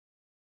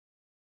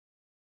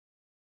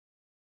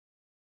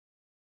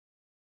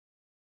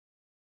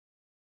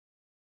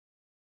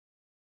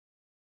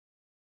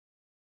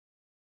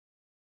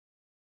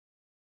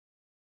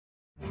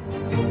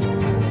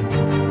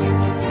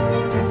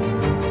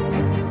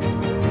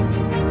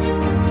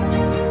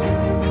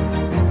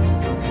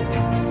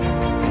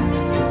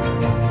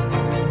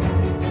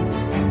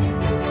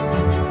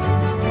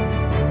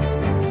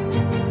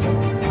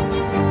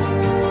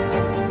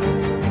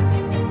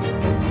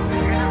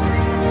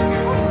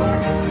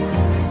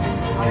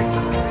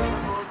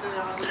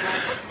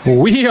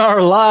We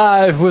are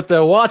live with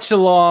the watch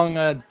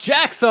along.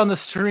 Jack's on the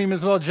stream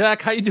as well.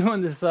 Jack, how you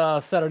doing this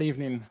Saturday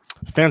evening?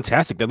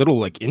 Fantastic. That little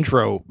like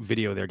intro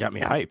video there got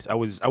me hyped. I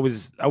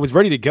was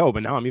ready to go,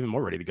 but now I'm even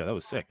more ready to go. That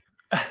was sick.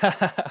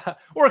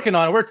 Working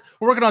on it. We're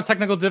working on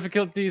technical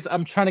difficulties.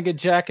 I'm trying to get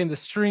Jack in the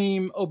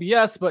stream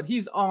OBS, but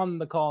he's on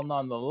the call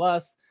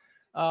nonetheless.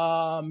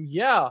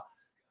 Yeah.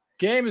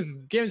 Game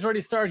is ready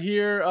to start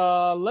here.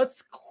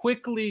 Let's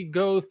quickly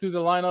go through the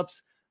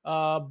lineups.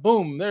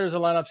 Boom, there's the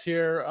lineups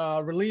here.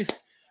 Release.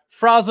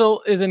 Frazel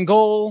is in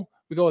goal.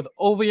 We go with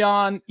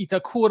Ovian,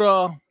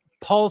 Itakura,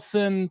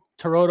 Paulsen,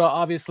 Tarota,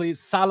 obviously,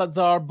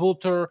 Salazar,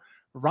 Bulter,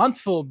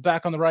 Rantful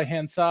back on the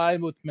right-hand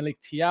side with Malik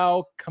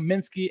Tiao,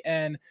 Kaminsky,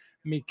 and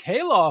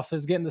Mikhailov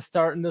is getting the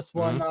start in this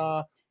one.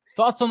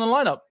 Thoughts on the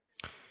lineup?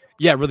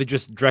 Yeah, really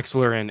just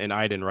Drexler and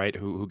Iden, right?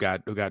 Who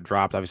got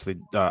dropped. Obviously,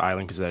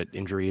 Island because of that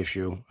injury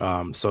issue.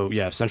 So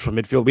yeah, central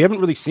midfield. We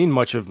haven't really seen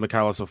much of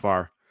Mikhailov so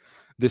far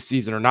this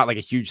season, or not like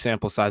a huge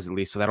sample size at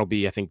least. So that'll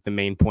be, I think, the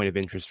main point of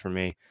interest for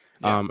me.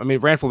 Yeah. I mean,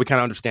 Ranful, we kind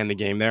of understand the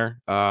game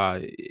there.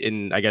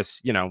 I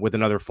guess, with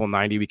another full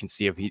 90, we can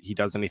see if he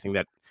does anything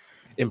that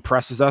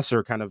impresses us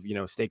or kind of,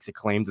 stakes a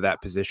claim to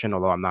that position,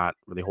 although I'm not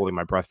really holding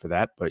my breath for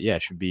that. But yeah,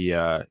 it should be,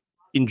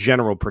 in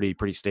general,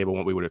 pretty stable,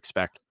 what we would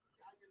expect.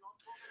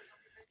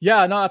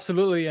 Yeah, no,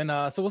 absolutely. And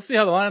so we'll see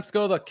how the lineups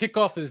go. The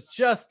kickoff is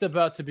just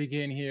about to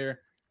begin here.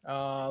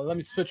 Let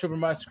me switch over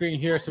my screen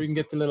here so we can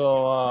get the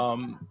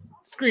little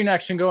screen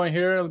action going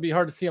here. It'll be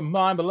hard to see on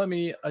mine, but let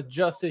me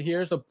adjust it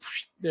here. So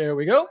there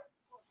we go.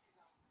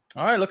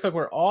 All right, looks like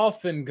we're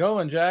off and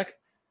going, Jack.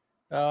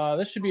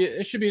 It should be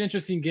an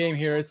interesting game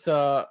here. It's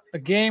a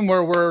game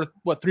where we're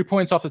 3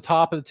 points off the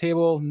top of the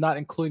table, not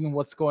including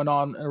what's going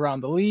on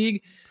around the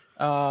league.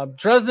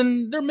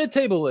 Dresden, they're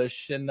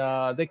mid-table-ish, and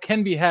they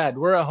can be had.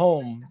 We're at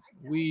home.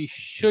 We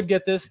should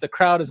get this. The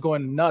crowd is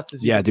going nuts.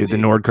 Yeah, dude, the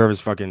Nord curve is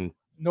fucking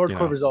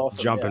curve is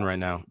awesome. Jumping right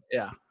now.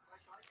 Yeah.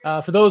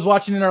 For those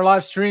watching in our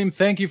live stream,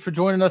 thank you for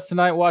joining us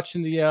tonight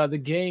watching the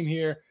game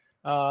here.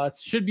 It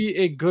should be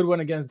a good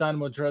one against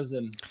Dynamo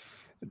Dresden.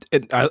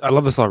 I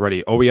love this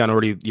already. Obian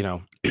already,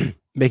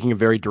 making a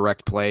very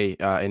direct play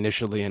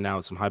initially, and now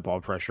some high ball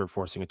pressure,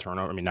 forcing a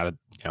turnover. I mean,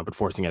 but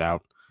forcing it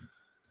out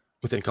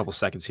within a couple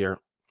seconds here.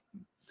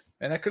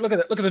 And look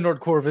at the Nord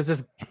curve. It's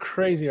just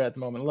crazy at the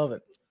moment. Love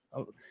it.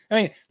 I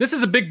mean, this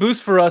is a big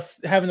boost for us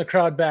having the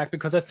crowd back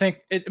because I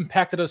think it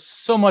impacted us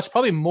so much,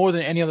 probably more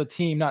than any other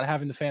team, not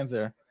having the fans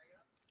there.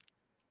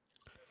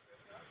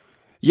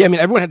 Yeah, I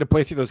mean, everyone had to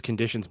play through those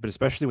conditions, but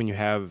especially when you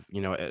have,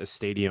 a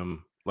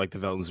stadium like the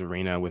Veltins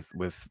Arena with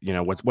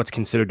what's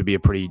considered to be a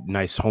pretty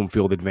nice home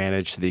field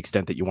advantage to the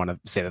extent that you want to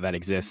say that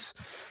exists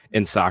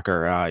in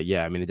soccer.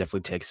 Yeah, I mean, it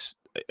definitely takes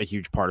a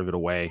huge part of it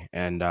away.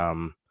 And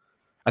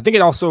I think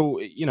it also,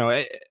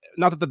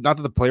 not that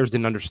the players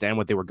didn't understand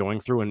what they were going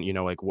through and,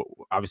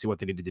 obviously what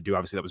they needed to do.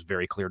 Obviously, that was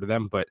very clear to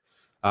them. But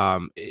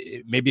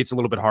maybe it's a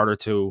little bit harder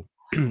to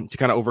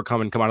kind of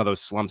overcome and come out of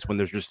those slumps when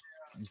there's just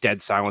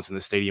dead silence in the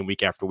stadium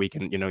week after week.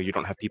 And, you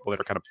don't have people that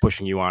are kind of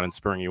pushing you on and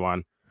spurring you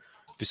on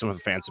through some of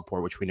the fan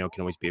support, which we know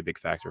can always be a big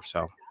factor.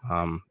 So,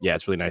 yeah,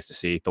 it's really nice to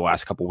see the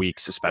last couple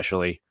weeks,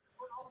 especially,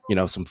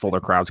 some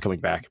fuller crowds coming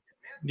back.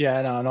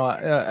 Yeah, no,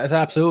 it's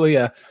absolutely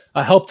a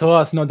help to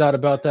us. No doubt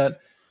about that.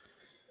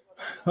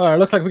 All right,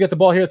 looks like we get the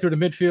ball here through the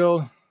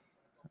midfield.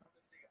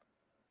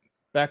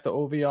 Back to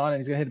Ovian, and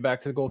he's going to hit it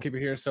back to the goalkeeper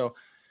here. So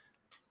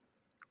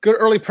good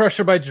early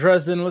pressure by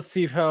Dresden. Let's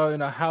see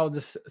how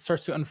this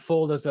starts to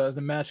unfold as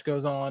the match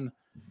goes on.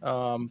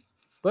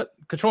 But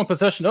controlling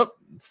possession. Oh,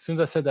 as soon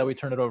as I said that, we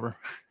turn it over.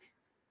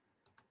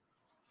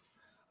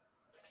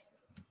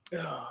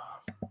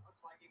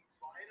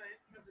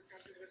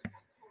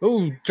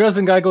 Oh,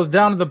 Dresden guy goes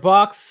down to the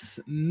box.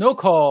 No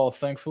call,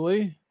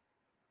 thankfully.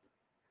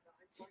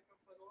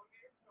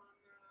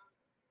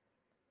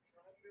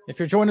 If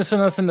you're joining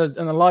us in the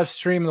live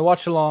stream, the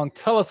watch along,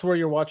 tell us where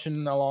you're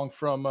watching along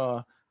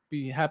from.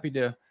 Be happy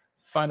to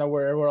find out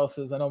where everywhere else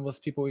is. I know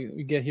most people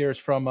we get here is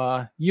from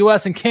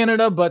US and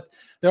Canada, but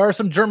there are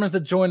some Germans that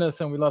join us,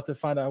 and we'd love to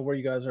find out where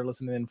you guys are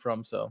listening in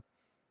from. So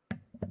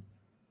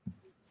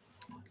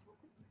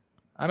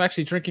I'm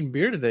actually drinking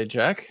beer today,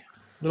 Jack.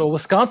 Little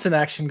Wisconsin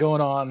action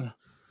going on.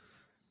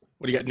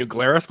 What do you got, New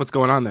Glarus? What's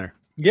going on there?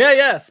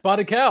 Yeah,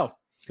 Spotted Cow.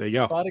 There you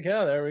go. Spotted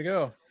Cow, there we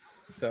go.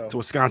 So it's a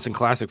Wisconsin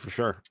classic for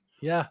sure.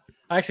 Yeah,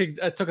 I took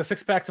a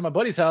 6-pack to my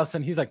buddy's house,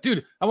 and he's like,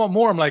 dude, I want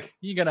more. I'm like,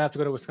 you're going to have to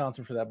go to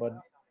Wisconsin for that, bud.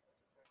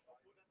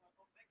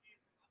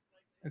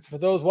 And so for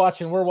those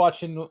watching, we're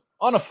watching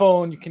on a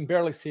phone. You can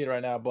barely see it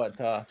right now,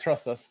 but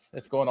trust us,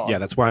 it's going on. Yeah,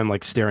 that's why I'm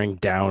like staring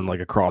down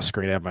like across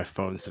screen. I have my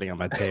phone sitting on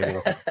my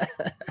table.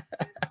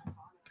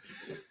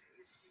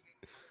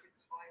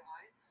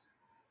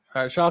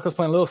 All right, Schalke's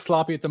playing a little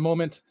sloppy at the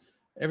moment.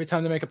 Every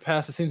time they make a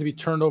pass, it seems to be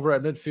turned over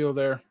at midfield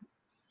there.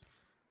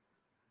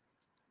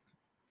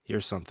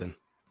 Here's something.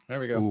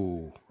 There we go.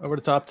 Ooh. Over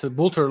the top to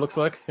Bulter, looks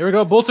like. Here we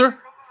go, Bulter.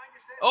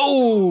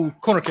 Oh,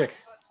 corner kick.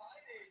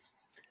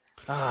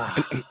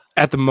 And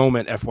at the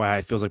moment, FYI,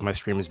 it feels like my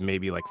stream is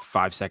maybe like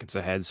 5 seconds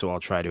ahead, so I'll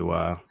try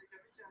to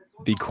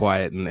be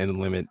quiet and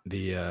limit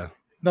the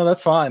No,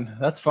 that's fine.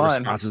 That's fine.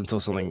 Responses until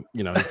something,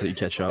 until you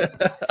catch up.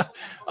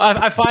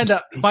 I find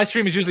that my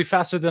stream is usually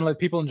faster than like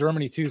people in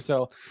Germany too.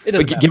 So it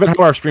doesn't. Given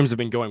how our streams have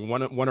been going,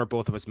 one or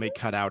both of us may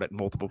cut out at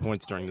multiple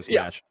points during this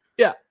match.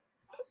 Yeah.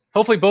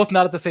 Hopefully both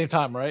not at the same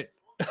time, right?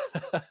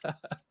 All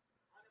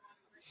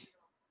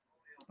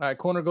right,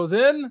 corner goes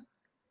in.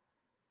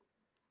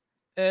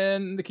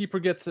 And the keeper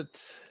gets it.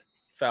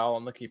 Foul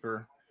on the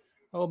keeper.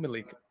 Oh,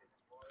 Malik.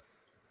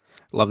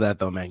 Love that,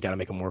 though, man. Got to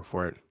make him work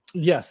for it.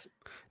 Yes.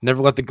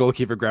 Never let the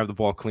goalkeeper grab the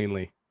ball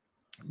cleanly.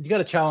 You got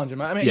to challenge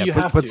him. I mean, you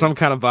put some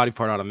kind of body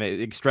part on him.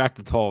 Extract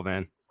the toll,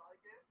 man.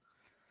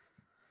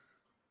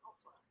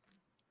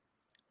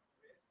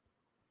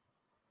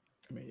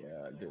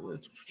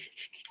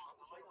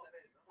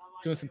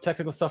 Doing some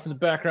technical stuff in the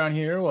background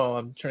here while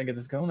I'm trying to get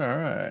this going. All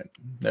right.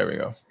 There we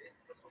go.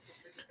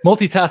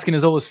 Multitasking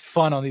is always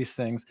fun on these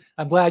things.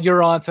 I'm glad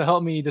you're on to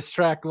help me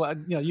distract.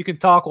 You can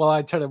talk while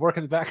I try to work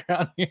in the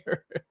background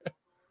here.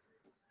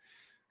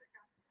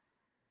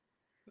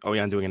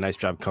 Oyan doing a nice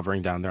job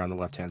covering down there on the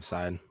left-hand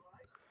side.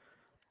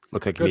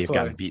 Looked like he may have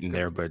gotten beaten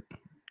there, but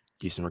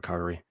decent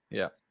recovery.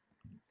 Yeah.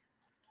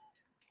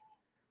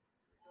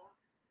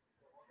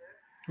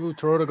 Ooh,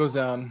 Toronto goes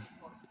down.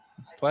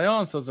 Play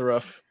on, says the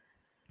ref.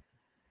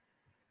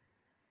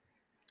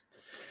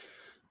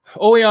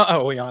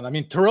 Oyan. I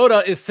mean, Toronto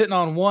is sitting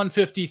on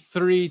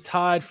 153,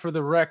 tied for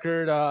the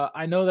record.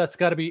 I know that's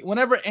got to be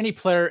whenever any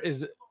player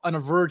is on the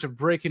verge of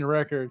breaking a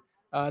record,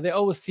 they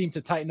always seem to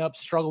tighten up,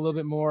 struggle a little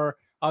bit more.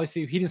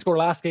 Obviously, he didn't score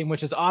last game,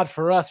 which is odd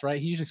for us,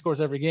 right? He usually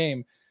scores every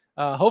game.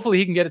 Hopefully,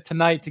 he can get it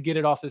tonight to get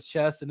it off his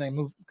chest and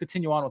then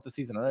continue on with the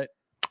season, all right?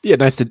 Yeah,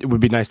 it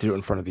would be nice to do it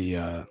in front of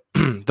the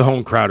the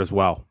home crowd as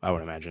well, I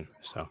would imagine.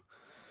 So,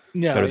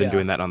 better than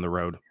doing that on the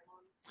road.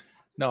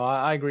 No,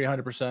 I agree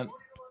 100%.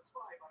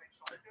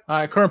 All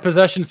right, current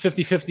possession is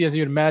 50-50, as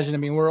you'd imagine. I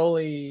mean, we're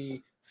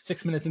only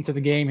 6 minutes into the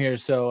game here,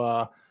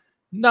 so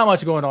not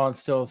much going on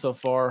still so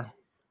far.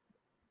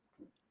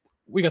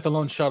 We got the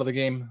lone shot of the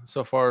game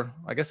so far.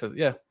 I guess you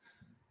want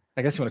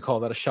to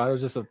call that a shot. It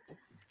was just an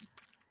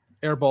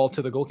air ball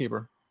to the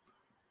goalkeeper.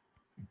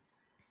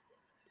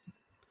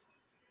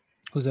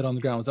 Who's that on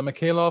the ground? Was that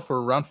Mikhailov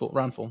or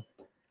Ranful?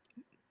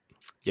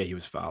 Yeah, he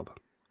was fouled.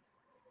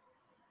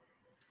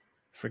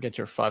 Forget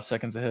you're 5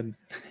 seconds ahead.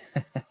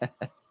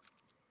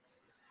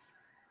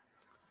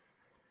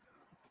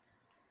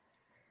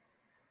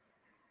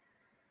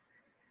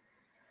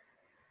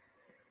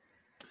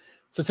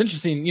 So it's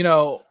interesting,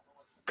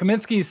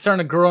 Kaminsky's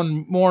starting to grow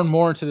more and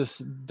more into this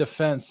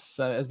defense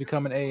as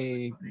becoming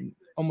a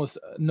almost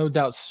no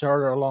doubt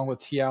starter along with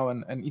Thiaw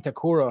and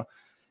Itakura.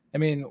 I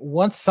mean,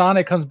 once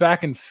Sane comes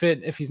back and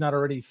fit, if he's not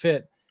already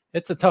fit,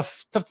 it's a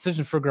tough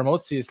decision for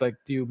Gramozzi. It's like,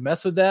 do you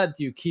mess with that?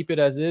 Do you keep it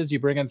as is? Do you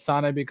bring in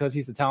Sane because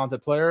he's a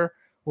talented player?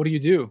 What do?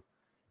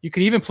 You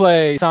could even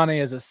play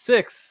Sane as a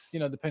 6,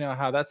 depending on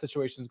how that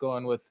situation's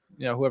going with,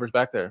 whoever's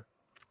back there.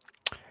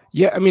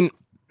 Yeah, I mean,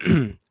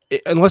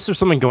 unless there's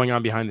something going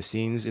on behind the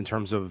scenes in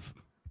terms of,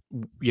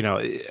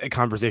 a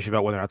conversation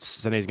about whether or not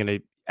Sané is going to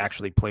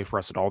actually play for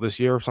us at all this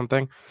year or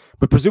something.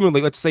 But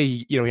presumably, let's say,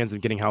 he ends up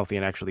getting healthy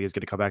and actually is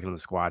going to come back into the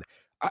squad.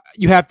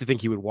 You have to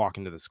think he would walk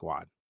into the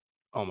squad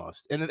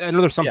almost. And I know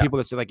there's some people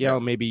that say like,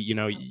 maybe,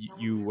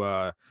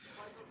 you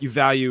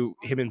value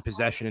him in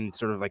possession and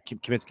sort of like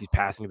Kaminsky's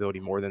passing ability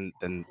more than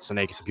Sané,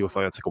 because some people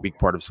feel like that's like a weak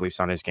part of Salif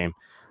Sané's game.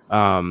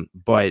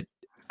 But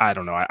I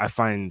don't know. I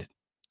find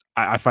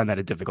that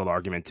a difficult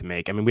argument to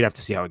make. I mean, we'd have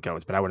to see how it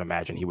goes, but I would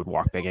imagine he would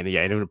walk back in.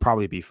 Yeah, and it would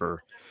probably be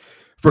for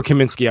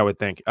Kaminsky, I would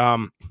think.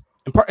 And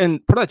part of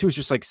that too is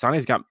just like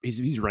Sané's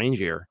he's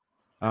rangier.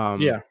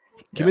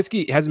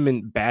 Kaminsky hasn't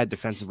been bad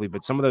defensively,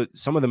 but some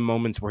of the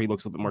moments where he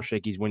looks a little bit more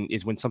shaky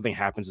is when something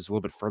happens that's a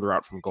little bit further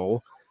out from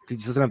goal,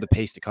 because he doesn't have the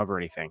pace to cover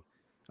anything.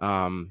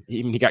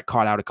 He got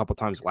caught out a couple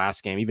times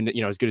last game, even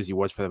as good as he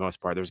was for the most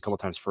part. There was a couple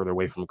times further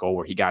away from goal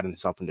where he got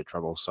himself into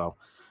trouble. So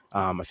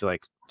I feel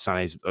like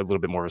Sané's a little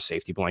bit more of a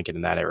safety blanket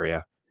in that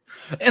area.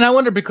 And I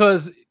wonder,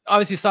 because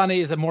obviously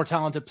Sané is a more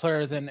talented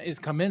player than is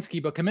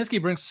Kaminsky, but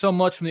Kaminsky brings so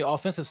much from the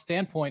offensive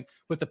standpoint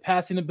with the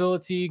passing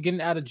ability,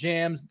 getting out of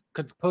jams,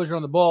 composure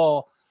on the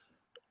ball.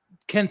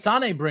 Can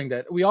Sané bring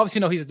that? We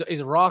obviously know he's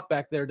a rock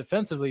back there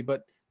defensively,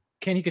 but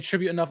can he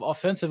contribute enough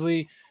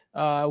offensively?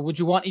 Would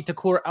you want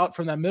Itakura out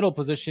from that middle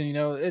position?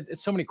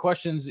 It's so many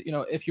questions,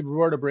 if you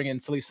were to bring in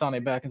Salif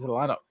Sané back into the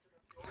lineup.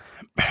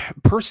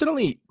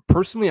 Personally,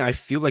 I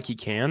feel like he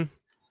can.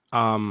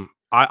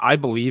 I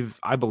believe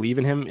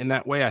in him in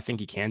that way. I think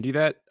he can do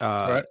that.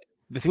 Right.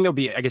 The thing that would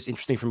be, I guess,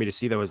 interesting for me to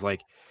see though is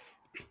like,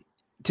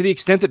 to the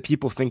extent that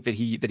people think that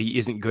he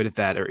isn't good at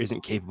that or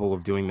isn't capable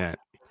of doing that,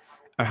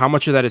 how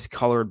much of that is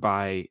colored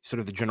by sort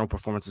of the general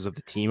performances of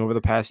the team over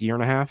the past year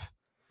and a half,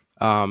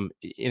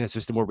 in a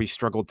system where we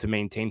struggled to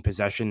maintain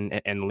possession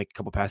and link a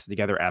couple passes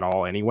together at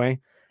all anyway.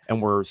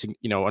 And we're,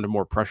 under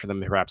more pressure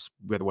than perhaps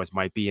we otherwise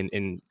might be.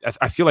 And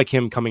I feel like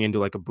him coming into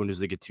like a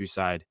Bundesliga 2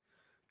 side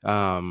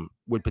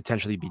would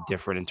potentially be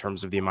different in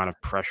terms of the amount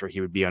of pressure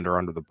he would be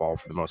under the ball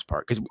for the most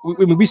part. Because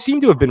we seem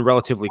to have been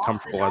relatively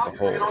comfortable as a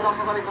whole.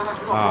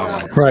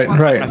 Right.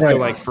 I feel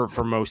like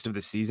for most of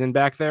the season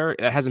back there,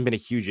 it hasn't been a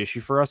huge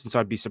issue for us. And so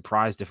I'd be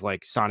surprised if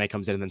like Sane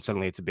comes in and then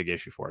suddenly it's a big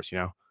issue for us, you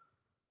know?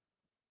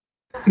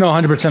 No,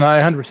 100%.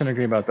 I 100%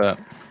 agree about that.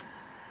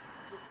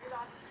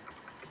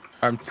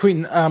 I'm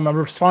tweeting. I'm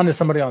responding to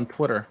somebody on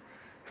Twitter.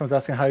 Someone's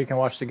asking how you can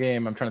watch the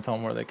game. I'm trying to tell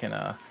them where they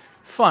can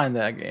find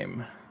that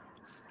game.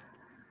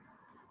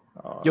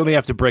 You only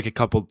have to break a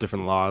couple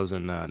different laws,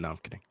 and no, I'm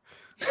kidding.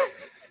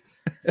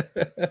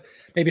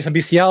 Maybe some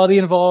bestiality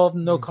involved.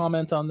 No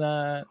comment on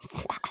that.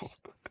 Wow.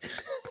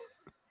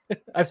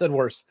 I've said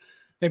worse.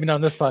 Maybe not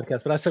on this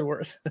podcast, but I said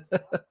worse.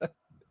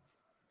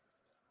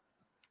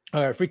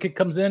 All right, free kick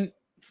comes in.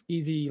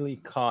 Easily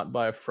caught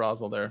by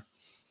Frazel there.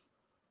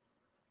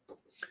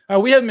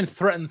 We haven't been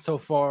threatened so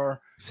far.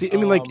 See, I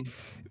mean, like,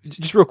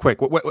 just real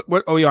quick,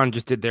 what Oyan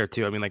just did there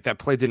too. I mean, like that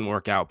play didn't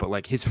work out, but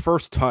like his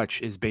first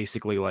touch is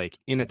basically like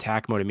in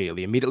attack mode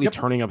immediately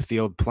turning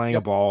upfield, playing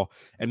a ball,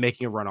 and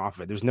making a run off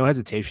of it. There's no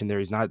hesitation there.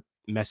 He's not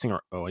messing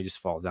or he just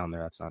falls down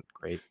there. That's not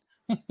great.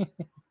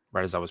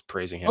 Right as I was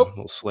praising him, a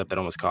little slip that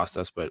almost cost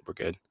us, but we're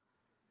good.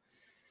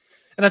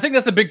 And I think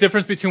that's a big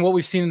difference between what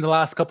we've seen in the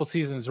last couple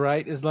seasons,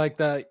 right? Is like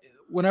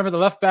whenever the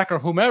left back or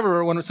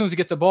whomever, as soon as you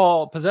get the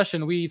ball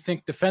possession, we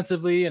think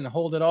defensively and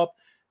hold it up.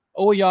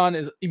 Oyan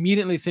is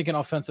immediately thinking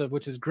offensive,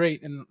 which is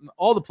great. And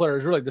all the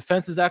players, really,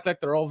 defenses act like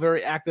they're all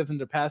very active in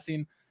their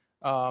passing.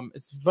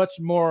 It's much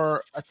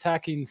more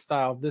attacking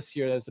style this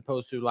year as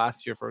opposed to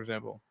last year, for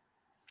example.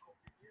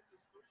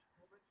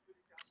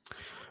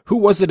 Who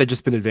was it that had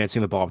just been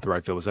advancing the ball up the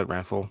right field? Was that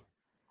Ranful?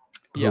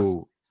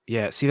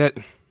 Yeah. See that?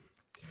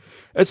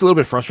 It's a little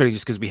bit frustrating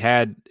just because we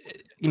had,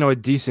 a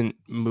decent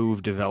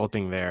move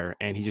developing there,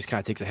 and he just kind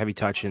of takes a heavy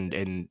touch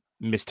and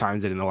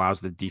mistimes it and allows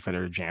the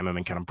defender to jam him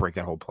and kind of break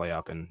that whole play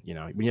up. And,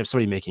 when you have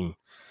somebody making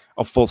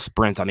a full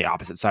sprint on the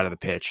opposite side of the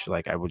pitch,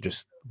 like I would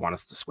just want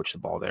us to switch the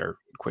ball there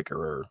quicker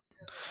or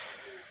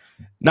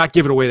not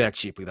give it away that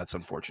cheaply. That's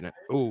unfortunate.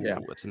 Oh,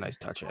 That's a nice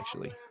touch,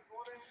 actually.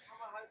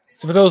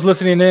 So for those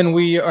listening in,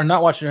 we are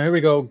not watching. Here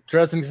we go.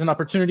 Dresden gets an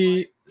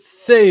opportunity.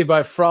 Saved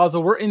by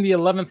Frazel. We're in the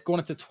 11th, going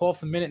into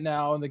 12th minute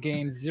now in the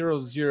game,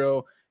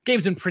 0-0.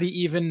 Game's been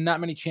pretty even. Not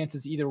many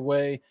chances either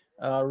way.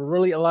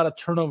 Really a lot of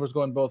turnovers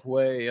going both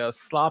ways.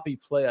 Sloppy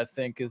play, I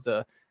think, is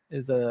the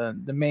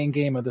main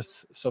game of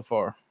this so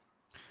far.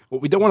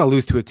 Well, we don't want to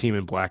lose to a team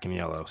in black and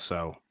yellow,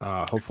 so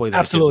hopefully that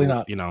absolutely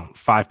gives, not.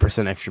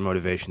 5% extra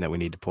motivation that we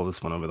need to pull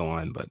this one over the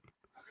line. But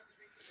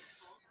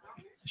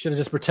I should have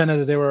just pretended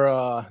that they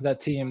were that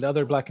team, the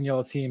other black and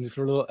yellow teams,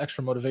 for a little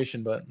extra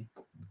motivation. But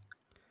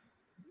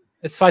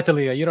it's Fight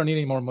Liga. You don't need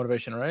any more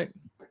motivation, right?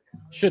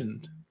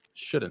 Shouldn't.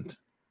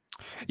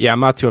 Yeah, I'm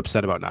not too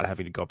upset about not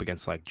having to go up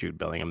against like Jude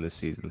Bellingham this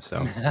season.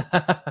 So,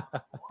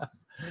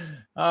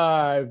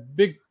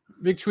 big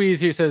Tweez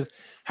here says,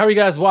 "How are you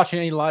guys watching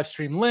any live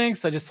stream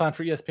links? I just signed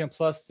for ESPN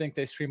Plus. Think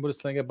they stream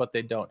Bundesliga, but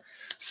they don't."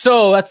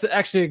 So that's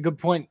actually a good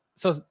point.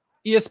 So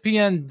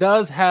ESPN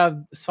does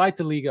have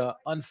Zweite Liga.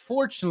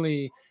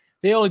 Unfortunately,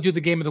 they only do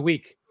the game of the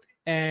week,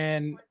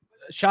 and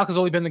Schalke's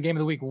only been the game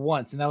of the week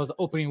once, and that was the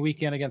opening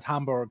weekend against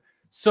Hamburg.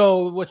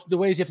 So the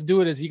ways you have to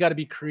do it is you got to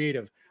be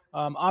creative.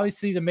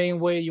 Obviously, the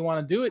main way you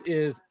want to do it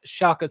is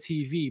Schalke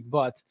TV,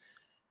 but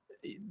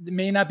it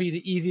may not be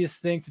the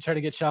easiest thing to try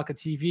to get Schalke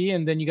TV,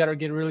 and then you got to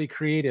get really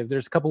creative.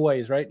 There's a couple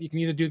ways, right? You can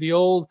either do the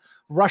old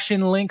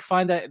Russian link,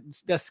 find that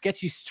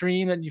sketchy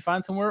stream that you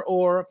find somewhere,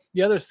 or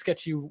the other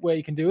sketchy way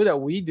you can do it that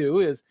we do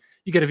is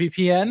you get a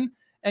VPN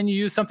and you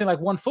use something like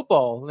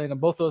OneFootball.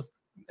 Both those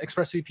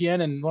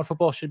ExpressVPN and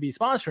OneFootball should be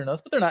sponsoring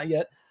us, but they're not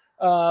yet.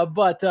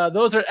 But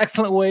those are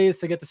excellent ways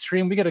to get the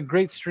stream. We get a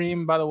great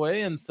stream, by the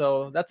way, and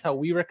so that's how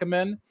we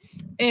recommend.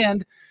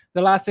 And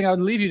the last thing I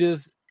would leave you to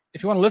is,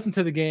 if you want to listen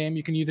to the game,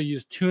 you can either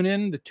use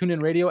TuneIn, the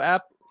TuneIn radio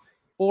app,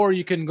 or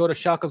you can go to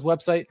Schalke's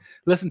website,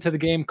 listen to the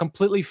game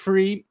completely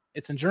free.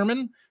 It's in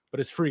German, but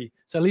it's free.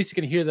 So at least you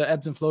can hear the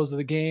ebbs and flows of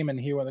the game and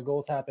hear when the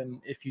goals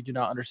happen if you do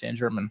not understand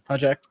German. Huh,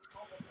 Jack?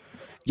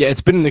 Yeah,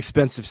 it's been an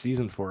expensive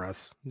season for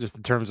us, just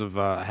in terms of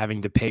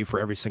having to pay for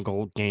every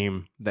single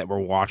game that we're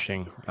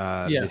watching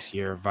this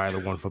year via the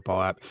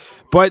OneFootball app.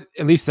 But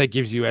at least that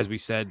gives you, as we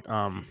said,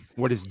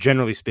 what is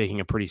generally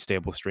speaking a pretty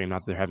stable stream.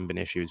 Not that there haven't been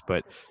issues,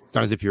 but it's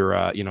not as if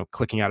you're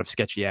clicking out of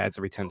sketchy ads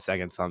every 10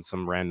 seconds on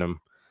some random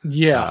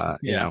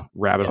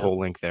rabbit hole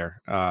link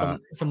there.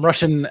 Some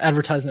Russian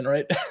advertisement,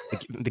 right?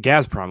 the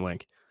Gazprom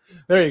link.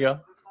 There you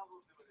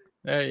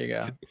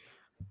go.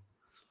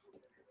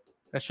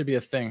 That should be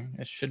a thing.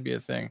 It should be a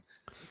thing.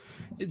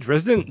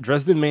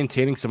 Dresden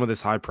maintaining some of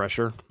this high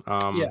pressure.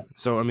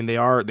 So I mean they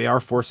are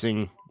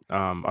forcing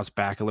us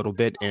back a little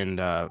bit and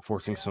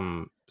forcing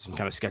some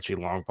kind of sketchy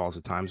long balls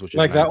at times, which is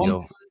like that ideal.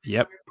 One?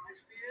 Yep.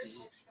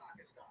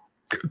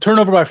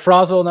 Turnover by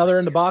Frazel, another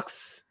in the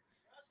box.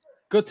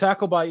 Good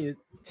tackle by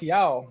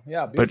Tiao.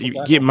 Yeah, but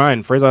you keep in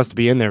mind, Frazel has to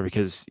be in there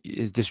because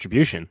his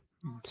distribution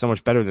so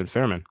much better than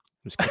Fairman. I'm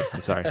just kidding.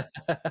 I'm sorry.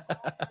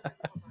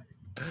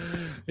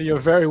 You're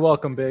very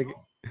welcome, Big.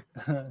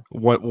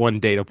 One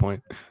data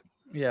point.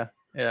 Yeah.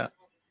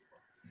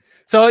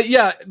 So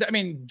yeah, I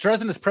mean,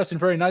 Dresden is pressing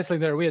very nicely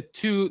there. We had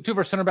two of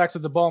our center backs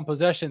with the ball in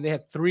possession. They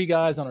had 3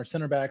 guys on our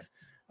center backs,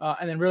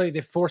 and then really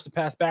they forced the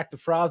pass back to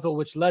Frazel,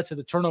 which led to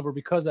the turnover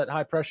because of that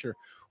high pressure.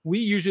 We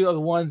usually are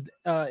the ones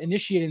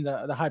initiating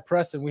the high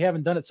press, and we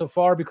haven't done it so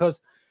far because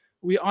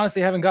we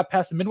honestly haven't got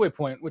past the midway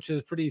point, which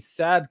is pretty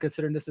sad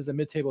considering this is a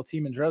mid-table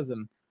team in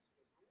Dresden.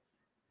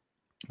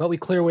 But we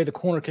clear away the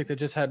corner kick that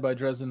just had by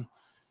Dresden.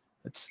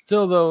 It's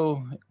still,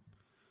 though,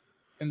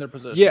 in their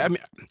possession. Yeah, I mean,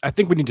 I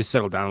think we need to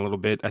settle down a little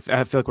bit.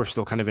 I feel like we're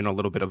still kind of in a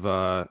little bit of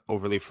a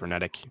overly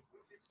frenetic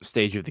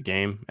stage of the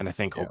game, and I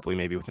think hopefully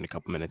maybe within a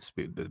couple minutes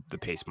the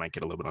pace might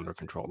get a little bit under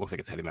control. It looks like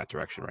it's heading that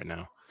direction right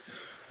now.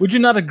 Would you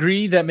not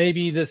agree that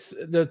maybe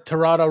the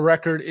Tirada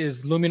record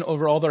is looming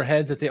over all their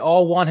heads, that they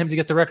all want him to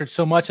get the record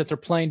so much that they're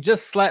playing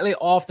just slightly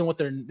off than what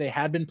they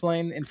had been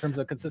playing in terms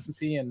of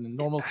consistency and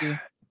normalcy?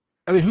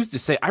 I mean, who's to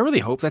say? I really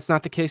hope that's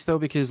not the case, though,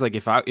 because like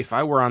if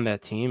I were on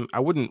that team, I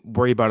wouldn't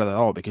worry about it at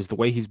all because the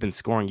way he's been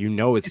scoring, it's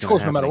going to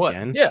happen no matter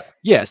again. What.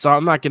 Yeah. So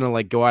I'm not going to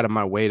like go out of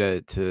my way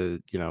to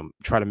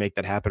try to make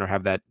that happen or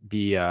have that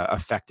be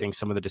affecting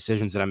some of the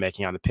decisions that I'm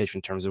making on the pitch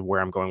in terms of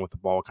where I'm going with the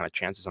ball, what kind of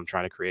chances I'm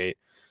trying to create.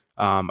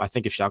 I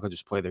think if Schalke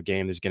just play their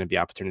game, there's going to be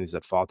opportunities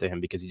that fall to him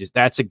because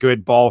that's a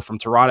good ball from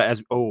Tirada.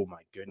 Oh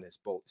my goodness,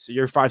 both. So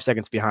you're 5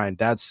 seconds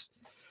behind.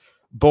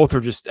 Both are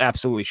just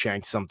absolutely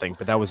shanked something,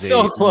 but that was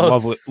so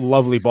a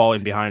lovely ball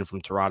in behind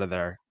from Tirada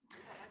there.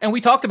 And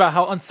we talked about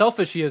how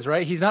unselfish he is,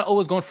 right? He's not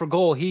always going for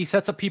goal. He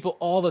sets up people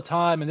all the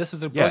time, and this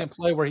is a brilliant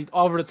play where he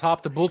over the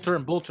top to Bulter,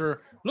 and Bulter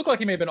looked like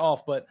he may have been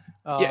off, but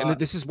and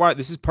this is part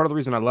of the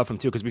reason I love him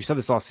too, because we've said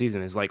this all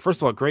season. Is like,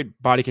 first of all,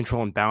 great body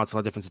control and balance in a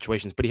lot of different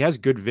situations, but he has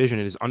good vision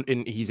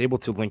and he's able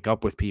to link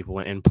up with people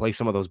and play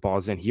some of those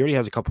balls in. He already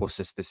has a couple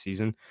assists this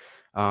season,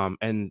 I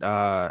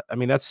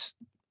mean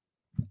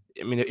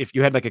if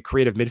you had like a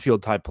creative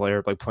midfield type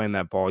player like playing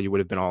that ball,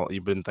 you've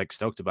been like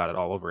stoked about it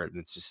all over it.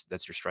 And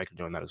that's your striker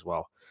doing that as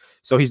well.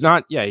 So he's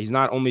not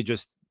only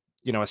just,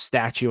 a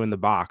statue in the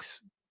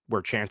box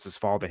where chances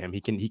fall to him.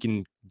 He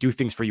can do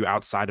things for you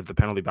outside of the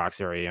penalty box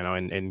area,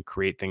 and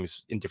create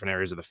things in different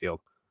areas of the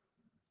field.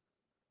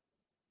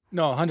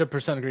 No,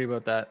 100% agree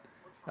about that.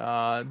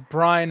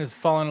 Brian is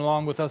following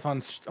along with us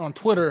on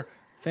Twitter.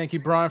 Thank you,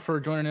 Brian, for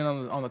joining in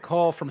on the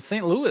call from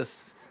St.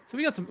 Louis. So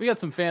we got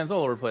some fans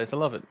all over the place. I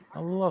love it.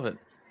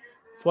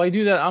 So while you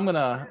do that, I'm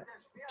gonna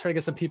try to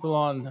get some people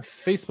on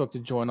Facebook to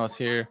join us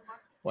here.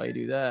 While you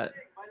do that,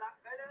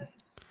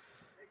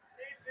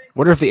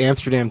 wonder if the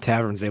Amsterdam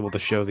Tavern is able to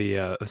show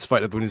the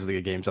Fight of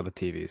Bundesliga games on the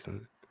TVs.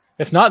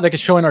 If not, they could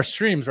show in our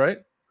streams, right?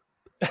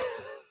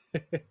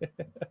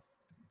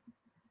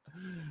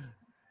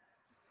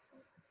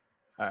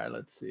 All right,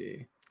 let's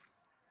see.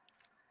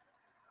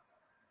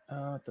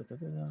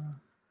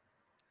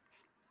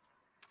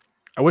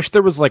 I wish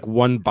there was like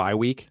one bye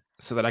week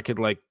so that I could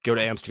like go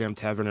to Amsterdam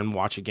Tavern and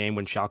watch a game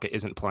when Schalke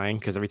isn't playing,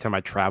 because every time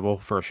I travel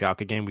for a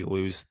Schalke game, we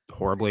lose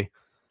horribly.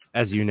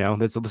 As you know,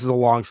 this is a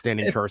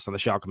long-standing curse on the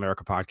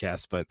SchalkeMerica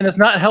podcast, and it's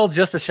not held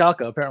just to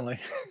Schalke, apparently.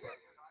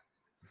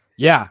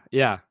 Yeah,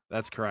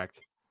 that's correct.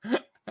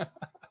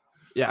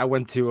 Yeah, I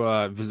went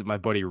to visit my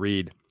buddy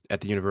Reed at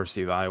the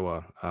University of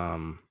Iowa.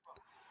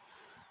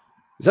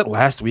 Is that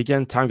last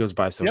weekend? Time goes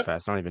by so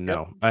fast. I don't even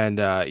know. And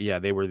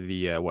they were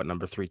the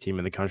number 3 team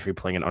in the country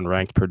playing an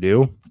unranked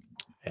Purdue,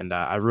 and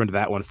I ruined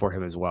that one for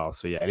him as well.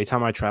 So yeah,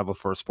 anytime I travel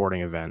for a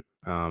sporting event,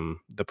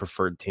 the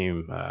preferred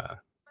team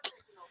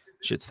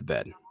shits the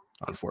bed,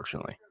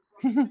 unfortunately.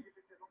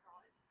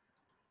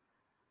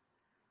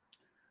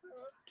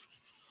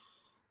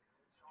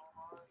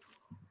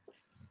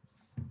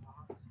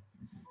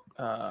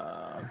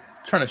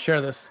 Trying to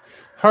share this.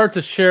 Hard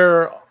to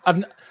share.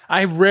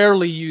 I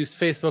rarely use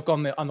Facebook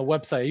on the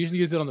website. I usually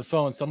use it on the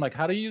phone. So I'm like,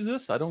 how do you use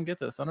this? I don't get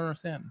this. I don't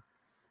understand.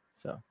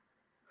 So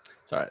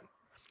it's all right.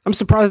 I'm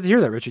surprised to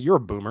hear that, Richard. You're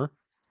a boomer.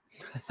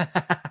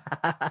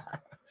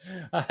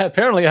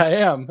 Apparently I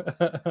am.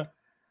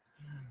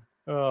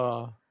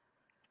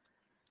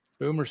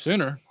 Boomer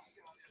sooner.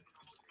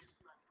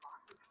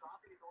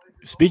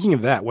 Speaking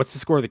of that, what's the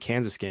score of the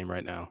Kansas game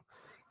right now?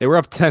 They were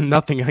up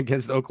 10-0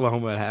 against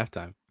Oklahoma at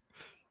halftime.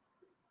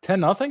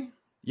 10-0?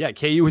 Yeah,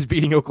 KU was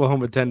beating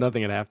Oklahoma 10-0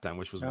 at halftime,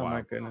 which was wild. Oh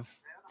my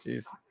goodness.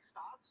 Jeez.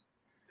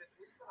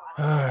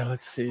 All right,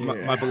 let's see.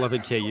 My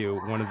beloved KU,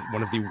 one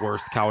of the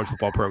worst college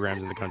football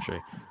programs in the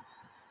country.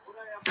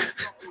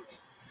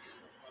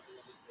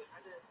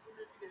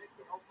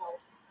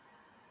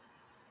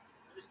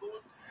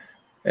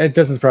 It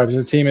doesn't surprise me.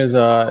 The team is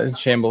in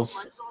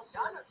shambles.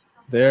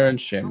 They're in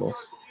shambles.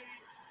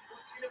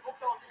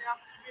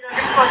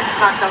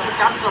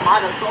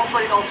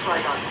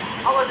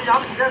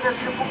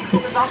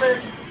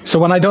 So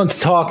when I don't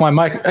talk, my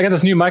mic, I got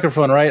this new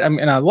microphone, right?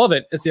 And I love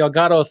it. It's the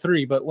Elgato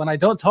 3. But when I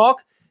don't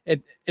talk,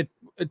 it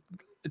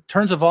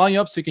turns the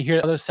volume up so you can hear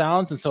other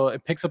sounds, and so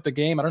it picks up the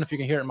game. I don't know if you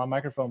can hear it in my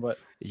microphone, but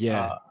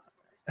yeah,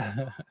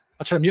 I'll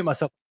try to mute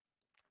myself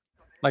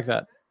like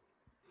that.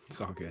 It's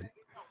all good.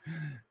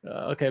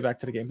 Okay, back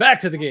to the game.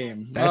 Back to the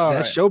game.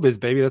 That's showbiz,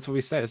 baby. That's what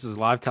we say. This is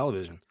live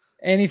television.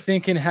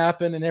 anything can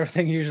happen, and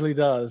everything usually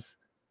does.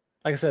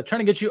 Like I said, trying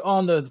to get you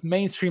on the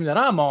mainstream that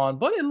I'm on,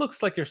 but it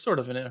looks like you're sort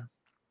of in there.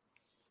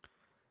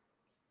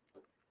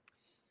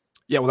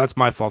 Yeah, well, that's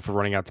my fault for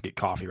running out to get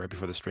coffee right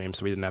before the stream,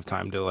 so we didn't have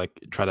time to like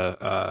try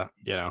to,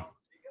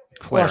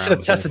 play Well, I around should have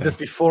with tested this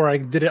anything. before I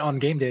did it on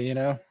game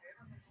day.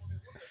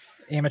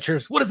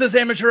 Amateurs. What is this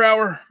amateur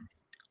hour?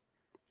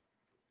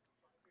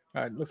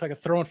 All right, looks like a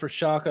throw-in for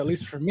Schalke, at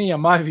least for me, on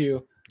my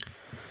view.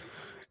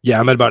 Yeah,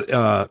 I'm at about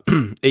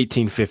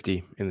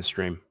 1850 in the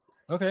stream.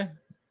 Okay.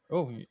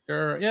 Oh,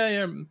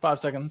 yeah, 5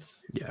 seconds.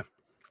 Yeah.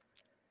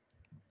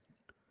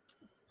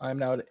 I'm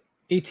now at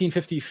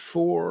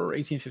 1854,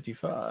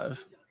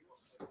 1855.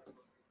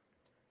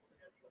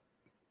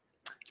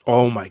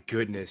 Oh my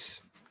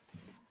goodness.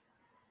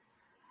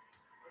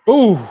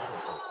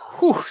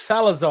 Oh,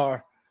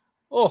 Salazar.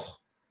 Oh.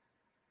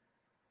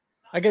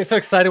 I get so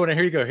excited when I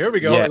hear you go. Here we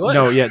go. Yeah, like,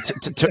 no, yeah.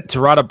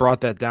 Terada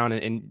brought that down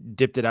and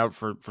dipped it out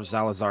for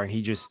Salazar, and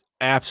he just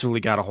absolutely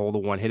got a hold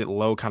of one, hit it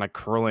low, kind of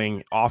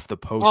curling off the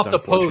post.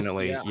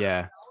 Unfortunately,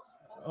 yeah.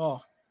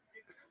 Oh,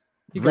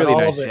 really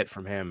nice hit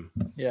from him.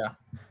 Yeah,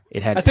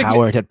 it had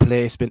power, it had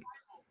placement.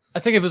 I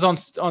think if it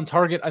was on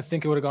target, I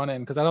think it would have gone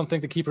in because I don't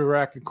think the keeper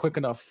reacted quick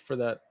enough for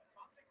that.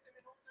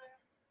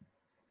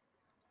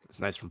 It's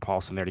nice from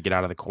Paulson there to get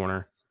out of the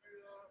corner.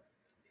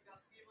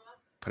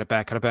 Cut it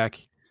back.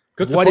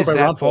 Good what is that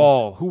Ranful.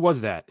 ball? Who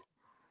was that?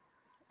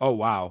 Oh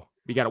wow,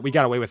 we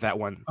got away with that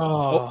one.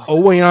 Oh,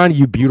 Owayan,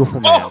 you beautiful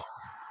man! Oh.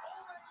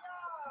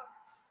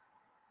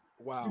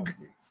 Wow,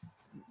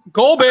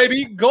 goal,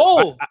 baby,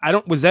 goal! I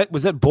don't. Was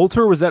that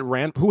Bolter? Or was that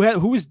Rand? Who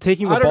was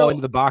taking the ball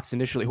into the box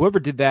initially? Whoever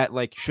did that,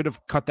 like, should have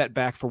cut that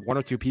back for one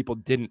or two people.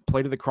 Didn't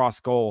play to the cross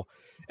goal,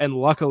 and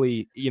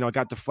luckily, it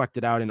got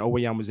deflected out, and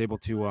Owayan was able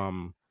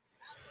to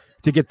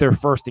get there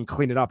first and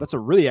clean it up. That's a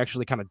really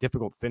actually kind of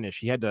difficult finish.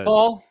 He had to.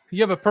 Paul,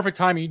 you have a perfect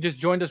timing. You just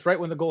joined us right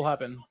when the goal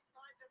happened.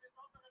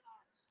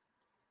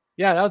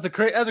 Yeah, that was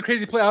a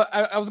crazy play.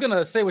 I was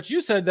gonna say what you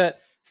said,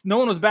 that no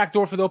one was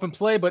backdoor for the open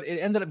play, but it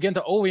ended up getting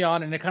to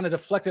Owayan and it kind of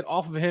deflected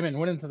off of him and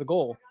went into the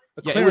goal.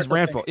 Yeah, it was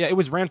Ranful. Yeah, it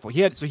was Ranful. He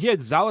had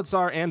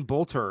Zalazar and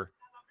Bolter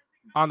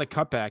on the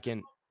cutback.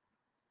 And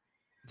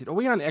did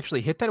Owayan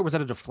actually hit that, or was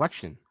that a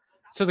deflection?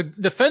 So the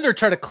defender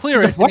tried to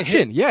clear it.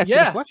 Deflection. Yeah, it's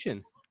a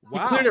deflection.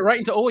 Wow. He cleared it right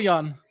into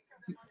Owayan.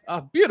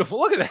 Beautiful.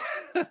 Look at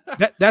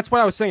that. That's what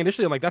I was saying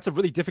initially. I'm like, that's a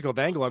really difficult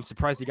angle. I'm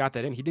surprised he got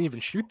that in. He didn't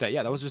even shoot that.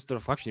 Yeah, that was just a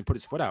deflection. He put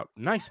his foot out.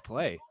 Nice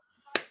play.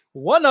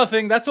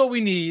 1-0. That's what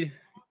we need.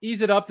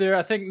 Ease it up there.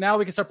 I think now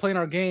we can start playing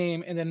our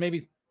game, and then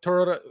maybe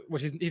Toyota,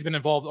 which he's been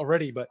involved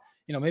already, but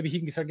maybe he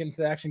can start getting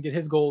into the action, get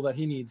his goal that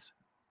he needs.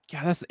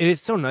 Yeah,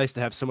 it's so nice to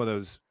have some of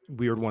those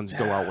weird ones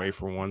go our way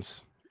for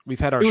once. We've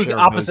had our. It was the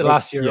opposite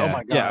last year. Yeah, oh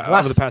my god! Yeah,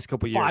 over the past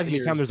couple of years,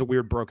 anytime there's a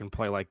weird broken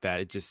play like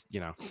that, it just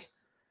All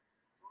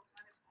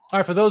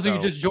right, for those of you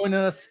just joining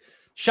us,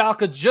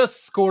 Schalke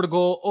just scored a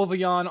goal.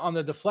 Owayan on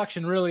the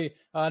deflection, really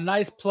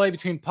nice play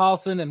between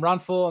Paulson and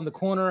Ranful on the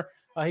corner.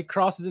 He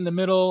crosses in the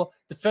middle.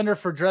 Defender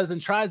for Dresden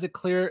tries to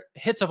clear,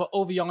 hits of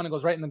Owayan and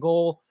goes right in the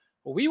goal.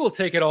 Well, we will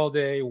take it all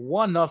day.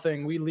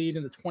 1-0. We lead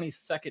in the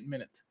 22nd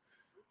minute.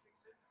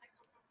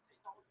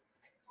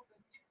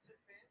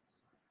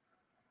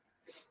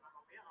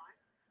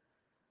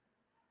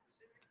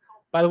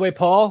 By the way,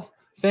 Paul,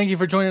 thank you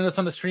for joining us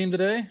on the stream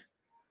today.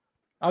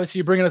 Obviously,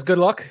 you're bringing us good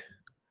luck.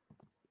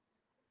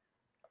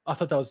 I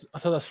thought that was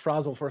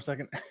Frazel for a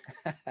second.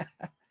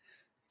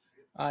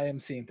 I am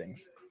seeing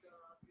things.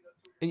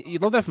 You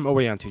love that from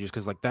Owayan too, just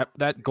because like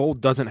that goal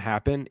doesn't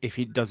happen if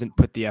he doesn't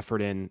put the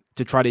effort in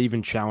to try to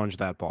even challenge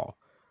that ball.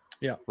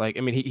 Yeah, like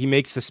I mean, he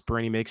makes the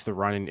sprint, he makes the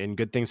run, and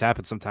good things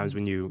happen sometimes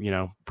when you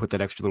put that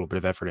extra little bit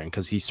of effort in.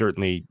 Because he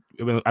certainly,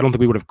 I don't think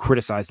we would have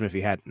criticized him if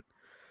he hadn't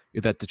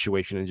in that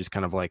situation and just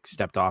kind of like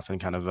stepped off and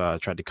kind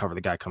of tried to cover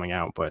the guy coming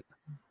out. But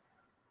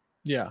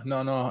yeah,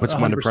 no, puts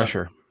him under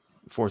pressure,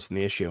 forcing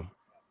the issue.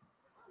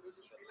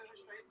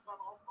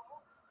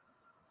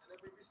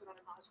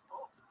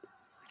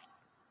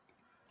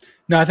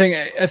 No, I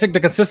think the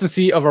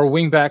consistency of our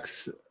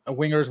wingers,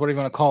 whatever you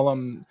want to call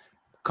them,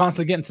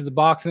 constantly getting to the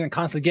box and then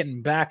constantly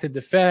getting back to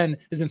defend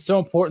has been so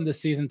important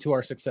this season to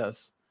our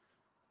success.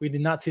 We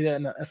did not see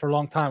that for a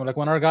long time. Like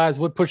when our guys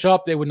would push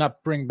up, they would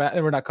not bring back,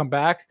 they would not come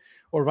back,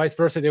 or vice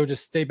versa. They would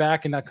just stay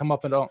back and not come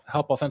up and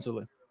help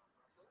offensively.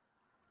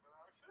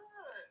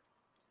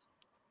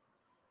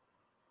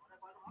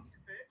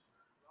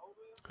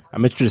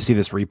 I'm interested to see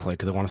this replay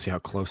because I want to see how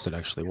close it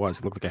actually was.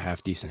 It looked like a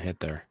half decent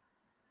hit there.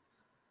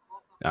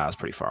 Nah, it's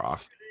pretty far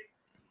off.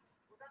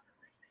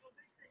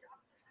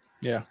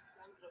 Yeah.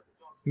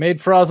 Made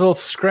Frazel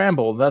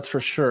scramble, that's for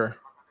sure.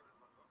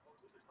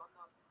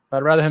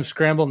 I'd rather him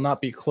scramble and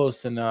not be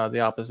close than the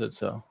opposite,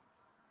 so.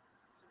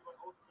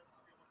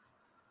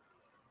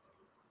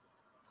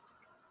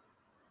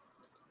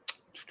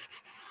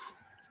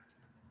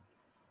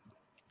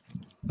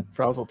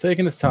 Frazel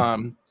taking his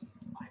time.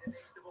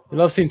 We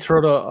love seeing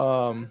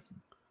Troda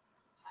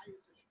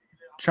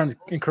trying to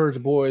encourage the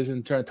boys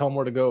and trying to tell them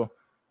where to go.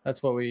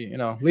 That's what we,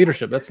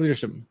 leadership. That's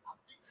leadership.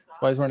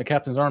 That's why he's wearing the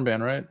captain's armband,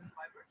 right?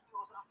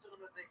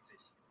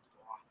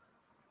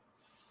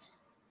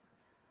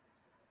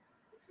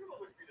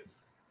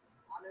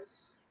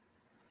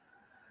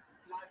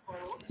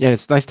 Yeah,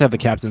 it's nice to have the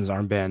captain's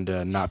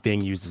armband not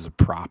being used as a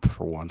prop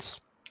for once.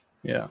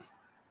 Yeah.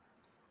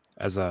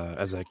 As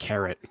a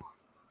carrot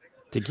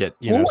to get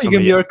You can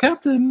somebody, be our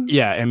captain.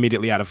 yeah,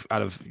 immediately out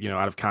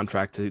of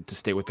contract to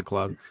stay with the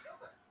club.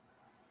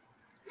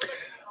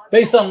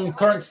 Based on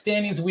current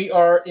standings,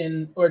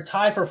 we're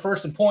tied for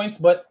first in points,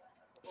 but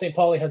St.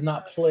 Pauli has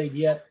not played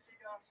yet.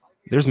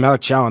 There's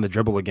Malik Chow on the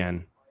dribble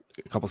again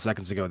a couple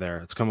seconds ago there.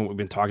 It's what we've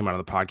been talking about on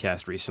the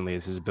podcast recently,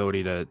 is his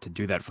ability to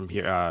do that from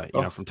here,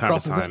 from time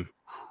to time.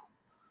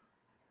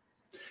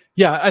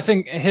 Yeah, I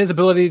think his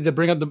ability to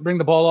bring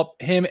the ball up,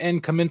 him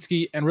and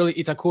Kaminsky and really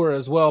Itakura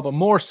as well, but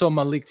more so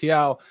Malik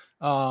Tiao.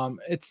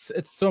 It's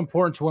so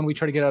important to when we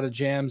try to get out of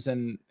jams,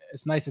 and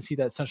it's nice to see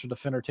that central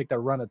defender take that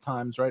run at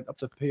times, right up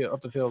the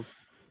field.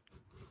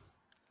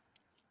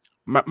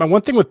 My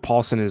one thing with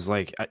Paulson is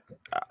like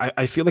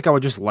I feel like I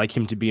would just like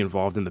him to be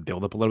involved in the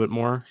build-up a little bit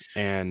more.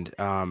 And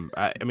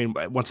I mean,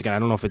 once again, I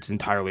don't know if it's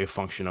entirely a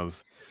function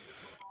of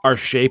our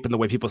shape and the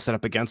way people set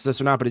up against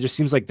us or not, but it just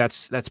seems like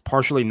that's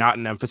partially not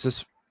an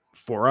emphasis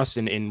for us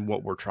in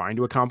what we're trying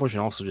to accomplish,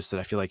 and also just that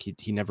I feel like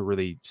he never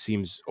really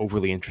seems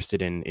overly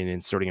interested in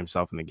inserting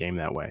himself in the game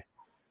that way.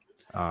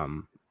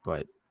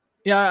 But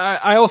yeah,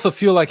 I also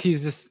feel like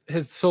his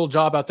sole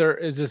job out there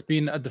is just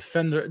being a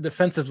defender,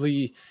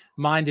 defensively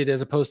minded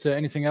as opposed to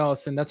anything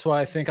else, and that's why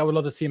I think I would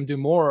love to see him do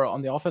more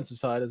on the offensive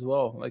side as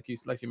well, like you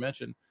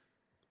mentioned.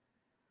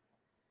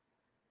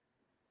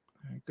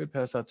 Good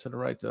pass out to the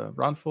right,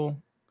 Ronful.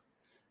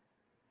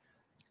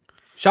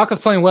 Schalke's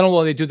playing well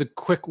while they do the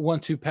quick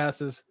 1-2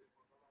 passes.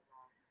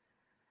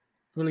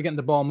 Really getting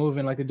the ball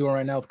moving like they're doing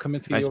right now with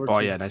Kaminsky. Nice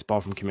ball, yeah. Nice ball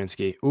from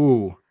Kaminsky.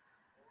 Ooh.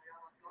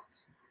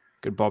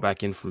 Good ball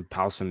back in from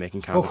Paulson,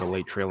 making kind of like a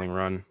late trailing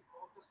run.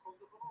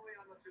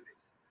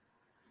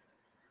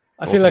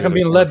 I feel like I'm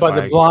being led by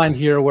the blind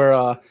here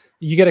where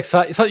you get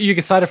excited. You get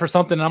excited for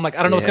something, and I'm like,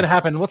 I don't know what's going to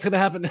happen. What's going to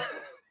happen?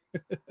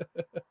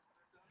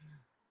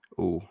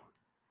 Ooh.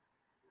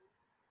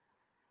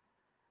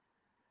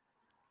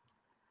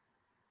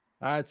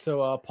 All right,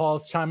 so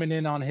Paul's chiming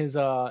in on his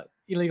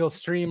illegal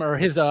stream or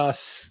his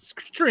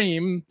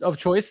stream of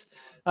choice.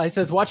 He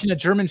says, watching a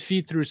German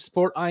feed through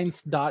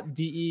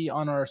sport1.de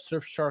on our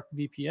Surfshark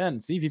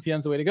VPN. See,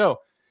 VPN's the way to go.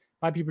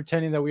 Might be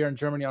pretending that we are in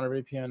Germany on our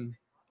VPN.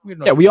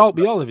 We all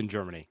live in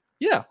Germany.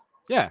 Yeah.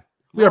 Yeah.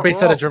 We are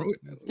based out of Germany.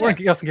 We're in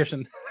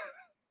Gelsenkirchen.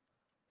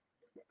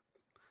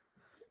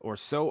 Or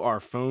so our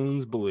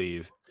phones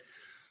believe.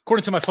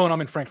 According to my phone, I'm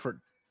in Frankfurt,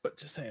 but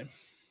just saying.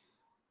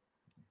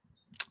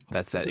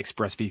 That's that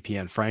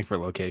ExpressVPN Frankfurt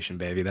location,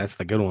 baby. That's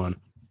the good one.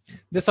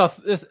 This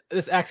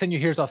accent you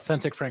hear is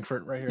authentic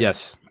Frankfurt right here.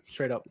 Yes.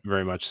 Straight up.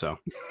 Very much so.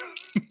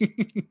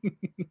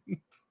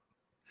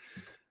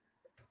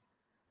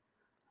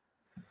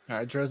 All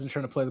right, Dresden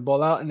trying to play the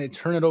ball out, and they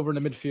turn it over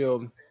in the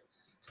midfield.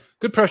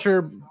 Good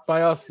pressure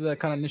by us that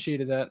kind of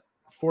initiated that,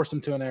 forced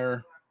them to an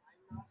error.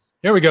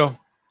 Here we go.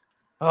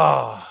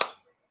 Oh.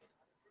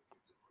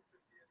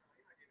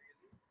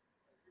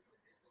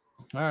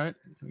 All right,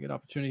 we get an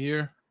opportunity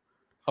here.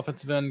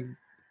 Offensive end.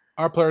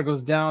 Our player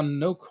goes down.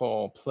 No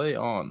call. Play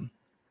on.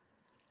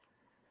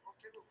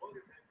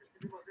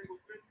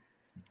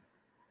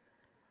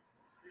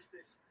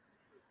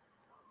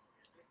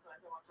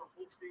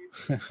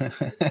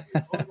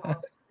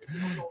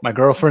 My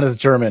girlfriend is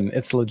German.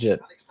 It's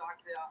legit.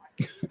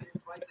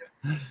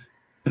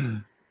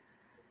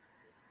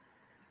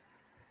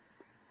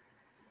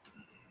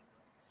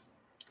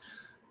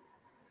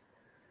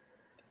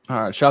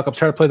 All right, Schalke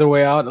tried to play their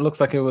way out. It looks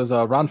like it was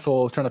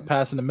Ronful trying to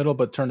pass in the middle,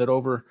 but turned it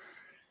over.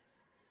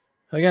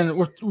 Again,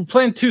 we're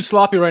playing too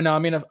sloppy right now. I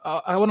mean,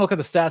 I want to look at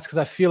the stats because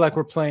I feel like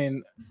we're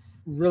playing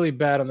really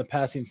bad on the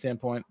passing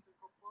standpoint.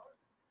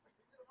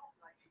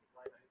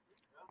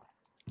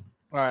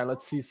 All right,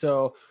 let's see.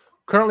 So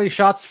currently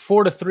shots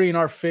 4-3 in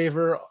our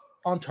favor.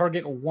 On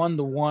target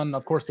 1-1.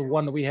 Of course, the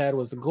one that we had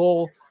was the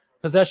goal.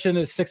 Possession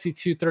is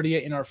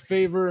 62-38 in our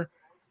favor.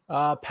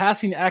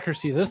 Passing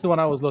accuracy. This is the one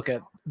I always look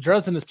at.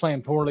 Dresden is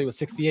playing poorly with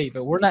 68,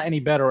 but we're not any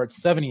better at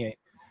 78.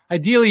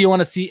 Ideally, you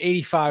want to see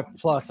 85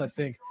 plus, I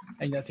think.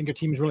 And I think your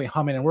team is really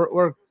humming. And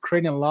we're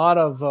creating a lot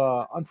of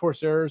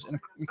unforced errors and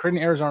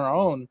creating errors on our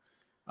own.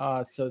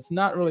 So it's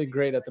not really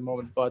great at the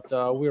moment, but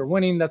we're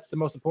winning. That's the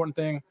most important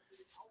thing.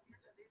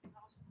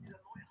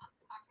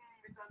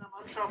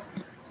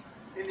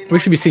 We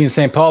should be seeing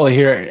St. Pauli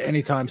here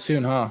anytime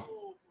soon, huh?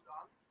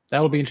 That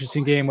will be an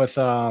interesting game with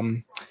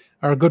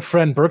our good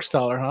friend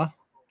Bergstaller, huh?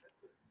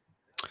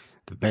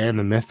 The man,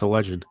 the myth, the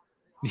legend.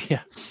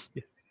 Yeah.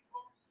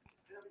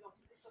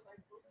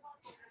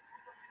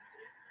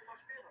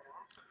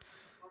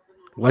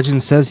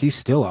 Legend says he's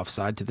still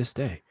offside to this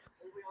day.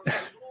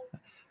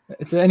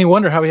 It's any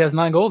wonder how he has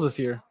 9 goals this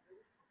year.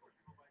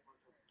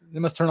 They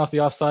must turn off the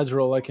offsides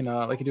rule like you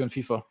do in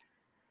FIFA.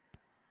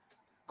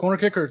 Corner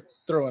kick or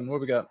throw in?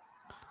 What we got?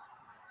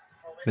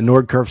 The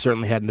Nord Curve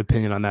certainly had an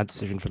opinion on that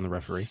decision from the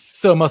referee.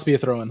 So it must be a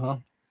throw in, huh?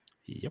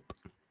 Yep.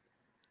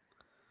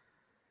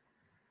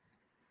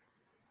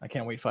 I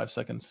can't wait 5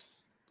 seconds.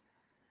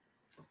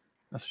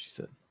 That's what she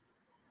said.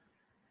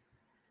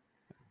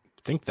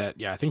 think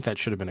that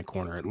should have been a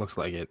corner. It looks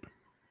like it.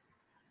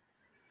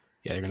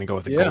 Yeah, they're gonna go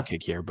with a goal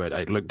kick here, but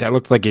that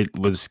looked like it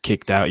was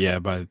kicked out. Yeah,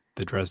 by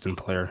the Dresden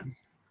player.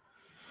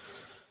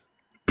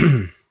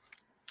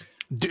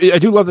 I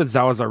do love that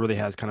Zalazar really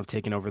has kind of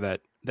taken over that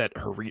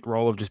Harit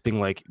role of just being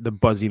like the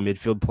buzzy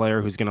midfield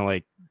player who's gonna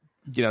like,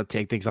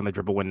 take things on the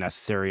dribble when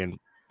necessary and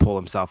pull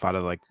himself out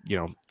of like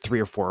 3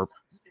 or 4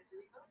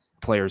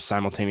 players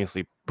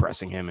simultaneously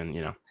pressing him, and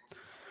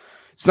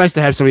it's nice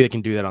to have somebody that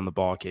can do that on the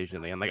ball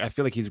occasionally. And like I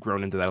feel like he's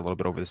grown into that a little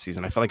bit over the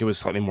season. I felt like it was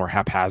slightly more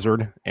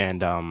haphazard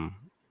and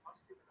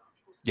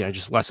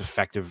just less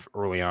effective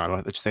early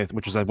on, which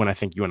is when I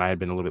think you and I had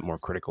been a little bit more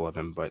critical of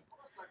him. But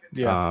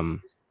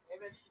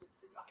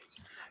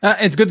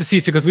it's good to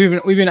see too, because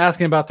we've been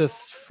asking about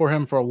this for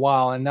him for a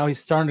while, and now he's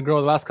starting to grow.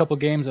 The last couple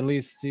of games, at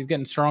least, he's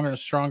getting stronger and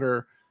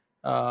stronger.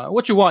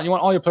 What you want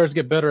all your players to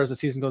get better as the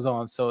season goes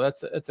on. So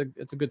it's a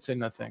good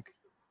thing, I think.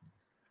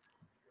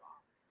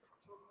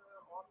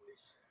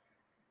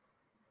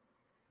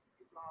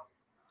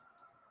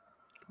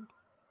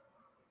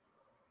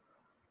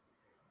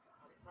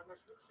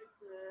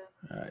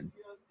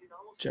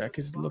 Jack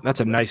is looking.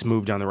 That's a nice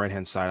move down the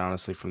right-hand side,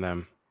 honestly, from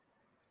them.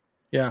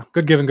 Yeah,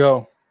 good give and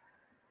go.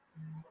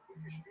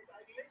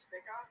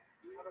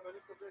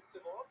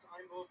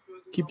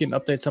 Keep getting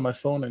updates on my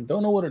phone and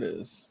don't know what it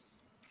is.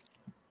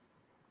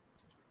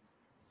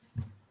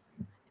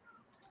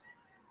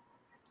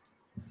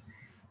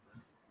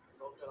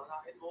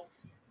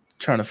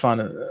 Trying to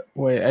find a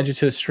way to edge it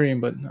to the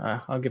stream, but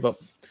I'll give up.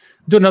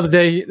 Do another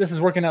day. This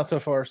is working out so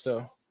far,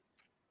 so.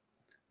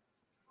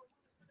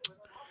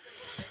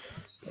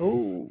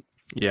 Oh.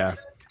 Yeah.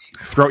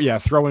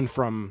 Throw in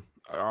from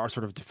our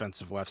sort of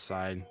defensive left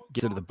side,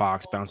 gets into the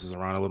box, bounces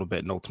around a little bit,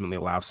 and ultimately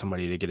allows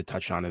somebody to get a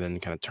touch on it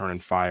and kind of turn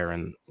and fire.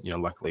 And,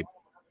 luckily,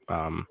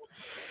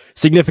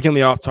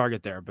 significantly off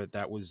target there, but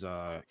that was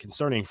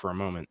concerning for a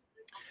moment.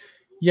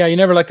 Yeah, you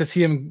never like to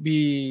see him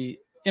be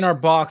in our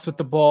box with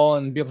the ball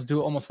and be able to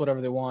do almost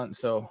whatever they want.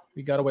 So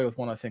we got away with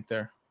one, I think,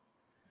 there.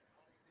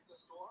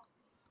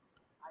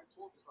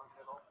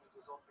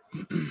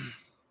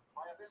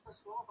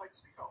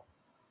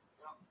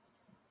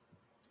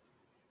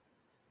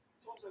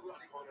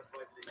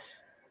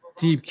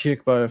 Deep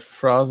kick by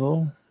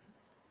Frazel.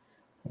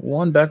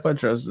 One back by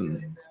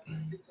Dresden.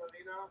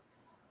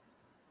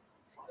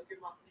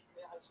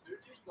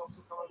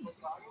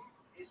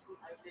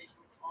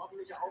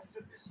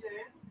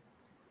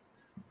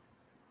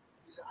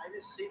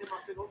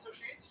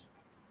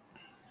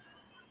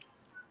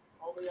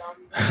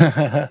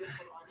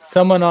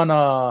 Someone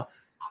on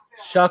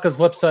Schalke's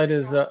website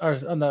is or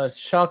on the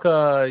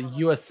Schalke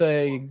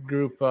USA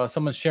group.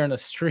 Someone's sharing a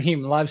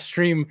live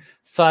stream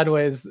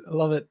sideways. I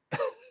love it.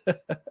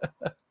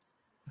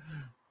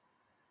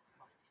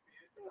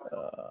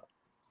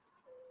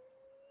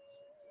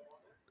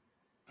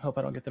 Hope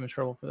I don't get them in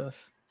trouble for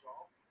this.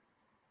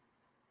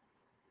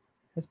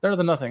 It's better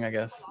than nothing, I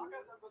guess.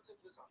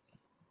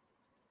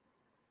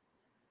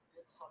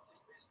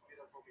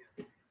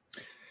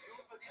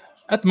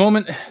 At the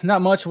moment,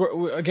 not much.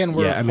 We're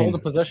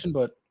holding possession,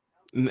 but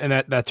and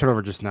that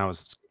turnover just now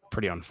is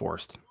pretty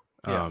unforced.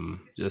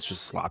 It's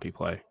just sloppy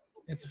play.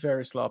 It's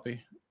very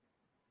sloppy.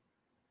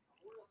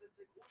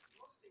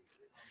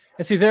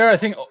 And see there, I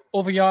think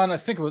Ovejan,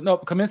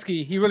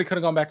 Kaminsky, he really could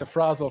have gone back to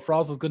Frazel.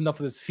 Frazel's good enough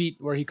with his feet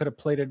where he could have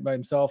played it by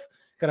himself,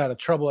 got out of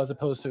trouble as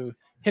opposed to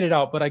hit it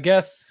out. But I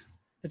guess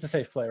it's a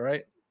safe play,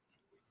 right?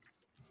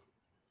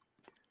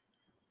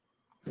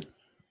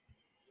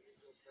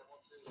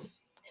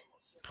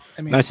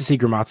 Nice to see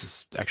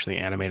Gramatz actually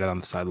animated on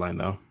the sideline,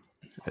 though.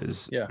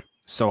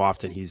 So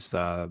often he's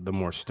the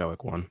more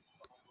stoic one.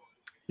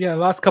 Yeah,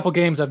 the last couple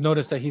games I've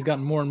noticed that he's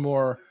gotten more and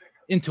more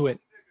into it.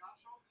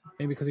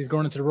 Maybe because he's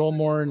going into the role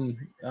more and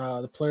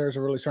the players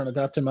are really starting to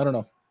adapt to him. I don't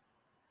know.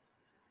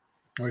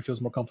 Or he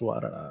feels more comfortable. I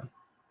don't know.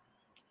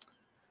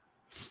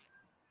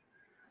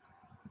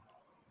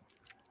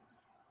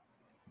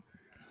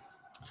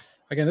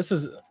 Again,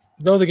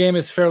 though the game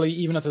is fairly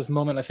even at this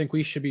moment, I think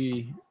we should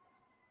be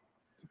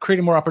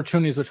creating more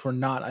opportunities, which we're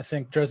not. I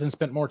think Dresden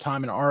spent more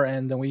time in our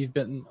end than we've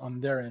been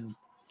on their end.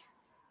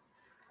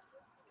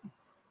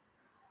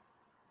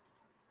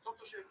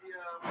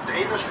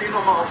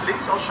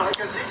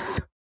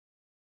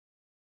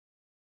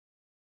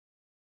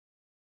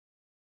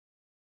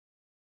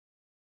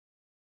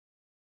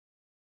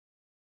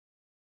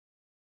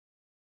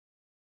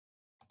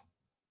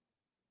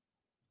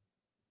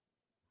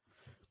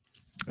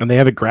 And they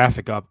have a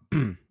graphic up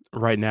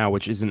right now,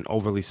 which isn't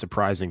overly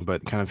surprising,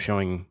 but kind of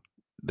showing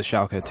the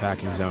Schalke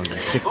attacking zone.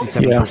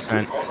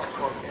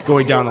 67%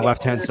 going down the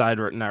left-hand side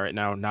right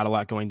now. Not a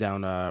lot going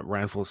down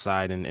Ranful's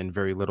side and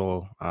very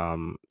little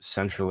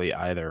centrally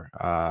either.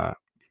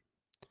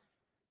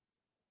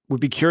 Would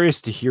be curious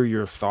to hear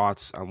your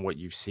thoughts on what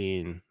you've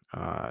seen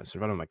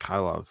Servando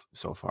Mikhailov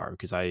so far,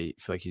 because I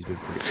feel like he's been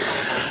pretty good.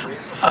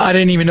 I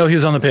didn't even know he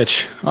was on the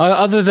pitch.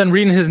 Other than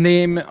reading his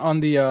name on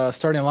the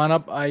starting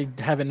lineup, I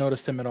haven't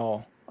noticed him at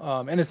all.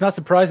 And it's not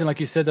surprising, like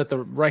you said, that the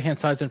right-hand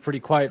side's been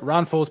pretty quiet.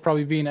 Ranful is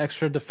probably being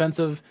extra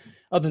defensive.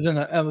 other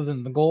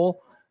than the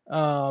goal.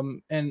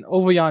 And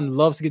Ovejan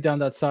loves to get down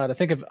that side. I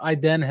think if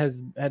Iden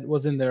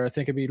was in there, I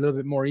think it'd be a little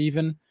bit more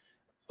even.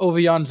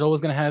 Ovejan's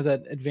always going to have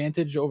that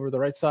advantage over the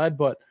right side,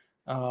 but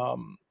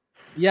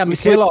yeah,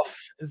 Mikhailov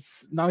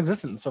is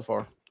non-existent so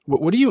far.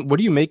 What do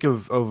you make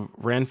of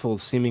Ranful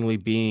seemingly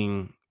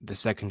being the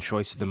second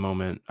choice at the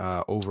moment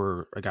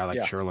over a guy like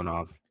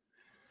Cherlinov?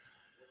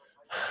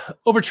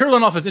 Over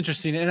Cherlinov is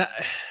interesting, and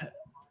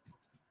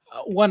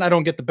one, I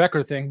don't get the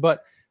Becker thing,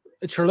 but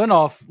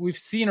Cherlinov, we've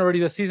seen already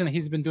this season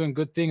he's been doing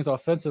good things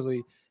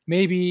offensively.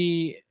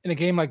 Maybe in a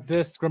game like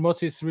this,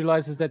 Gramotzis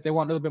realizes that they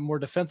want a little bit more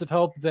defensive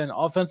help than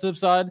offensive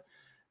side.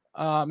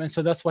 And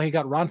so that's why he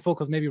got Ranful,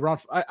 because maybe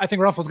I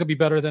think Ranful's going to be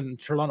better than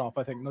Cherlinov.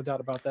 I think, no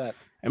doubt about that.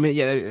 I mean,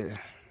 yeah,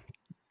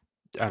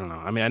 I don't know.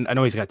 I mean, I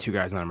know he's got two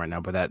guys on him right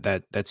now, but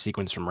that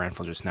sequence from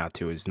Ranful just now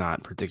too is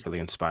not particularly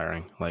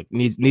inspiring. Like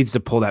needs to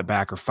pull that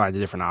back or find a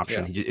different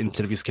option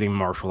instead of just getting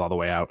Marshall all the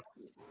way out.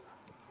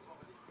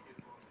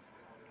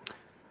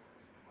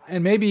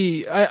 And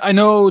maybe I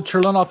know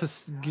Cherlinov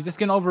is just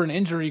getting over an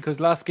injury because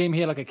last game he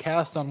had like a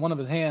cast on one of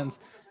his hands.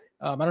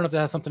 I don't know if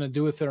that has something to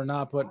do with it or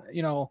not, but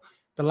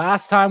the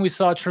last time we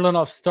saw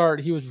Cherlinov start,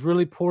 he was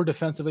really poor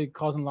defensively,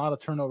 causing a lot of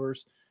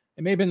turnovers.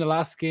 It may have been the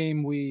last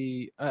game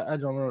I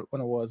don't remember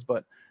when it was,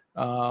 but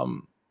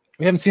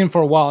we haven't seen him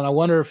for a while. And I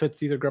wonder if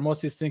it's either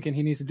Gramotzis thinking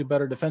he needs to do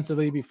better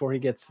defensively before he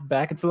gets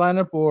back into the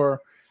lineup,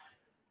 or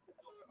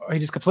he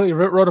just completely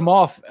wrote him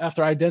off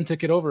after Iden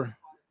took it over.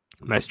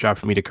 Nice job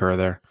for me to Kerr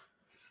there.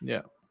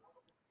 Yeah.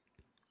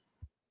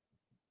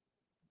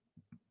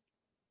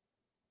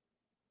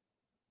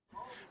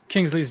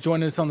 Kingsley's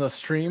joining us on the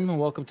stream.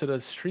 Welcome to the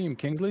stream,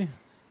 Kingsley.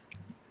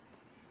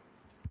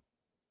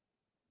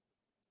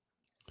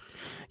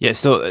 Yeah,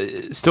 still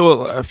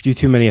a few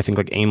too many, I think,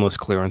 like aimless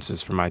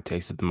clearances for my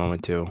taste at the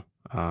moment too.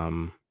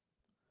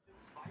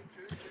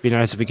 Be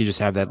nice if we could just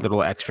have that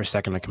little extra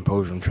second of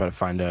composure and try to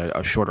find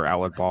a shorter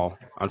outlet ball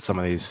on some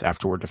of these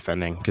after we're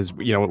defending, because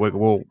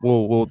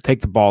we'll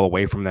take the ball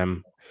away from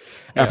them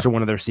after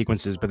one of their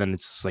sequences, but then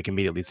it's like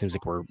immediately it seems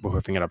like we're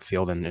hoofing it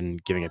upfield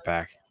and giving it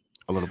back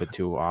a little bit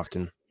too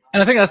often.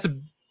 And I think that's a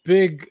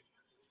big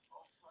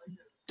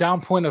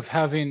down point of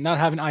not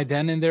having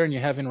Iden in there and you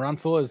having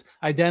Ranful is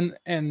Iden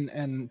and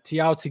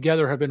Tiao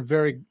together have been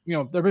very,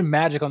 they've been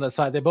magic on that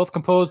side. They both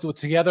composed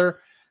together.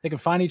 They can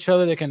find each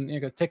other. They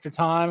can take their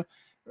time.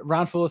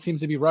 Ranful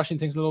seems to be rushing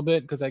things a little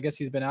bit because I guess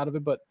he's been out of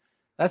it, but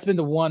that's been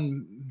the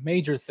one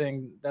major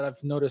thing that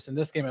I've noticed in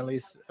this game, at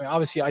least. I mean,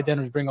 obviously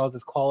Iden brings all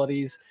his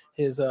qualities,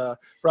 his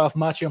Ralph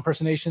Macchio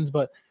impersonations,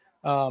 but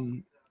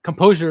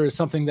composure is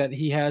something that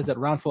he has that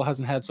Ranful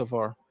hasn't had so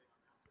far.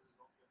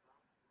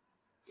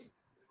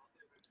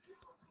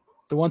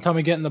 The one time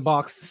we get in the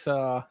box,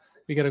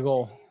 we get a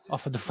goal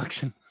off a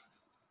deflection.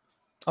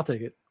 I'll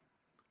take it.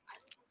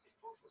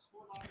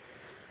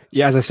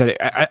 Yeah, as I said,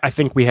 I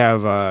think we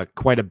have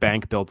quite a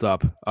bank built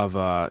up of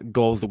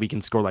goals that we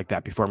can score like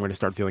that before I'm going to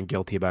start feeling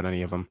guilty about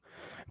any of them,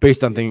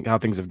 based on how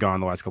things have gone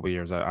the last couple of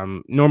years.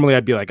 Normally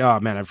I'd be like, oh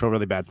man, I feel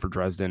really bad for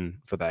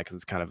Dresden for that because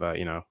it's kind of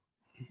a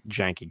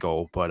janky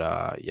goal, but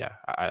yeah,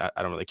 I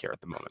don't really care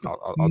at the moment.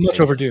 I'll much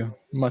overdue.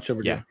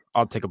 Yeah,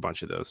 I'll take a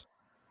bunch of those.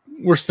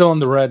 We're still in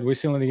the red. We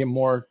still need to get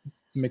more,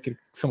 make it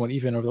somewhat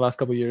even over the last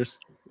couple of years.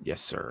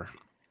 Yes, sir.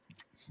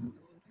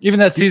 Even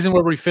that season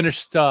where we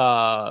finished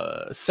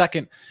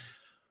second,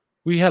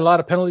 we had a lot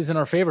of penalties in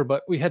our favor,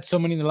 but we had so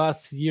many in the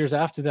last years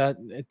after that,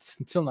 it's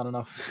still not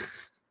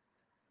enough.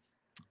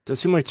 Does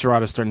seem like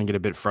Tirada's starting to get a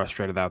bit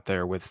frustrated out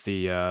there with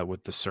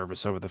the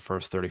service over the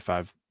first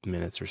 35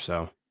 minutes or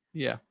so.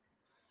 Yeah,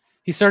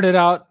 he started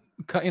out,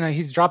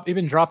 he's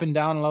been dropping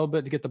down a little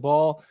bit to get the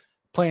ball,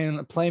 playing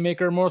a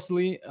playmaker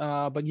mostly.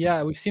 But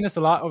yeah, we've seen this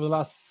a lot over the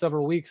last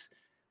several weeks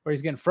where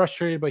he's getting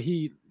frustrated, but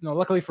he,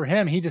 luckily for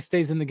him, he just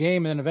stays in the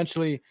game and then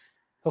eventually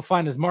he'll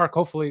find his mark.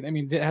 Hopefully, I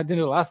mean, didn't do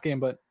the last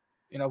game, but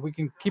if we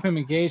can keep him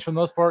engaged for the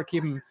most part,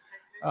 keep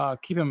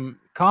him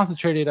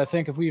concentrated. I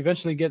think if we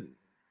eventually get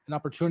an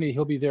opportunity,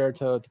 he'll be there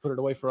to put it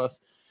away for us.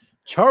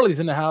 Charlie's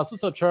in the house.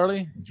 What's up,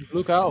 Charlie?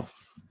 Luke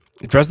Alf.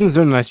 Dresden's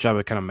doing a nice job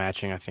of kind of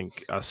matching, I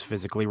think, us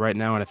physically right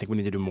now, and I think we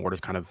need to do more to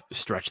kind of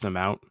stretch them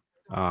out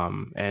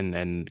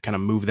and kind of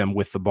move them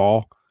with the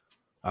ball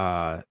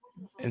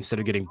instead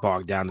of getting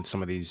bogged down in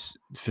some of these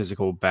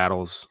physical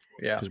battles.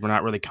 Yeah, because we're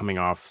not really coming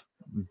off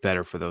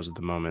better for those at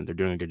the moment. They're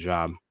doing a good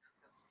job.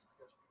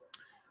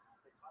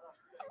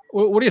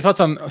 What are your thoughts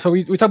on? So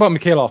we talk about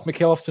Mikhailov.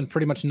 Mikhailov's been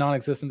pretty much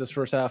non-existent this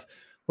first half.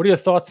 What are your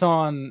thoughts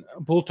on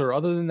Bulter?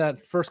 Other than that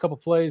first couple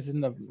plays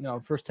in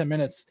the first 10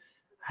 minutes,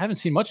 I haven't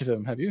seen much of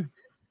him. Have you?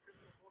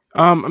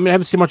 I mean, I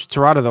haven't seen much of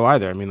Tirada though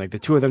either. I mean, like the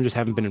two of them just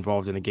haven't been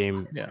involved in the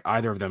game. Yeah.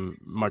 Either of them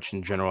much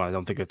in general. I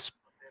don't think it's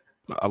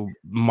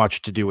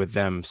much to do with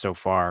them so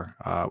far.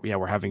 Yeah,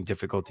 we're having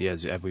difficulty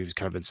as we've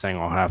kind of been saying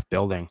all half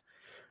building.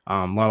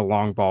 A lot of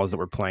long balls that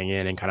we're playing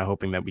in and kind of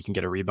hoping that we can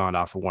get a rebound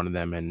off of one of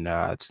them, and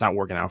it's not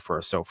working out for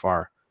us so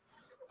far.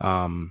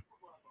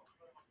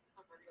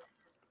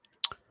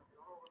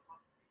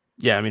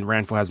 Yeah, I mean,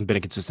 Ranful hasn't been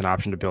a consistent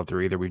option to build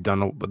through either. We've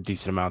done a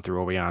decent amount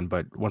through Oweon,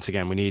 but once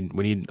again, we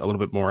need a little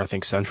bit more. I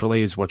think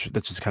centrally is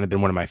that's just kind of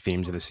been one of my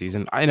themes of the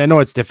season. And I know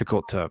it's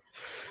difficult to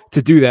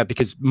do that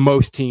because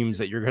most teams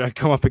that you're going to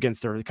come up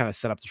against are kind of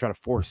set up to try to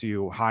force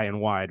you high and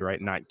wide, right?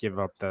 And not give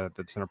up the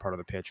center part of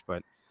the pitch,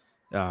 but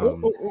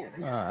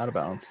out of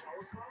bounds.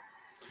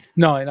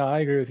 No, I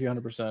agree with you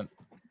 100%.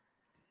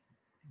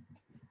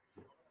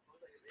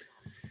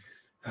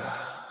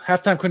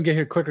 Halftime couldn't get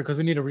here quicker because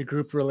we need to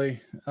regroup,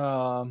 really.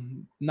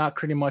 Not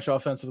creating much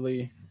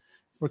offensively.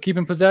 We're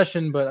keeping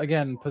possession, but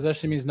again,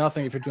 possession means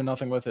nothing if you're doing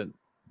nothing with it.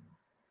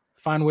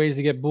 Find ways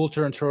to get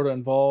Bulter and Torota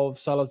involved.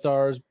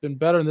 Salazar's been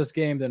better in this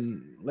game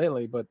than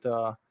lately, but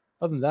other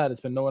than that,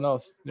 it's been no one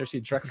else. There's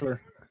Drexler.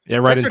 Yeah,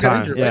 right Drexler in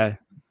time. Injured, yeah.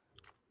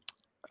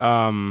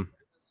 Right?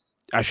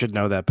 I should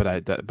know that, but I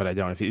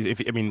don't.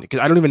 If I mean, because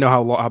I don't even know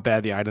how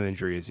bad the idle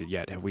injury is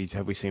yet. Have we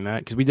seen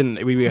that? Because we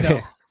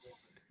didn't.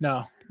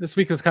 No. This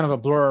week was kind of a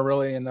blur,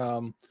 really.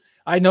 And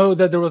I know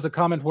that there was a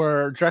comment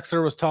where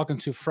Drexler was talking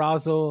to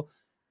Frazel,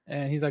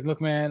 and he's like,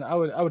 "Look, man, I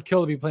would kill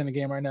to be playing the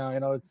game right now.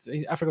 You know,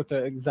 I forget what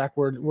the exact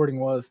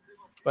wording was,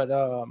 but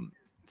it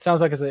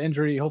sounds like it's an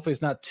injury. Hopefully,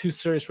 it's not too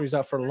serious where he's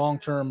out for long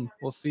term.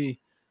 We'll see.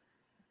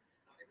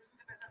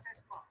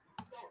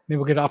 Maybe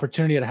we'll get an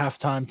opportunity at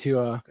halftime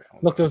to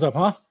look those up,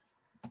 huh?"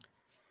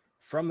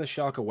 From the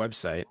Schalke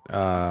website,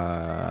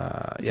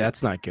 yeah,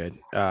 that's not good.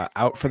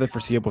 Out for the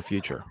foreseeable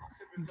future.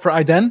 For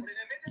Iden?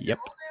 Yep.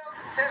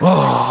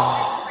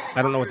 Oh.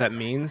 I don't know what that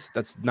means.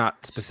 That's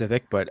not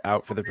specific, but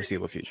out for the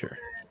foreseeable future.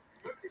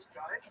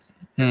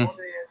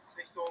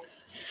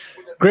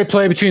 Great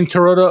play between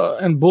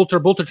Torota and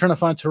Bulter. Bulter trying to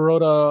find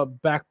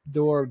Torota back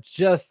door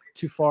just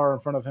too far in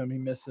front of him. He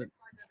missed it.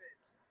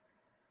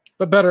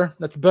 But better.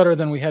 That's better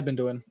than we had been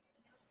doing.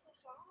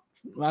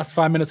 Last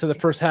 5 minutes of the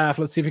first half.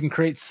 Let's see if we can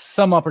create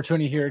some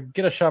opportunity here.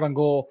 Get a shot on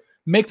goal.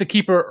 Make the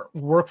keeper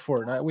work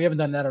for it. We haven't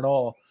done that at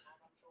all.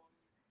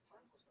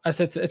 I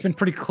said it's been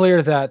pretty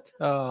clear that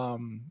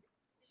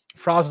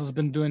Frazel's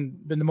been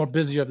the more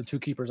busier of the two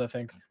keepers, I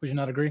think. Would you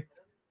not agree?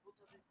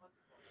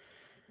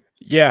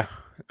 Yeah.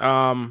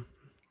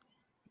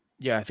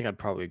 Yeah, I think I'd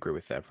probably agree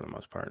with that for the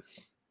most part.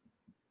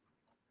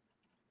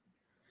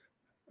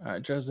 All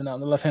right, Dresden out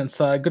on the left-hand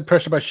side. Good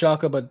pressure by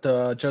Schalke,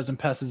 but Dresden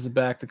passes it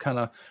back to kind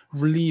of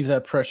relieve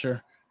that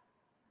pressure.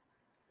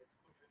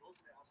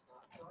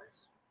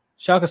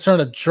 Schalke's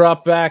starting to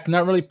drop back,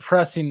 not really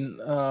pressing,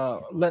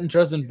 letting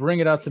Dresden bring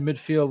it out to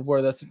midfield,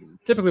 where that's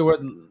typically where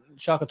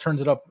Schalke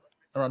turns it up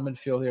around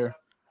midfield here.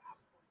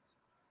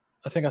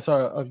 I think I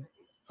saw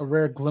a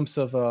rare glimpse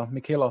of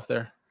Mikhailov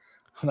there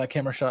on that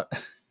camera shot.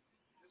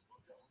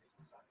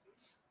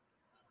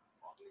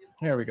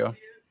 There we go.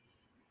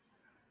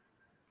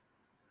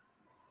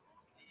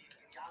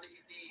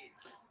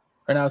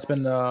 Right now it's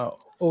been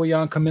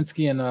Oweon,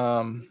 Kaminsky, and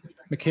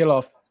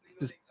Mikhailov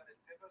just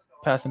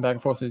passing back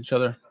and forth with each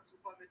other.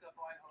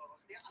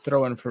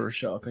 Throw in for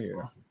Schalke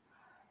here.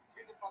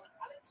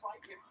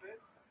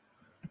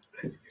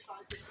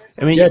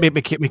 I mean,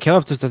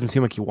 Mikhailov just doesn't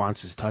seem like he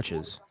wants his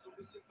touches.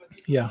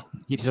 Yeah,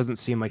 he doesn't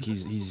seem like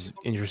he's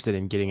interested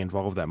in getting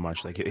involved that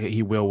much. Like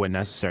he will when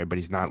necessary, but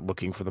he's not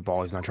looking for the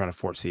ball. He's not trying to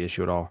force the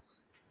issue at all.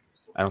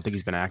 I don't think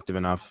he's been active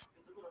enough.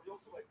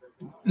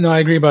 No, I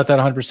agree about that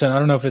 100%. I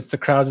don't know if it's the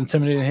crowd's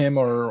intimidating him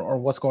or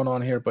what's going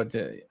on here, but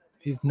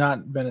he's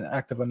not been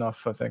active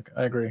enough, I think.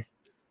 I agree.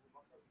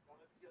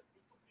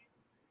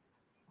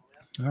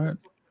 All right.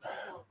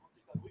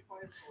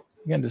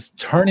 Again, just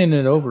turning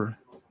it over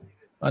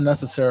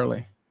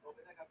unnecessarily.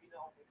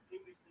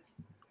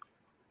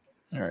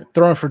 All right,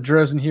 throwing for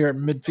Dresden here at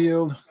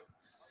midfield.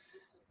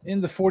 In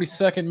the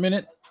 42nd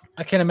minute,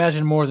 I can't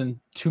imagine more than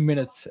 2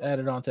 minutes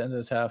added on to end of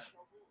this half.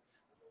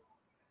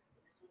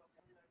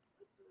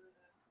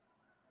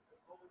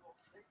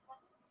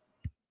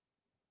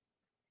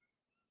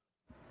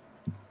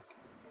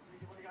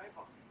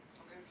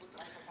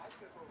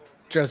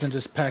 Dresden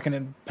just passing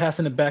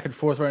it back and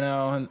forth right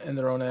now in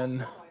their own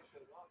end.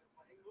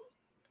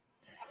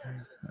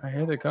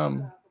 Here they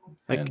come.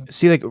 Good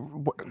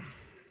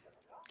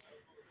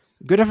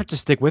effort to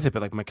stick with it,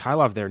 but like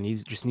Mikhailov there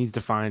needs to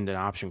find an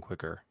option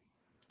quicker.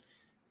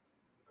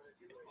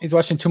 He's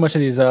watching too much of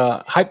these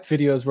hype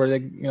videos where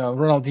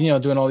Ronaldinho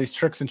doing all these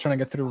tricks and trying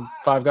to get through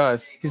 5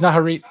 guys. He's not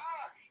Harit.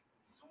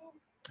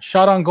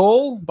 Shot on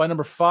goal by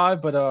number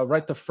 5, but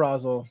right to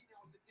Frazel.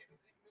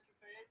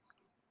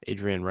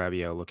 Adrian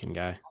Rabiot looking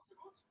guy.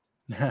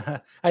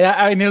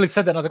 I nearly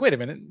said that. I was like, wait a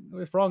minute,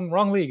 it's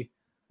wrong league.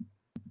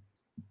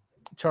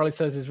 Charlie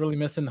says he's really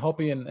missing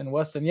Hopi and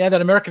Weston. Yeah, that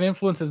American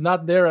influence is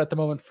not there at the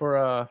moment for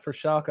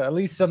Schalke, at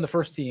least on the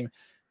first team.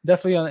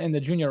 Definitely in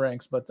the junior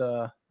ranks, but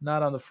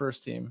not on the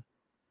first team.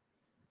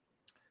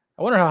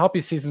 I wonder how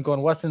Hopi's season's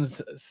going. Weston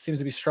seems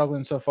to be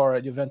struggling so far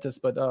at Juventus,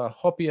 but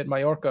Hopi at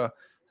Mallorca,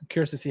 I'm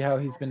curious to see how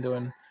he's been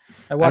doing.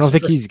 I don't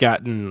think he's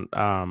gotten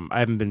I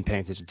haven't been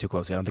paying attention too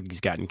closely. I don't think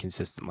he's gotten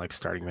consistent like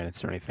starting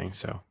minutes or anything.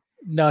 So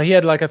no, he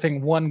had I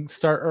think 1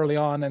 start early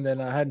on, and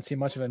then I hadn't seen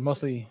much of it.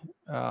 Mostly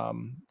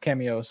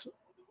cameos.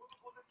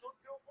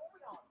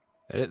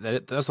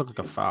 That does look like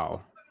a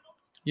foul.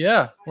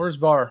 Yeah. Where's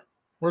VAR?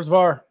 Where's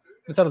VAR?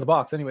 It's out of the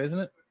box anyway, isn't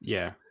it?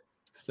 Yeah.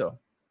 Still.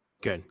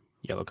 Good.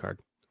 Yellow card.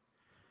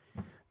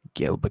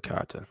 Gil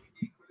Bacata.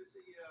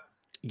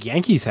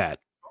 Yankees hat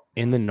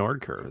in the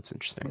Nord curve. That's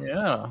interesting.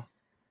 Yeah.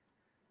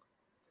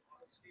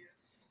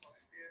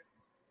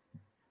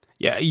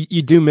 Yeah,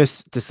 you do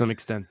miss to some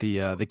extent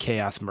the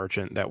chaos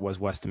merchant that was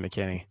Weston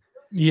McKennie.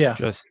 Yeah.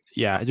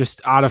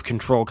 Just out of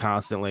control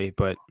constantly,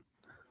 but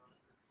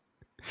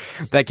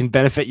that can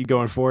benefit you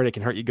going forward. It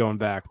can hurt you going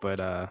back,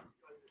 but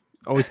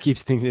always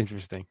keeps things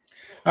interesting.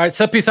 All right,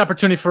 set piece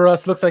opportunity for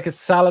us. Looks like it's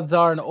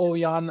Salazar and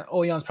Oyan.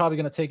 Oyan's probably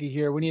going to take it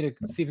here. We need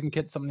to see if we can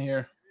get something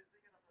here.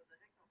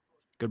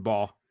 Good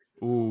ball.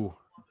 Ooh.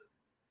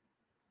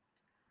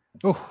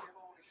 Ooh.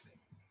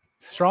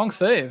 Strong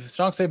save.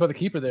 Strong save by the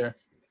keeper there.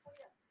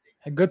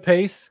 Had good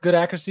pace, good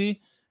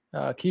accuracy.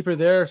 Keeper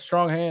there,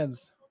 strong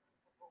hands.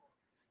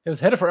 It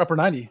was headed for upper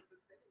 90.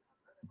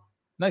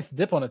 Nice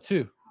dip on it,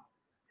 too.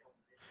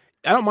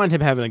 I don't mind him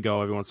having a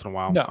go every once in a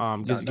while.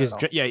 No, because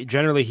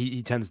generally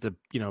he tends to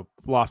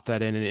loft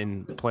that in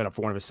and play it up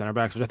for one of his center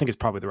backs, which I think is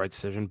probably the right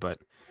decision. But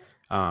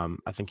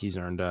I think he's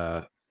earned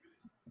a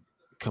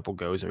couple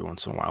goes every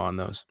once in a while on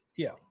those.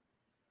 Yeah,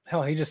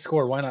 hell, he just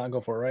scored. Why not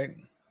go for it, right?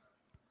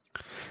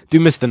 Do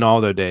miss the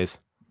Naldo days.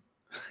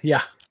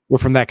 Yeah, where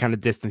from that kind of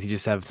distance, you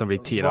just have somebody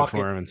tee it up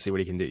for him and see what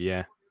he can do.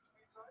 Yeah,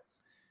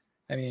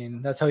 I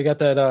mean that's how he got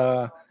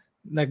that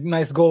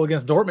nice goal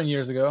against Dortmund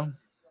years ago.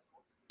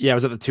 Yeah,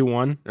 was it the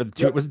 2-1 or the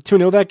 2? Yep. Was it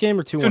 2-0 that game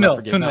or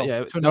 2-1? 2-0.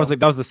 Yeah,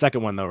 that was the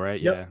second one though,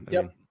 right? Yep.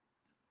 Yeah. Yep.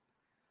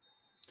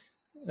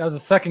 That was the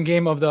second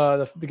game of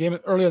the game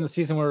earlier in the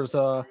season where it was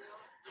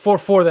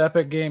 4-4, the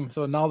epic game.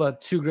 So Naldo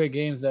had 2 great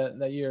games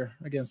that year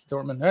against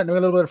Dortmund. All right, a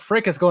little bit of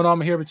fracas going on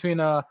here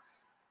between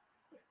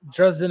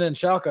Dresden and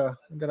Schalke.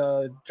 We got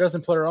a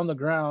Dresden player on the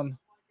ground.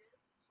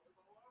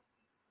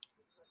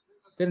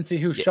 Didn't see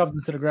who shoved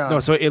him to the ground. No,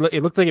 so it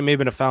looked like it may have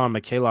been a foul on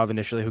Mikhailov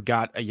initially, who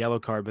got a yellow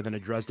card, but then a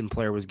Dresden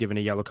player was given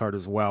a yellow card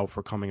as well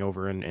for coming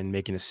over and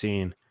making a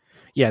scene.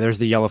 Yeah, there's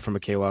the yellow for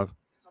Mikhailov.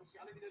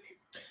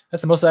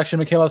 That's the most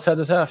action Mikhailov's had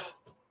this half.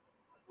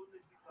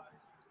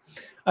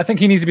 I think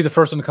he needs to be the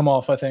first one to come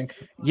off, I think.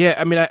 Yeah,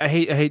 I mean, I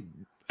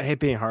hate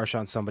being harsh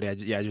on somebody.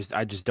 I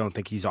just don't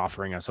think he's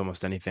offering us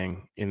almost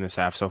anything in this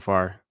half so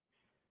far.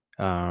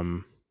 I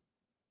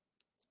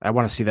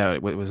want to see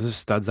that. Was this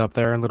studs up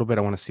there a little bit?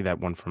 I want to see that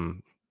one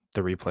from the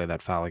replay,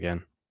 that foul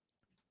again.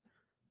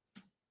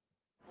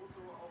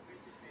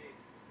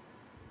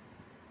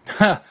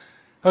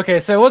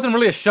 Okay, so it wasn't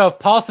really a shove.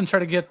 Paulson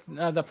tried to get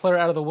the player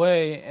out of the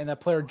way, and that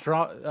player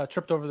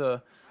tripped over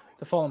the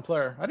fallen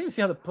player. I didn't even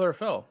see how the player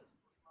fell.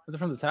 Was it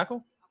from the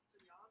tackle?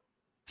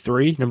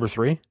 Number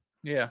 3?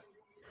 Yeah.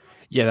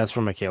 Yeah, that's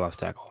from Mikhailov's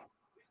tackle.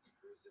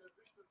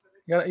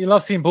 You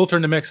love seeing Bolter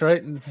in the mix,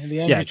 right? In the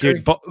yeah,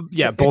 dude.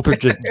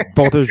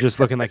 Bolter's just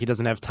looking like he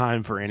doesn't have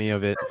time for any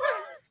of it.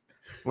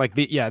 Like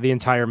the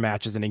entire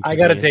match is an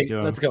inconvenience. I got a date.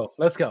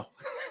 Let's go.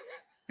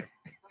 I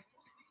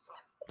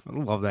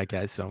love that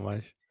guy so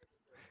much.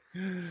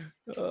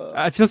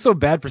 I feel so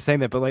bad for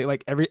saying that, but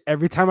like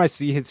every time I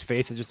see his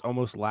face, I just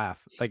almost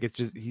laugh. Like it's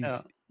just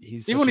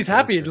he's even when he's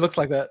happy, it looks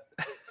like that.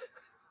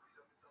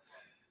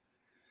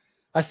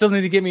 I still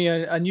need to get me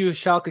a new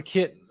Schalke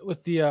kit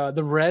with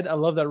the red. I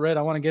love that red.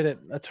 I want to get it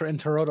in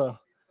Toyota.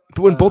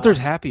 But when Bolter's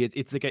happy,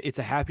 it's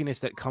a happiness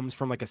that comes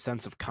from like a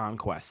sense of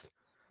conquest.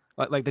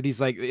 Like that he's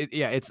like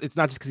it's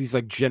not just because he's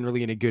like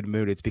generally in a good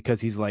mood. It's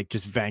because he's like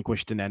just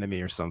vanquished an enemy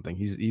or something.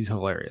 He's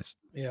hilarious.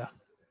 Yeah.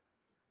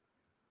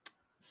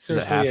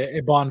 Seriously,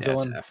 a Bond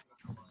villain.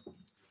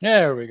 Yeah,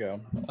 there we go.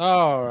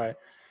 All right.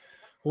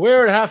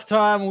 We're at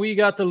halftime. We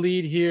got the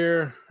lead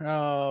here.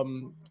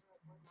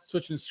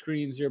 Switching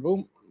screens here.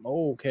 Boom.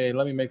 Okay,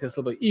 let me make this a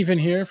little bit even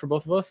here for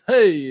both of us.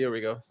 Hey, there we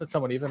go. That's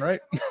somewhat even, right?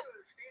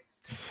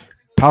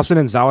 Paulson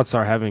and Zawitz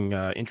are having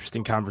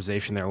interesting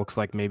conversation there. Looks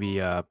like maybe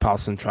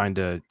Paulson trying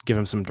to give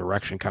him some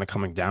direction, kind of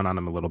coming down on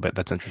him a little bit.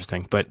 That's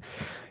interesting. But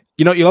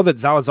you know that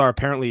Salazar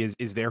apparently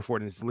is there for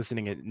it and is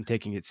listening and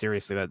taking it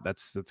seriously.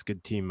 That's a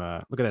good team.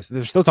 Look at this.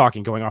 They're still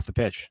talking, going off the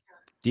pitch.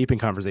 Deep in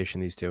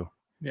conversation, these two.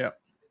 Yeah.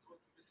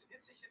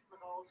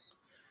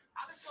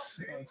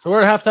 So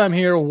we're at halftime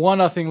here.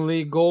 1-0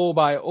 lead. Goal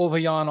by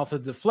Ovayan off the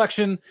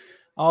deflection.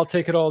 I'll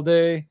take it all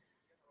day.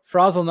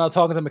 Frazel now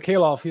talking to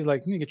Mikhailov. He's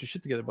like, you need to get your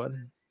shit together, bud.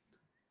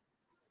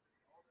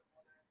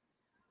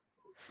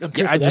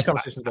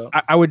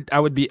 I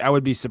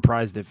would be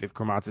surprised if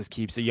Kromatzis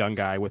keeps a young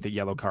guy with a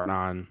yellow card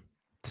on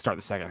to start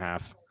the second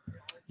half.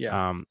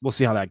 Yeah. We'll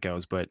see how that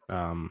goes, but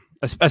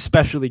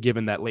especially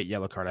given that late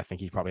yellow card, I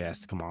think he probably has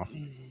to come off.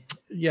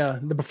 Yeah,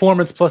 the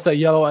performance plus that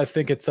yellow, I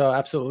think it's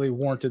absolutely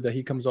warranted that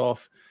he comes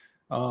off.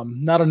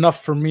 Not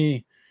enough for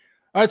me.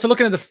 All right, so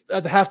looking at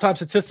the halftime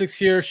statistics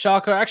here,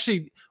 Schalke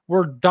actually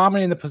were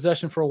dominating the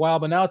possession for a while,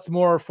 but now it's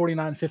more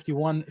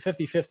 49-51,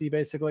 50-50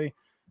 basically.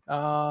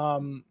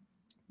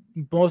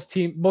 Both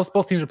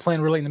teams are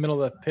playing really in the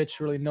middle of the pitch,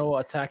 really no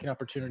attacking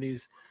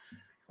opportunities.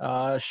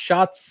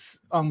 Shots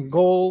on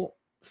goal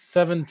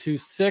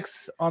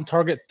 7-6, on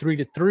target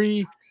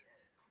 3-3.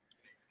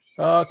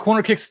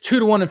 Corner kicks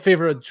 2-1 in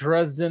favor of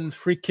Dresden.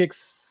 Free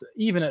kicks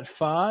even at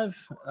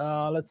 5.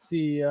 Let's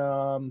see.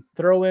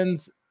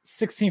 Throw-ins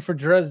 16 for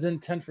Dresden,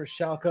 10 for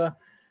Schalke.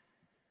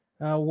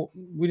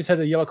 We just had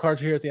the yellow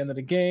cards here at the end of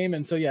the game.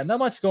 And so, yeah, not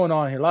much going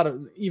on here. A lot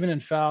of even in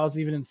fouls,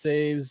 even in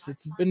saves.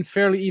 It's been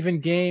fairly even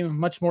game,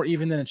 much more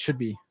even than it should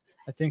be.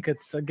 I think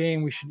it's a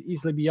game we should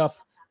easily be up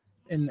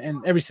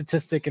in every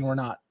statistic, and we're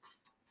not.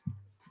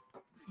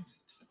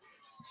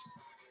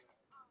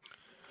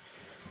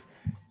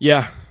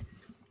 Yeah.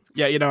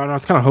 Yeah, and I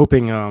was kind of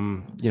hoping,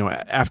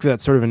 after that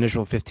sort of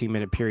initial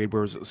 15-minute period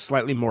where it was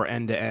slightly more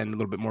end-to-end, a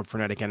little bit more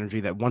frenetic energy,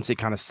 that once it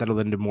kind of settled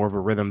into more of a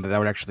rhythm, that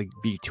would actually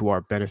be to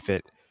our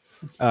benefit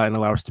and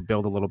allow us to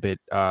build a little bit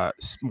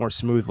more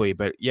smoothly.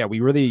 But yeah, we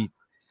really,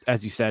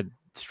 as you said,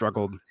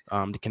 struggled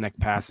to connect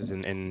passes,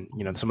 and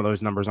some of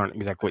those numbers aren't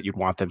exactly what you'd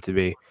want them to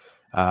be.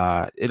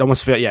 It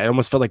almost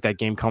felt like that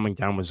game calming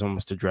down was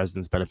almost to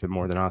Dresden's benefit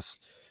more than us.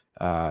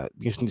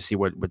 Interesting to see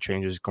what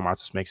changes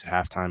Komatsus makes at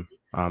halftime.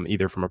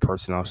 Either from a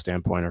personnel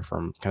standpoint or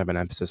from kind of an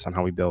emphasis on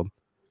how we build.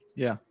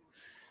 Yeah.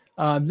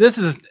 This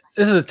is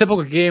a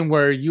typical game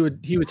where he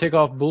would take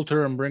off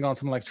Bulter and bring on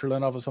someone like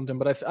Cherlenov or something.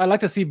 But I like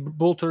to see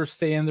Bulter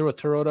stay in there with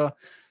Terodde.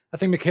 I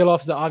think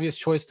Mikhailov is the obvious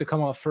choice to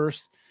come off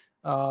first.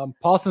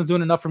 Paulson's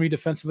doing enough for me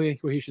defensively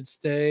where he should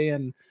stay,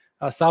 and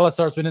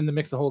Salazar's been in the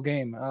mix the whole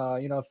game.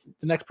 If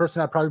the next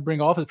person I'd probably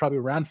bring off is probably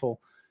Ranful.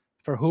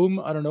 For whom,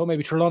 I don't know.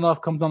 Maybe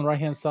Cherlenov comes on the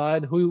right-hand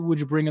side. Who would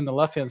you bring in the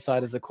left-hand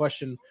side is a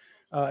question.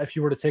 If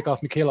you were to take off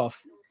Mikhailov,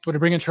 would it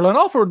bring in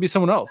Cherlenov or would it be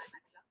someone else?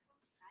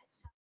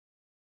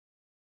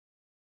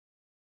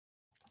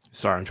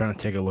 Sorry, I'm trying to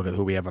take a look at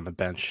who we have on the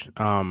bench.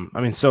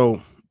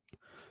 So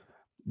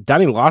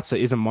Danny Latza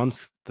is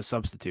amongst the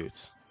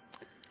substitutes,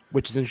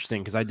 which is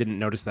interesting because I didn't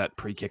notice that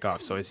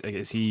pre-kickoff. So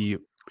is he,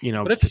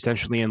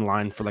 potentially in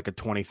line for like a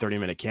 20,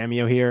 30-minute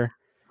cameo here?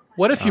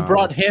 What if you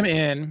brought him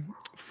in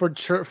for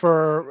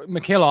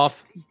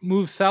Mikhailov,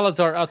 move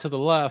Salazar out to the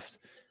left,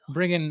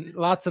 bring in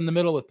Latza in the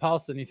middle with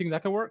Paulson? You think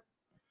that could work?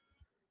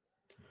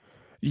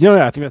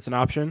 Yeah, I think that's an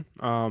option.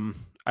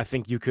 I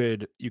think you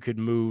could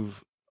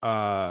move.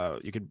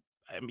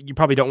 You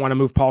probably don't want to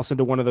move Paulson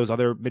to one of those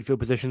other midfield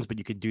positions, but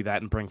you could do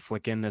that and bring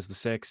Flick in as the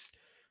 6.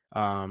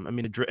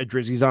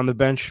 Drizzy's on the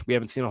bench. We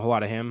haven't seen a whole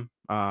lot of him.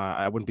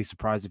 I wouldn't be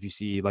surprised if you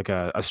see like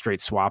a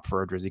straight swap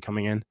for a Drizzy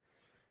coming in.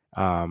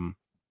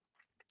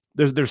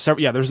 There's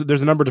several. Yeah,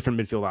 there's a number of different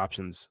midfield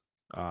options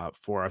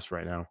for us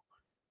right now.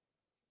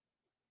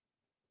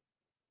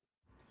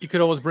 You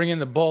could always bring in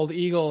the bald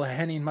eagle,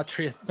 Henning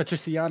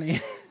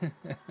Matriciani.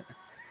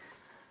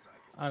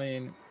 I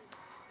mean,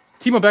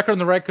 Timo Becker on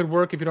the right could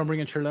work if you don't bring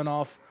in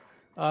Cherlenov.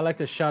 I like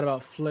the shout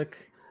about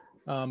Flick.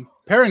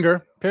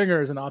 Peringer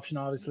is an option,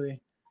 obviously.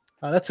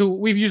 That's who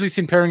we've usually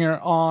seen Peringer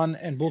on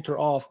and Bulter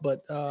off,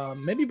 but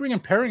maybe bringing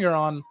Peringer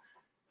on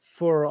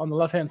the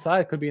left-hand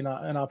side could be an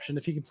option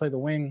if he can play the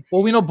wing.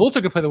 Well, we know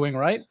Bulter can play the wing,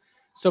 right?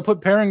 So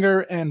put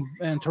Peringer and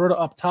Terodde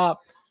up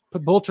top,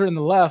 put Bulter in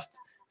the left,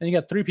 and you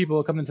got 3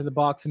 people coming into the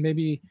box, and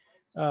maybe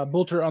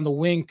Bulter on the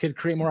wing could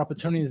create more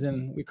opportunities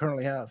than we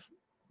currently have.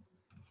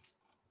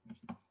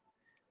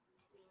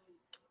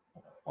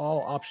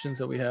 All options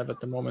that we have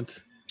at the moment.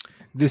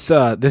 This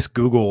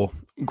Google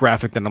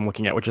graphic that I'm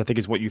looking at, which I think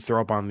is what you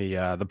throw up on the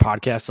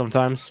podcast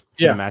sometimes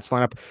for the match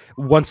lineup,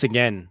 once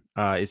again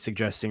is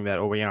suggesting that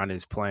Oweyan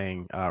is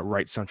playing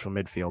right central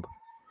midfield,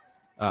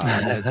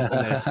 and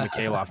then it's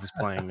Mikhailov who's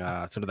playing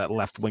sort of that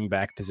left wing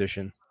back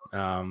position.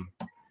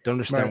 Don't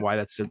understand why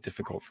that's so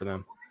difficult for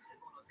them.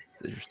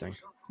 It's interesting.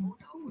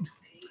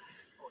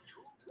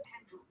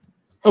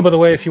 Oh, by the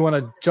way, if you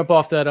want to jump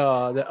off that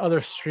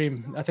other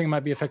stream, I think it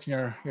might be affecting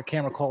your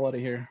camera quality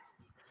here.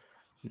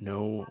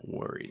 No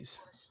worries.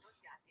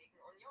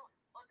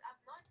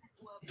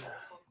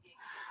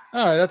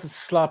 All right, that's a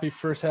sloppy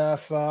first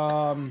half.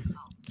 I'm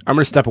going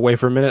to step away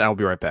for a minute. I'll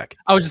be right back.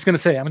 I was just going to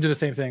say, I'm going to do the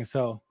same thing.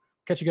 So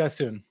catch you guys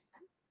soon.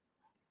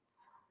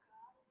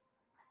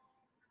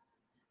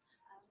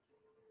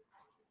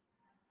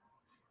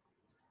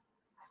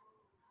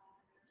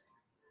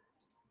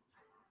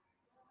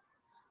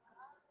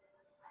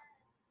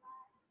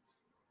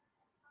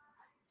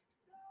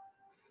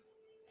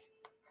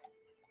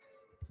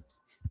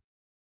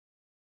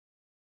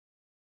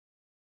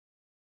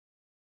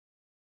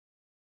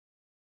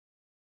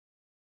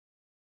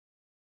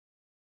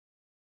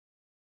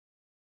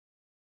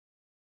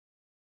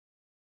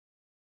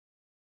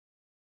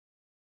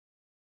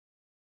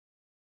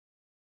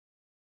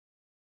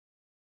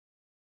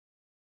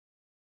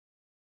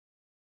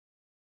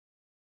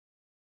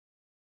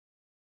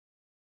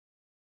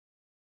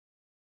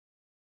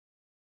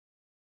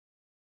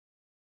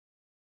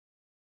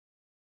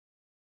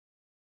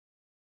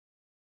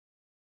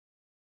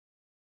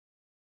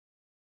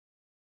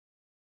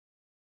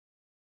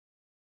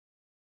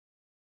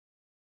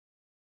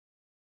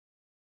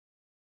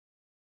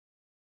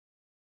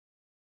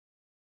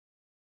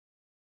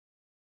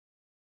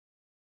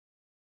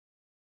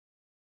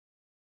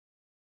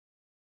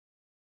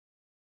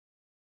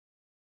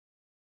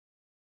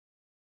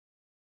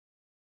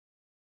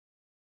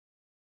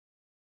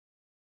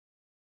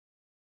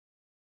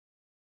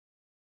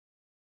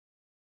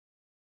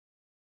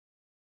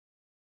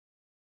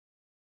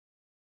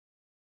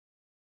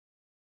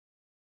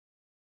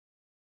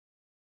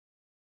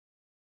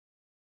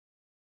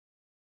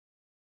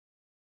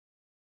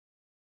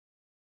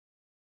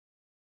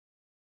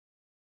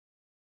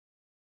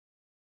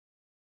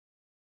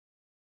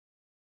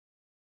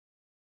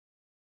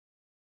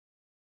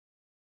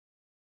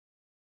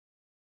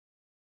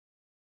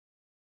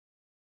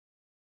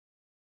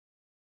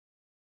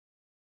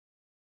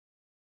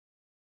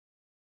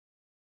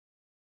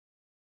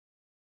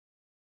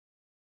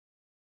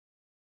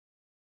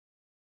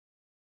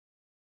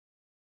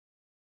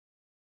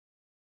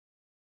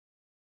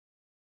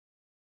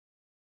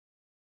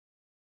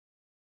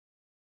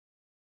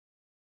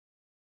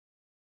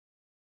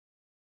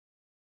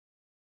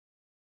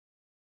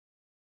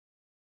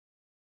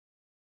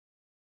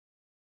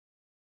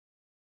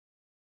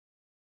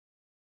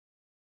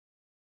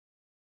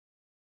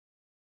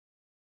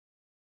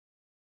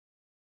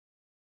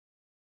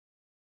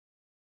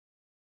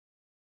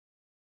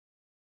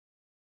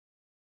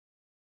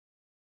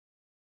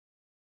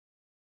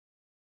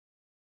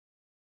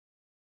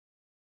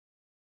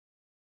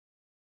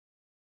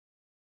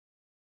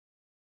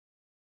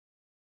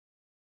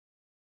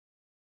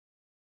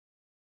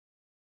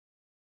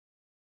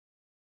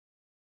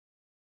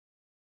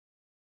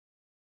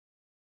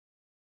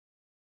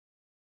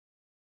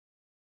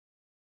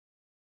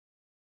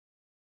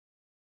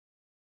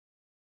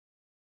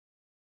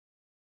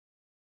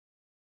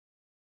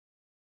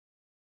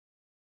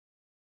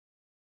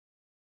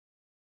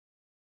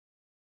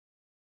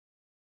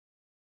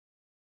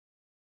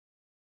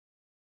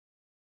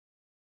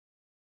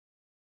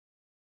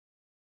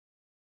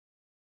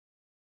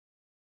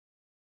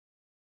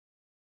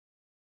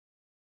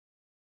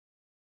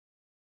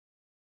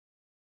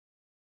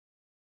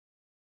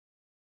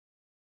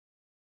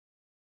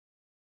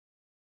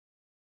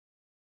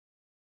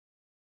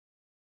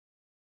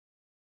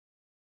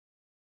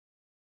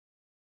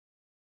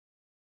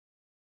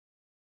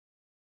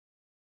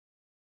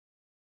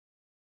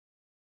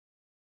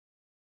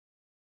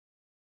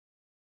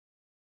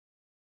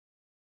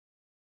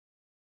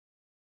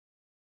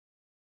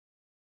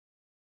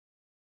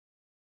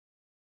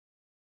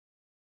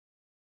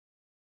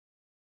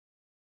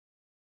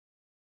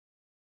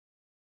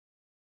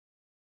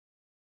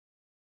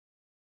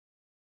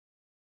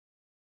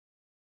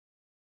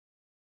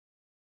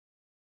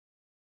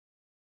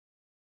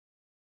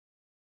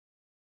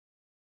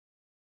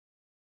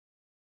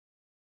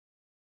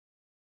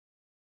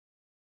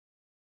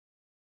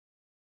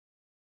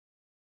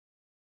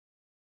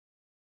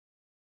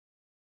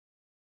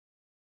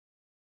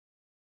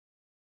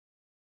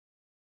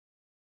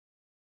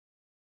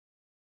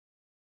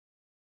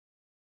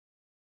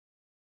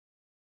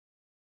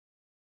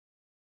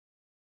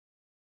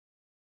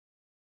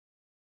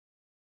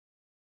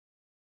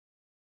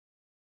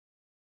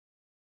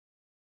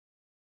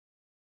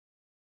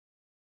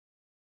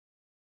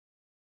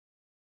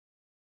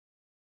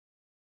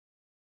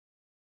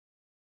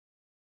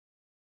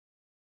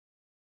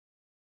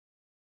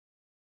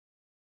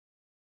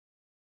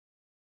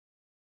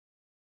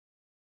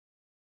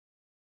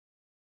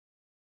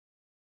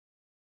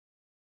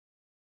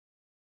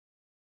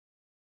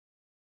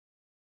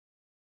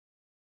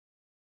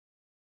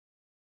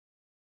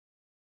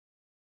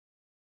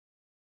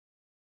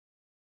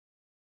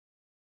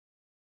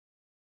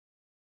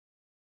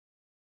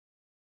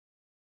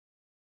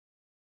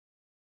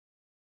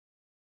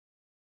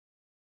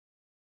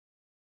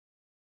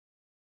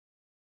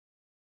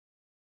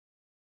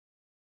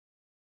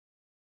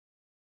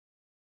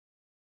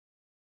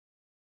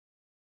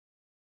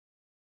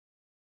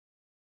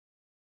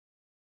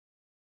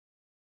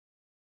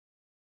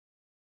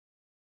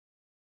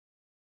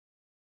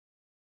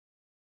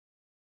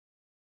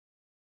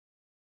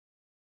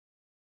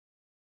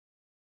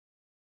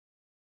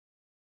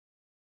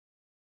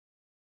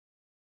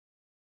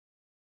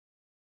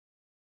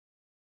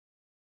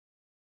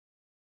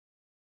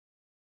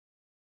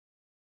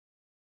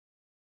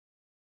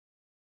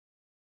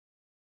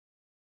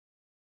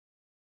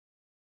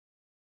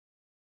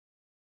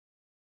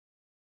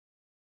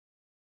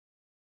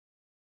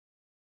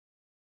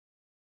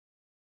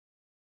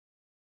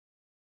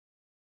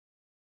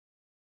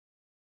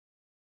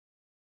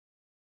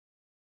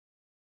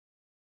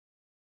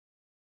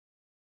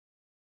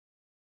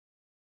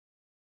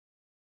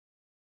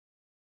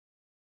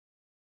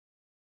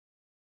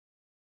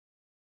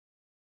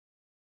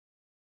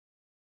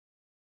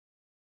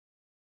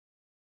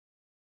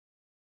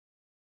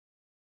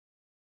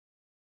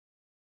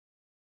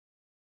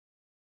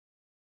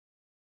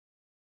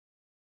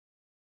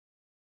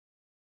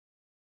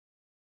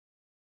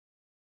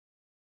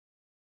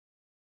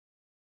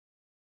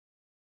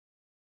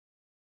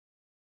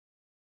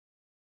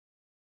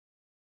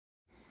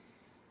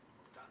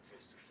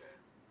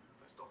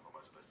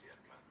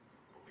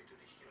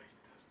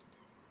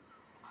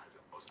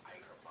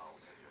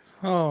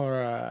 All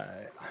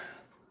right.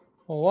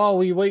 Well, while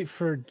we wait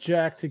for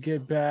Jack to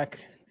get back,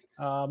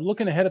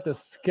 looking ahead at the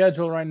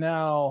schedule right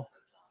now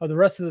of the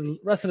rest of the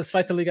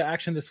Zweite Liga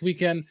action this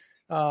weekend.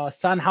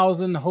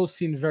 Sandhausen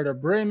hosting Werder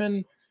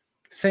Bremen,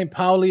 St.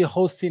 Pauli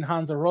hosting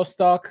Hansa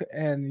Rostock,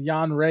 and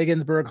Jan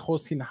Regensburg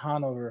hosting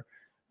Hanover.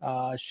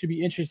 Should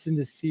be interesting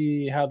to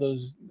see how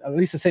those, at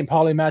least the St.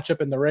 Pauli matchup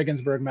and the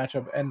Regensburg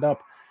matchup, end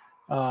up.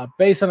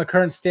 Based on the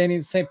current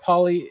standings, St.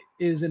 Pauli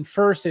is in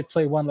first. They've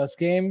played one less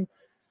game,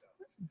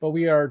 but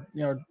we are,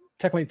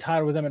 technically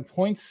tied with them in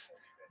points.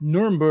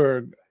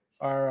 Nuremberg,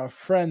 our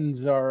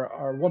friends,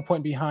 are 1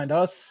 point behind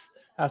us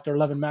after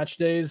 11 match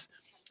days.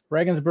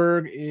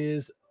 Regensburg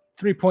is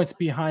 3 points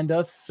behind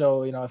us.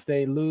 So, if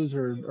they lose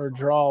or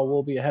draw,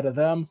 we'll be ahead of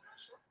them.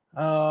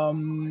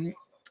 And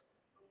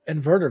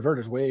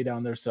Werder's way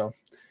down there. So,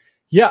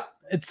 yeah,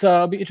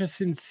 it'll be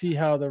interesting to see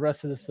how the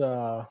rest of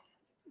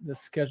this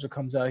schedule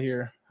comes out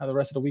here, how the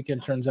rest of the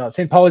weekend turns out.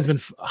 St. Pauli's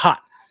been hot.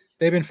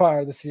 They've been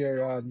fired this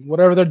year.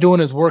 Whatever they're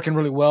doing is working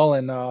really well.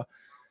 And our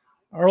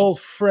old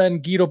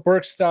friend Guido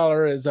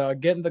Burgstaller is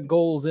getting the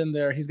goals in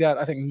there. He's got,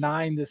 I think,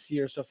 9 this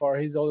year so far.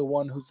 He's the only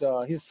one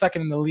he's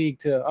second in the league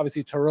to,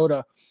 obviously,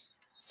 Toyota.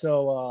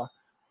 So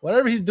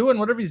whatever he's doing,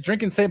 whatever he's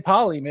drinking St.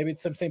 Pauli, maybe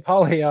it's some St.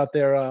 Pauli out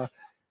there.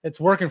 It's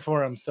working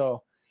for him.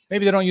 So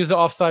maybe they don't use the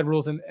offside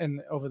rules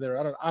in over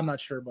there. I'm not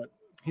sure, but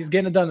he's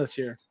getting it done this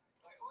year.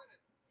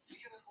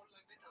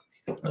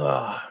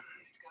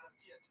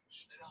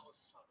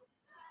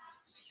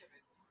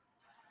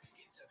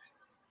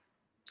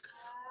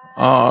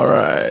 All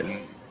right.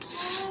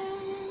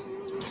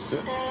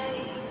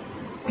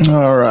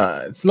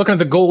 So looking at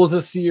the goals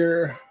this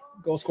year,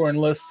 goal scoring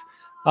list.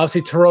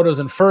 Obviously, Toyota's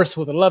in first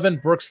with 11.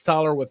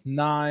 Burgstaller with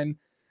 9.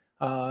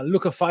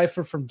 Luca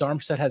Pfeiffer from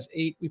Darmstadt has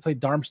 8. We play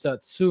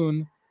Darmstadt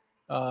soon.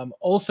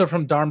 Also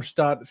from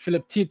Darmstadt,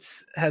 Philipp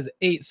Tietz has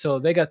 8. So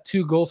they got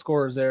 2 goal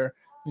scorers there.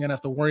 We're going to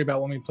have to worry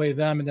about when we play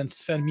them. And then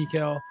Sven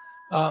Mikkel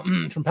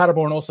from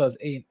Paderborn also has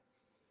 8.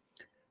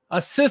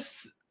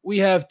 Assists, we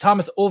have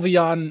Thomas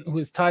Ovejan, who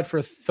is tied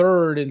for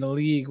 3rd in the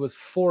league with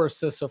 4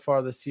 assists so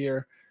far this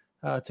year,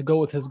 to go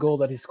with his goal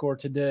that he scored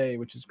today,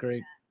 which is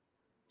great.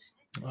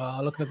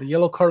 Looking at the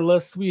yellow card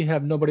list, we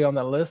have nobody on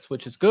that list,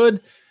 which is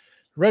good.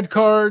 Red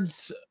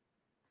cards,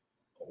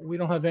 we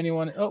don't have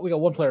anyone. Oh, we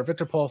got one player,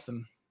 Victor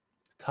Paulsen,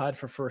 tied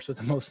for 1st with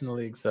the most in the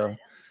league. So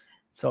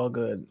it's all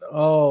good.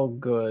 All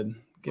good.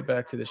 Get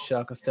back to the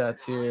Schalke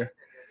stats here.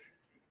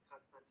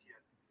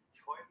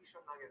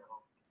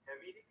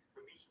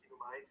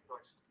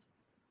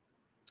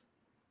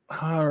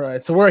 All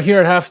right, so we're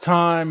here at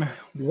halftime.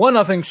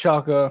 1-0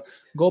 Schalke.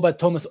 Goal by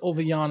Thomas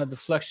Ovejan, a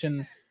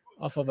deflection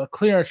off of a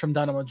clearance from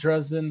Dynamo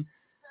Dresden.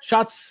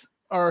 Shots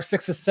are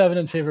 6 of 7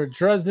 in favor of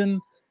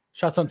Dresden.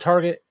 Shots on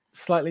target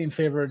slightly in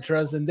favor of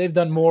Dresden. They've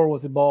done more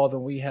with the ball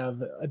than we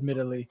have,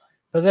 admittedly.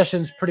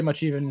 Possession's pretty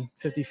much even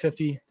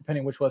 50-50,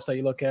 depending which website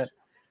you look at.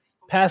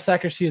 Pass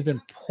accuracy has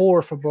been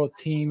poor for both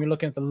teams. You're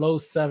looking at the low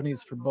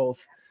 70s for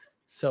both.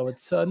 So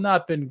it's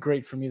not been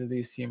great for either of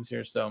these teams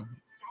here. So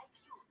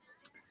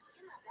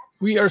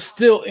we are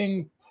still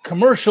in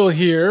commercial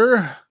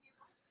here.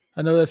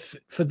 I know that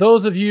for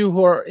those of you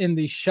who are in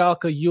the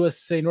Schalke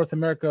USA North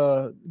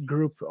America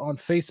group on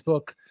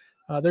Facebook,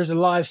 there's a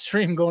live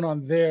stream going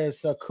on there.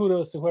 So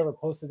kudos to whoever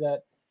posted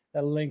that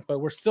link. But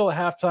we're still at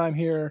halftime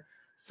here.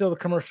 Still the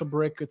commercial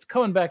break. It's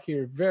coming back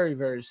here very,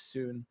 very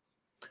soon.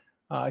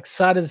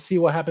 Excited to see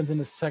what happens in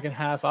the second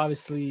half.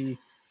 Obviously,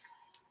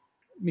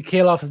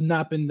 Mikhailov has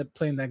not been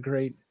playing that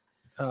great.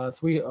 So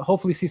we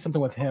hopefully see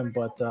something with him.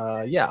 But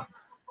yeah,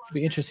 it'll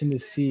be interesting to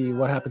see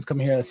what happens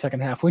coming here in the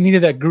second half. We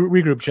needed that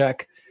regroup,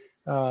 Jack,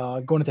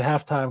 going into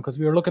halftime because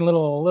we were looking a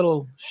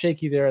little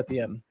shaky there at the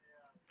end.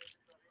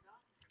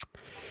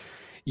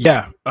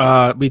 Yeah,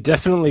 we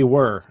definitely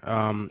were.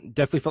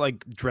 Definitely felt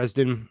like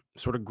Dresden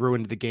sort of grew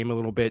into the game a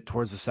little bit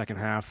towards the second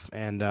half.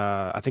 And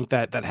I think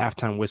that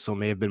halftime whistle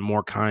may have been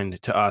more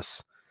kind to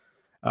us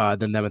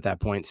than them at that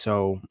point.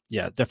 So,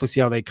 yeah, definitely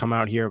see how they come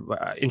out here.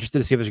 Interested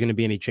to see if there's going to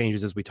be any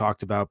changes as we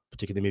talked about,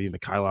 particularly maybe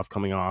Mikhailov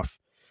coming off.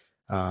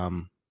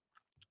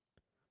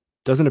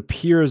 Doesn't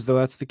appear as though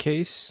that's the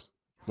case,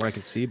 what I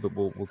can see, but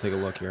we'll take a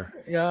look here.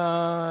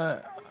 Yeah,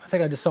 I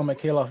think I just saw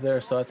Mikhailov there,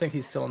 so I think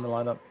he's still in the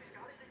lineup.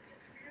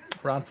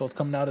 Ronfield's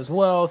coming out as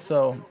well,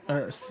 so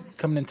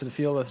coming into the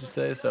field, let's just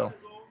say. So,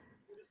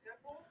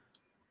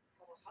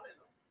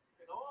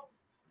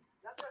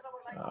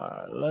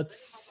 let's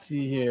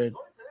see here.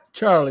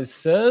 Charlie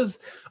says,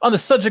 on the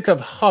subject of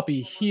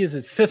Hoppy, he is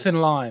at 5th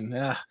in line.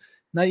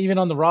 Not even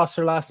on the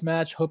roster last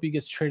match. Hope he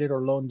gets traded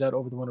or loaned out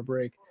over the winter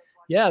break.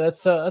 Yeah,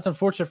 that's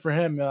unfortunate for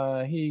him.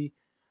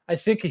 I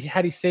think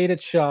had he stayed at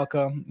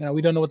Schalke,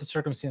 we don't know what the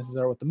circumstances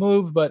are with the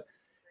move, but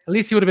at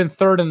least he would have been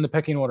 3rd in the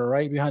pecking order,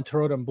 right, behind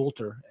Toyota and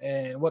Bulter.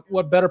 And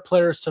what better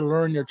players to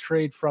learn your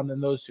trade from than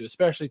those two,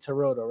 especially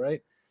Toyota,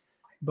 right?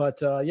 But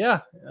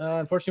yeah,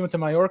 unfortunately went to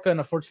Mallorca, and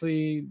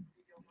unfortunately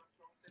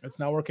it's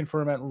not working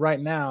for him right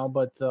now.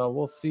 But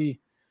we'll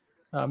see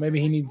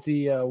Maybe he needs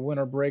the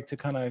winter break to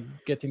kind of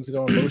get things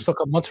going. But we're still a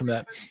couple months from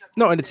that.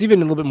 No, and it's even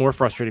a little bit more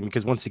frustrating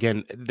because once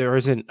again, there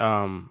isn't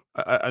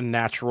a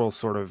natural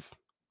sort of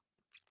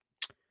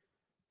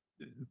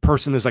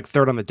person that's like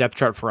third on the depth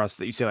chart for us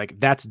that you say like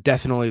that's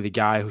definitely the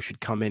guy who should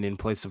come in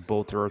place of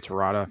Bolter or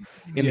Terada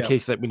in the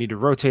case that we need to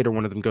rotate or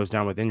one of them goes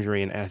down with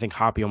injury. And I think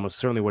Hoppy almost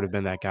certainly would have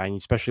been that guy. And you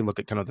especially look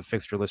at kind of the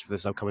fixture list for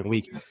this upcoming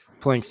week,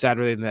 playing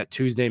Saturday in that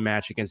Tuesday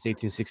match against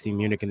 1860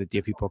 Munich in the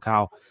DFB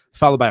Pokal,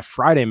 followed by a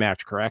Friday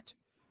match, correct?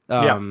 So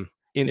I mean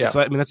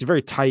that's a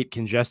very tight,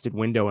 congested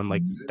window, and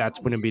like that's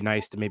when it'd be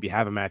nice to maybe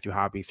have a Matthew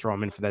Hoppy, throw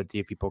him in for that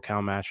DFB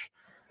Pokal match,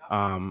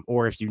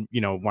 or if you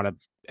want to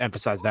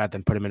emphasize that,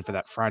 then put him in for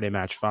that Friday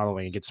match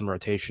following and get some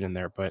rotation in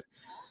there. But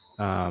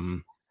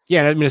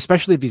yeah, I mean,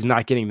 especially if he's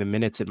not getting the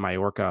minutes at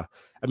Mallorca,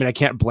 I mean, I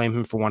can't blame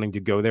him for wanting to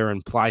go there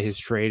and ply his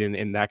trade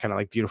in that kind of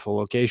like beautiful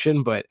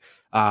location. But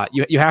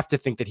you have to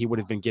think that he would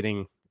have been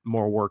getting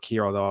more work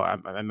here, although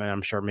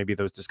I'm sure maybe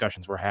those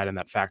discussions were had and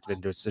that factored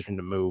into a decision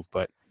to move.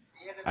 But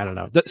I don't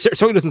know. It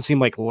certainly doesn't seem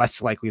like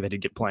less likely that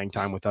he'd get playing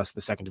time with us,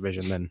 the second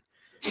division,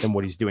 than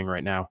what he's doing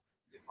right now.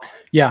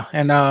 Yeah,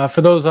 and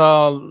for those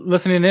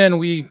listening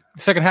in,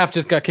 second half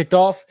just got kicked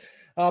off.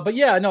 But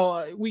yeah,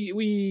 no,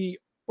 we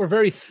were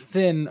very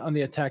thin on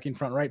the attacking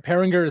front, right?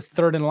 Peringer is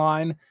third in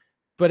line,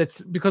 but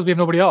it's because we have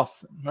nobody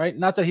else, right?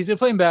 Not that he's been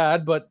playing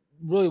bad, but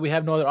really we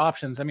have no other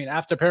options. I mean,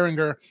 after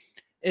Peringer,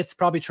 it's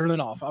probably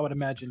Cherlinov, I would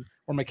imagine,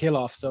 or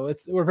Mikhailov. So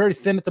we're very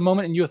thin at the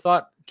moment, and you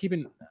thought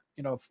keeping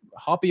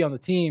Hoppy on the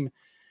team,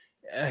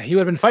 he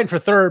would have been fighting for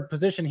third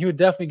position. He would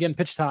definitely get in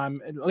pitch time,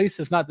 at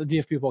least if not the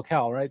DFB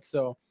Pokal, right?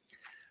 So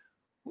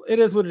it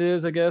is what it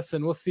is, I guess,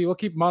 and we'll see. We'll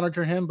keep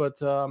monitoring him, but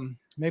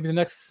maybe the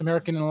next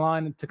American in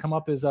line to come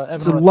up is Evan.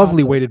 It's a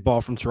lovely weighted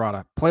ball from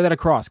Terada. Play that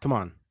across. Come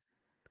on.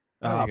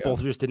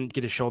 Bolter just didn't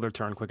get his shoulder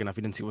turn quick enough.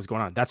 He didn't see what was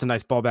going on. That's a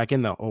nice ball back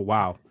in, though. Oh,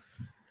 wow.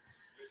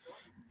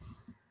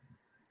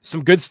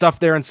 Some good stuff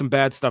there and some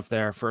bad stuff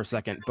there for a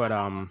second, but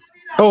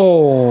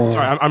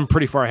sorry, I'm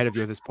pretty far ahead of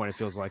you at this point. It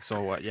feels like so.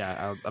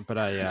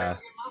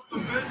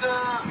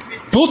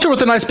 Bolter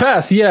with a nice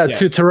pass, to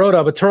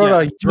Terada, but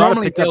Terada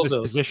normally picked up this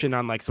position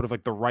on like sort of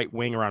like the right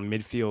wing around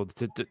midfield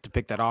to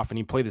pick that off, and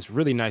he played this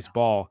really nice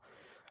ball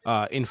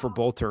in for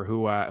Bolter,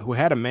 who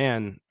had a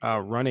man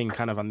running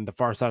kind of on the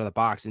far side of the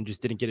box and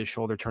just didn't get his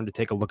shoulder turned to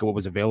take a look at what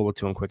was available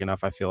to him quick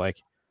enough. I feel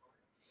like.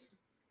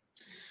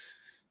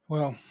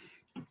 Well.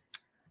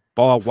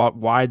 Ball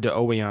wide to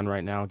Oweon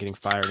right now, getting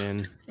fired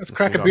in. Let's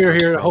crack a beer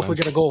here. Hopefully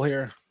get a goal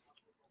here.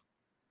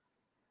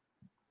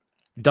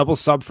 Double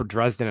sub for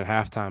Dresden at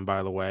halftime,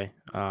 by the way.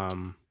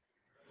 The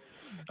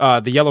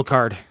yellow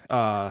card.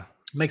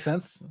 Makes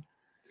sense.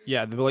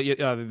 Yeah, the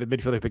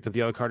midfielder picked up the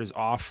yellow card is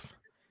off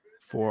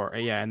for,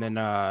 and then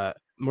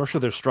Marshall,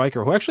 their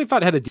striker, who actually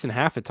thought had a decent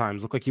half at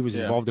times, looked like he was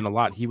involved in a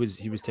lot. He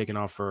was taken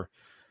off for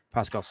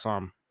Pascal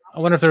Somme. I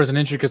wonder if there was an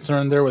injury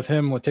concern there with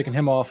him, with taking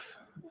him off.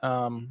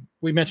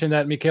 We mentioned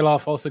that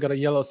Mikhailov also got a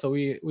yellow, so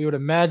we would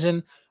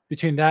imagine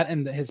between that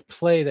and his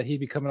play that he'd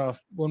be coming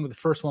off, one of the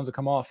first ones to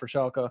come off for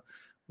Schalke.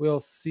 We'll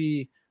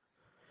see.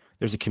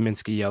 There's a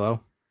Kaminsky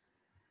yellow.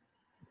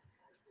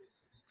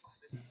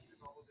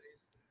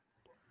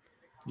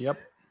 Yep.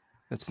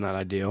 That's not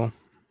ideal.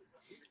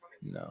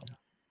 No.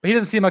 But he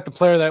doesn't seem like the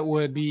player that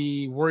would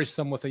be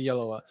worrisome with a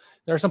yellow.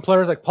 There are some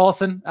players like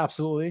Paulson,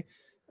 absolutely.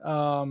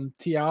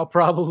 Tiao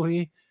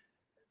probably.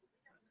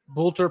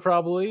 Bolter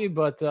probably,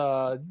 but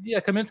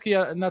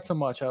Kaminsky not so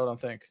much, I don't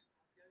think.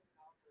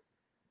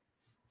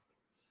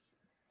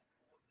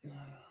 I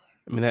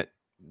mean,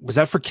 was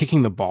that for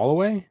kicking the ball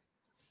away?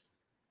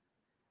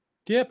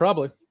 Yeah,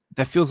 probably.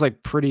 That feels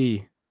like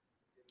pretty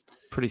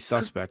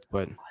suspect,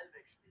 but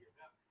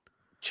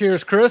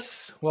cheers,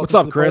 Chris. Welcome. What's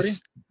up, Chris?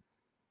 Party.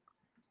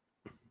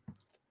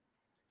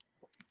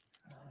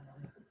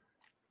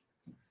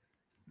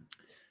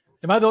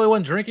 Am I the only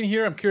one drinking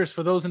here? I'm curious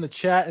for those in the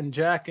chat and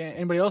Jack.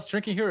 Anybody else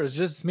drinking here? Or is it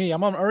just me?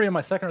 I'm already on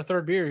my second or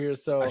third beer here.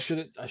 So I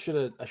should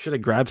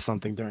have grabbed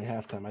something during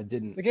halftime. I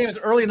didn't. The game is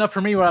early enough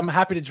for me where I'm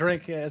happy to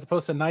drink as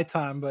opposed to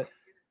nighttime. But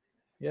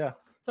yeah,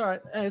 it's all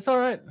right. Hey, it's all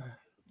right.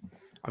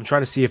 I'm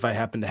trying to see if I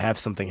happen to have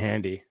something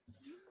handy.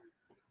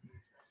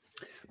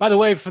 By the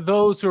way, for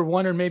those who are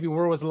wondering maybe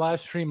where was the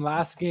live stream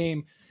last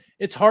game,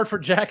 it's hard for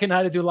Jack and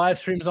I to do live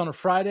streams on a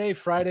Friday.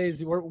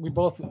 Fridays, we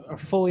both are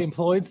fully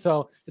employed,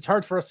 so it's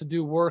hard for us to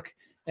do work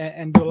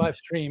and do a live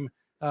stream.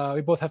 We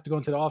both have to go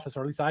into the office,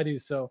 or at least I do.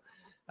 So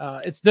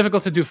it's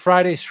difficult to do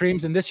Friday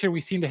streams. And this year we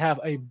seem to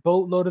have a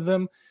boatload of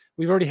them.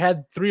 We've already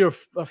had 3 or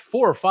 4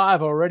 or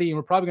 5 already, and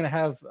we're probably going to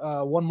have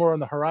one more on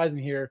the horizon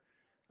here.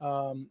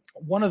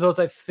 One of those,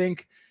 I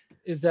think,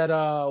 is that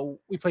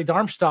we play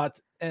Darmstadt,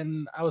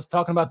 and I was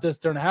talking about this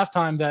during the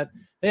halftime, that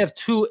they have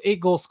 2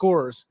 8-goal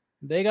scorers.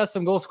 They got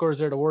some goal scorers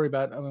there to worry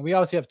about. I mean, we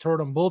obviously have Turd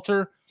and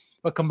Bolter,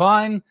 but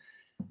combined,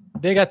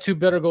 they got 2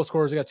 better goal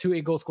scorers. They got 2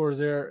 8-goal scorers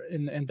there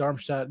in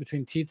Darmstadt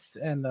between Tietz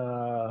and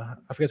I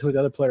forget who the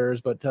other player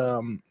is, but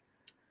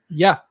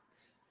yeah,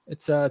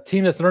 it's a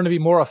team that's learned to be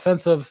more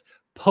offensive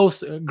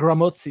post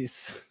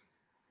Gramozis.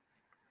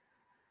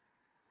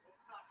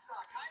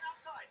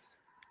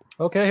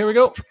 Okay, here we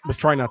go. Was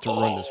trying not to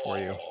ruin this for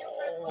you.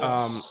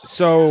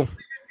 So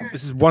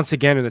this is once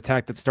again an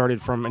attack that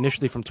started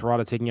initially from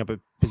Tirada taking up a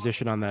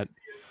position on that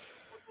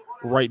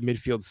right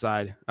midfield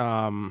side.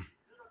 Mikhailov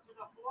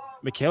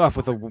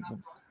with a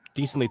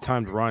decently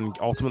timed run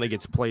ultimately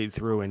gets played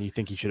through, and you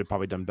think he should have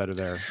probably done better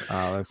there.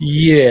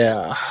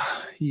 Yeah,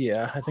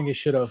 I think he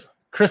should have.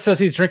 Chris says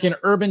he's drinking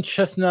Urban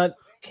Chestnut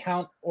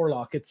Count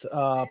Orlock. It's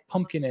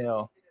pumpkin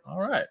ale. All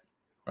right,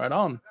 right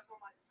on.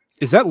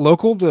 Is that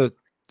local to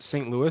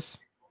St. Louis?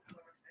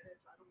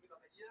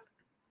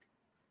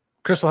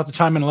 Chris will have to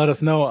chime in and let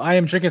us know. I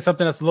am drinking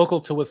something that's local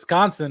to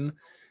Wisconsin.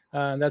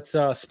 That's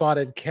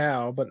Spotted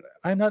Cow, but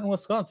I'm not in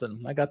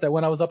Wisconsin. I got that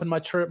when I was up in my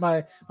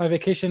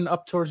vacation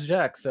up towards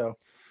Jack. So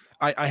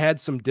I had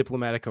some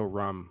Diplomatico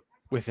rum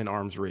within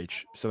arm's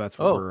reach, so that's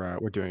what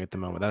we're doing at the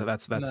moment.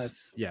 That's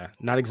nice. Yeah,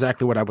 not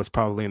exactly what I was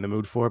probably in the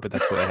mood for, but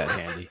that's what I had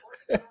handy.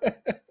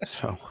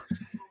 So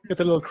get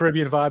the little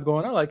Caribbean vibe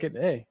going. I like it.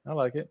 Hey, I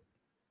like it.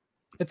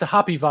 It's a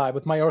hoppy vibe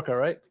with Mallorca,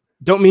 right?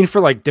 Don't mean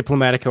for like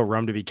Diplomatico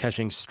rum to be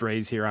catching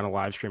strays here on a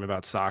live stream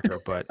about soccer,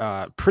 but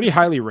pretty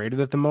highly rated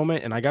at the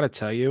moment. And I got to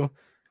tell you,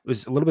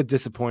 was a little bit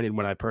disappointed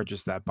when I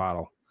purchased that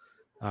bottle.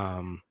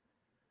 Kind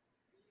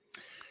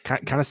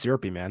of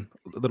syrupy, man.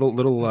 A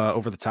little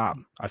over the top,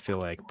 I feel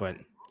like, but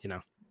you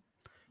know.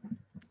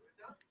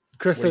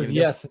 Chris says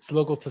yes, it's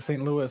local to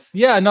St. Louis.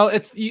 Yeah, no, I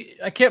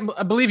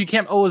believe you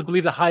can't always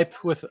believe the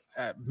hype with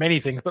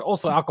many things, but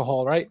also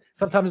alcohol, right?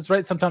 Sometimes it's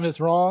right, sometimes it's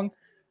wrong.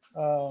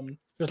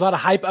 There's a lot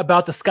of hype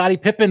about the Scottie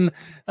Pippen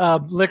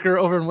liquor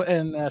over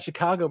in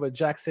Chicago, but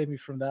Jack saved me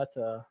from that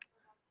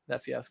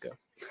fiasco.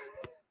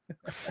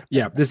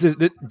 Yeah,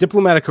 the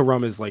Diplomatico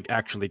rum is like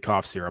actually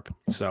cough syrup,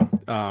 so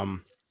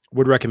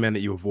would recommend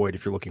that you avoid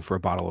if you're looking for a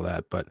bottle of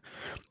that. But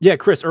yeah,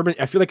 Chris, Urban,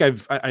 I feel like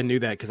I knew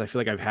that because I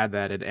feel like I've had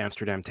that at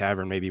Amsterdam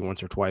Tavern maybe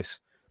once or twice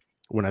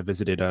when I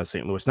visited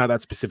St. Louis. Not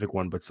that specific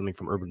one, but something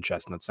from Urban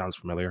Chestnut sounds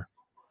familiar.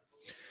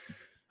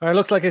 All right,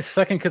 looks like a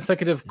second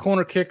consecutive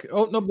corner kick.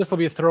 Oh, nope, this will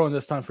be a throw-in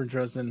this time for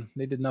Dresden.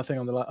 They did nothing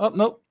on the last. Oh,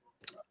 nope.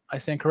 I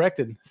stand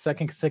corrected.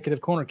 Second consecutive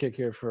corner kick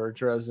here for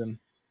Dresden.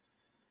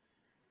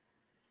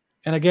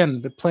 And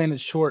again, they're playing it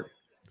short.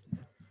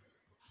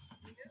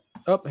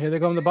 Oh, here they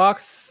go in the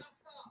box.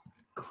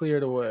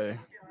 Cleared away.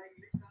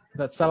 Is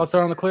that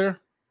Salazar on the clear?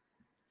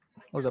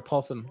 Or is that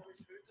Paulson?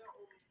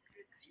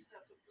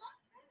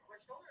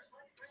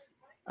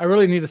 I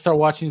really need to start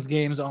watching these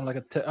games on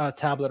like a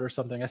tablet or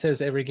something. I say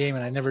this every game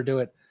and I never do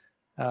it.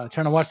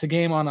 Trying to watch the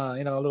game on a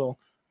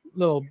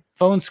little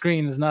phone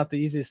screen is not the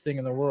easiest thing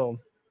in the world.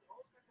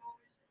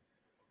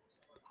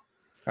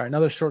 All right,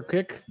 another short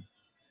kick.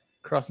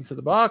 Cross into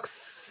the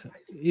box.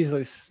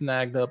 Easily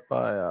snagged up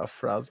by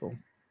Frazel.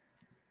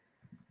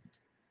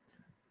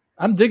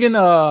 I'm digging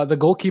the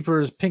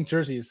goalkeeper's pink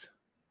jerseys.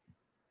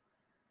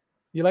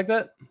 You like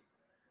that?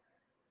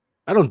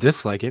 I don't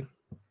dislike it.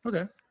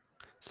 Okay.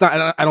 It's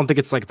not. I don't think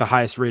it's like the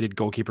highest rated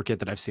goalkeeper kit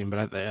that I've seen,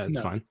 but it's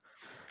fine.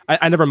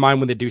 I never mind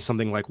when they do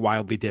something like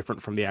wildly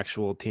different from the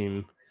actual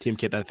team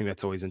kit. I think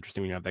that's always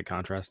interesting when you have that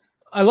contrast.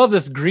 I love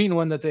this green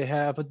one that they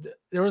have, but I think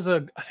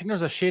there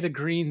was a shade of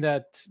green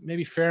that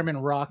maybe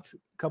Fairman rocked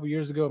a couple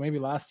years ago, maybe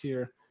last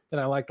year,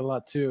 that I liked a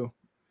lot too.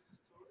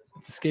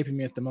 It's escaping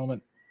me at the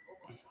moment.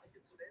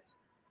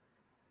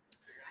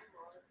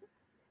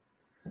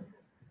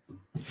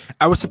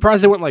 I was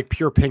surprised they went like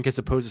pure pink as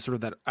opposed to sort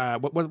of that.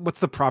 What's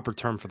the proper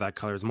term for that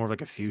color? It's more of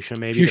like a fuchsia,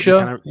 maybe.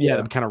 Fuchsia,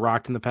 that kind of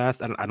rocked in the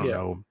past. I don't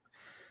know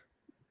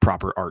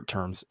proper art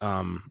terms.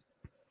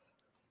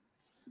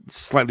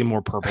 Slightly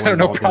more purple. I don't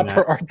know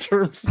proper art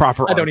terms.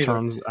 Proper art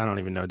terms. I don't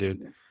even know,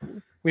 dude.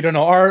 We don't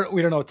know art.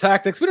 We don't know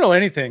tactics. We don't know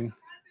anything.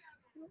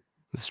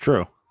 It's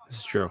true. This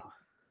is true.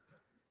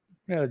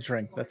 We got a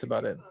drink. That's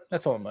about it.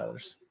 That's all that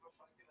matters.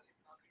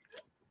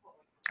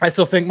 I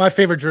still think my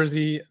favorite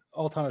jersey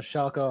all time of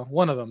Schalke,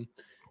 one of them,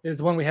 is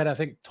the one we had, I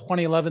think,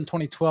 2011,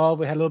 2012.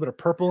 We had a little bit of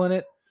purple in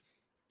it.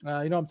 You know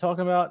what I'm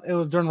talking about? It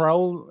was during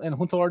Raul and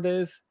Huntelaar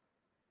days.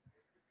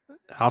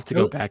 I'll have to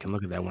go back and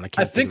look at that one.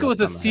 I think it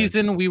was a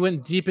season we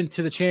went deep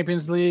into the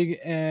Champions League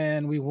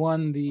and we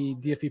won the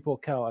DFB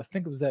Pokal. I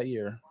think it was that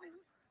year.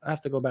 I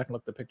have to go back and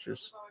look at the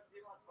pictures.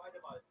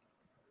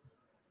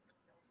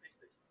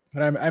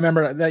 But I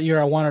remember that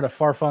year I wanted a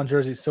Farfan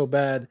jersey so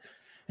bad.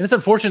 And it's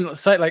unfortunate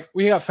site, like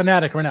we got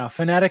Fnatic right now.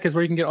 Fnatic is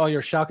where you can get all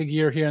your Schalke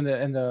gear here in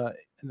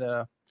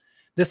the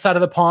this side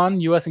of the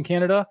pond, US and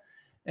Canada.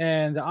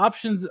 And the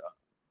options,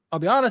 I'll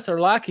be honest, are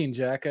lacking,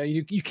 Jack.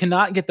 You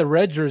cannot get the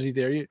red jersey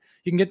there. You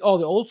can get all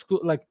the old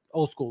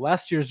school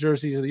last year's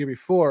jerseys or the year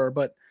before,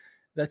 but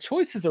the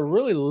choices are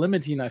really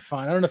limiting, I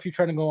find. I don't know if you're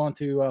trying to go on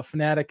to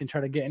Fnatic and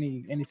try to get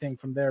anything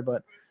from there,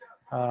 but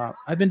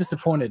I've been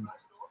disappointed.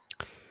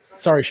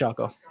 Sorry,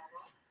 Schalke.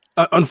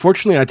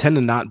 Unfortunately, I tend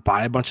to not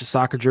buy a bunch of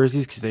soccer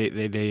jerseys because they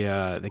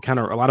kind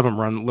of, a lot of them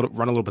run a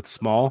little bit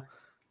small,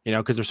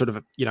 because they're sort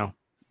of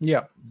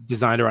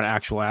designed around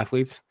actual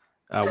athletes,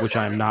 which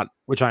I am not.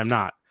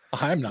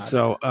 I'm not.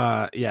 So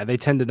they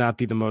tend to not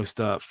be the most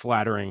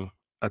flattering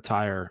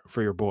attire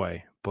for your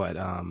boy. But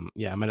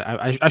yeah,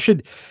 I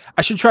should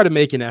try to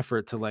make an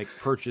effort to like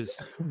purchase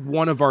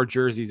one of our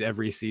jerseys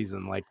every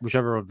season, like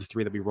whichever of the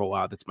 3 that we roll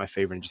out. That's my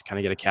favorite, and just kind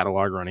of get a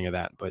catalog running of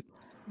that. But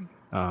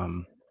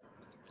and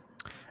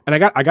I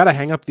got to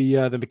hang up the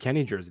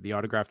McKennie jersey, the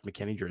autographed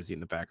McKennie jersey in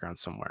the background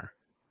somewhere.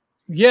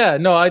 Yeah,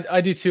 no,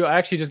 I do too. I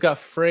actually just got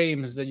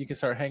frames that you can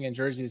start hanging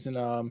jerseys,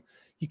 and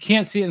you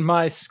can't see it in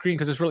my screen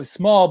because it's really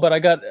small. But I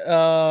got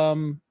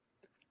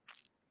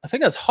I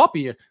think that's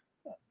Hoppy.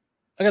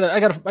 I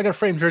got a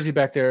framed jersey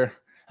back there.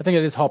 I think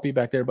it is Hoppy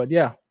back there, but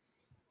yeah,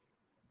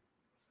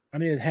 I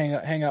need to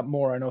hang up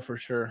more. I know for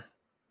sure.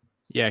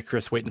 Yeah,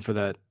 Chris, waiting for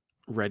that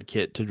red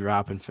kit to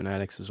drop in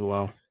Fanatics as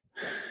well.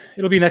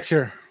 It'll be next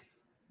year.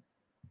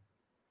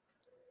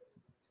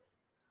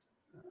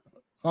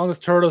 As long as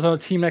Turtle's on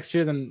the team next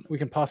year, then we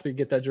can possibly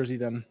get that jersey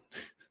then.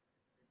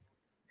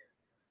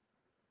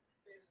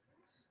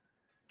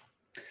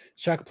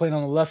 Schalke playing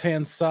on the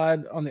left-hand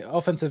side on the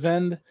offensive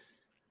end,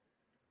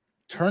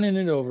 turning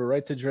it over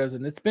right to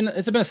Dresden. It's been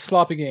a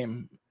sloppy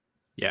game.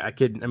 Yeah,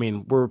 I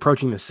mean, we're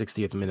approaching the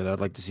 60th minute. I'd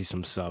like to see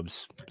some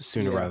subs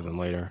sooner rather than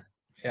later.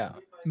 Yeah.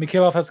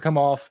 Mikhailov has to come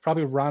off,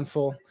 probably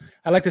Ronful.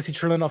 I'd like to see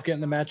Cherlinov get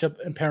in the matchup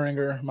and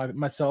Paringer,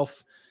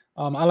 myself.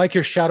 I like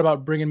your shout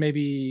about bringing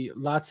maybe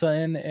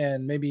Latza in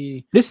and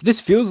maybe... This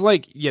feels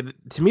like, yeah,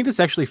 to me, this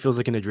actually feels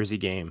like an Adrizzi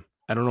game.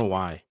 I don't know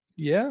why.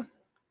 Yeah.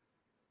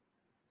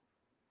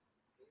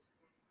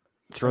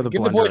 Throw the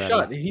Give the boy a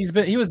shot.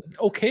 He was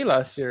okay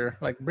last year.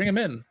 Like, bring him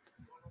in.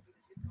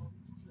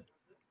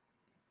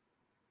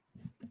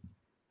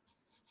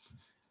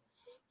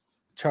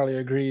 Charlie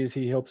agrees.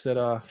 He hopes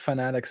that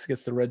Fanatics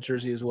gets the red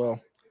jersey as well.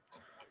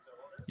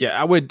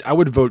 Yeah, I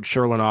would vote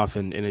Cherlinov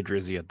in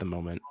Adrizzi at the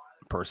moment,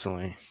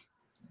 personally.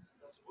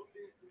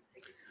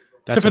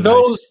 That's so for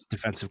those nice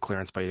defensive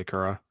clearance by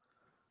Itakura.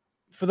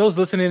 For those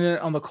listening in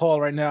on the call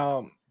right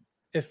now,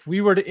 if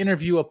we were to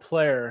interview a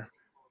player,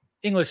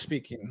 English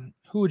speaking,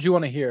 who would you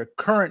want to hear?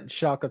 Current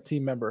Schalke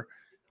team member.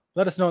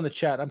 Let us know in the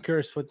chat. I'm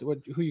curious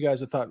who you guys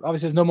have thought.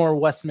 Obviously, there's no more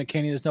Weston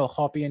McKinney. There's no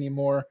Hoppy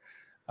anymore.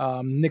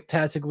 Nick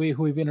Tatigui,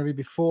 who we've interviewed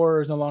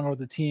before, is no longer with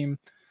the team.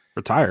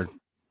 Retired.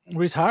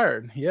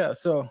 Yeah.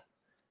 So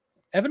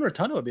Evan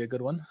Rotundo would be a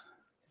good one.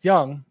 He's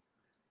young.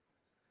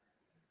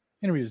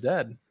 Interview's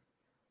dead.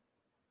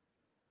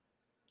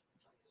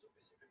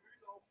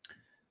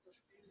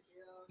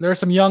 There are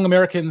some young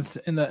Americans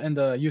in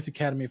the youth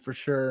academy for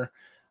sure.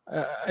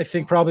 I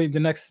think probably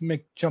the next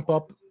jump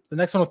up, the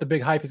next one with the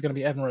big hype is going to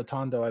be Evan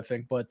Rotundo, I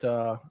think. But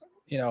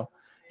you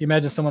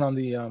imagine someone on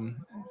the in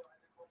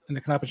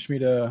the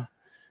Knappenschmiede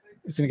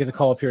is going to get a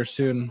call up here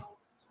soon.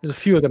 There's a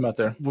few of them out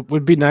there.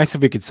 Would be nice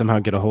if we could somehow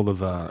get a hold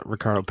of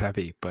Ricardo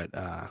Pepi, but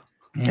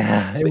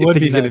it would be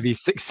he's going to be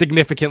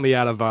significantly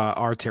out of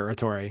our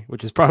territory,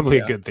 which is probably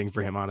a good thing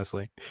for him,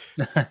 honestly.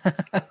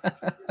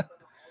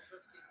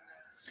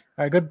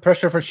 All right, good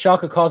pressure for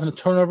Schalke causing a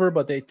turnover,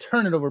 but they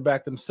turn it over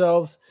back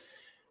themselves,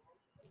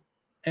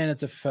 and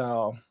it's a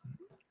foul.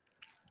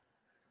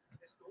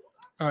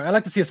 All right, I'd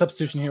like to see a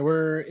substitution here.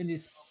 We're in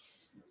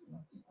this,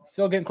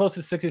 still getting close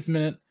to the 60th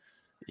minute.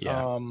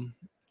 Yeah.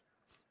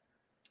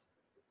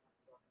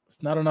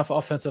 It's not enough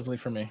offensively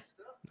for me.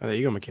 Oh, there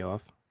you go,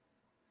 Mikhailov.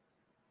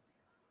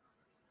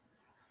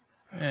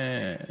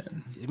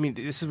 And I mean,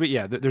 this is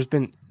what, there's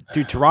been,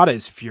 dude, Terada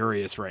is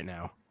furious right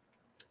now.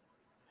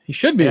 He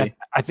should be. Yeah,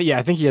 I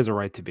think he has a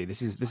right to be.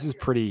 This is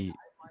pretty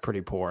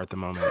poor at the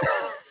moment.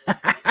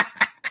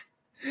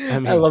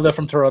 I love that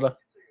from Terada.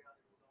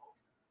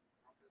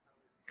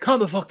 Calm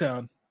the fuck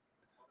down.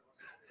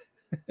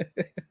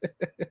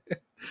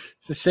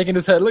 Just shaking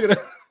his head. Look at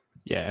him.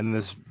 Yeah, and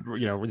this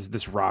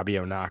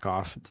Rabiot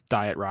knockoff. It's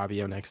Diet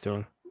Rabiot next to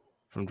him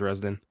from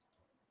Dresden.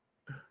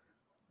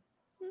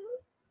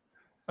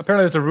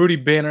 Apparently, there's a Rudy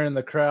banner in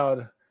the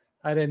crowd.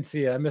 I didn't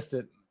see it. I missed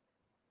it.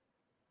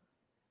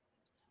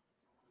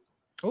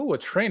 Oh, a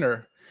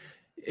trainer.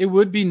 It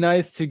would be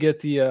nice to get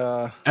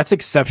the. That's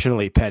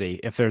exceptionally petty.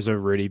 If there's a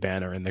Rudy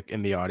banner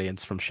in the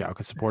audience from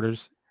Schalke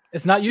supporters,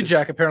 it's not you,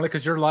 Jack. Apparently,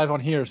 because you're live on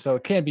here, so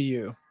it can't be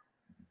you.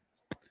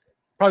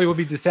 Probably would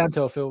be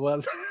DeSanto if it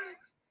was.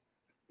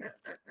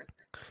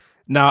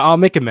 No, I'll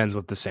make amends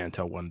with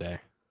DeSanto one day.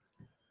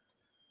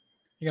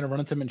 You're gonna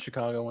run into him in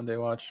Chicago one day.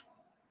 Watch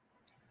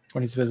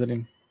when he's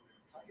visiting.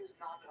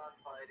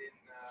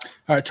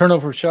 All right,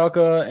 turnover for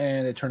Schalke,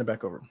 and they turn it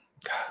back over.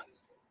 God.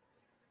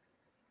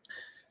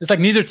 It's like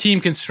neither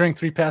team can string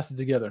 3 passes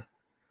together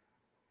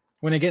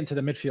when they get into the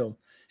midfield.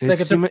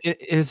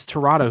 It's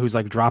Terada who's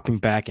like dropping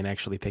back and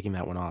actually picking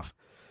that one off.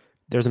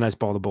 There's a nice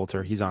ball to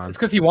Bolter. He's on. It's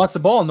because he wants the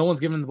ball and no one's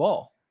giving him the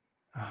ball.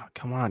 Oh,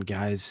 come on,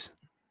 guys.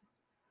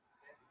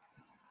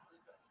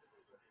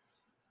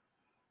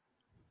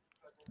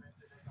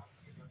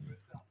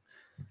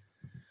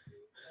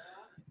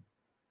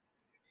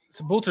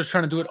 So Bolter's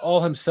trying to do it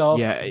all himself.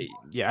 Yeah.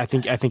 I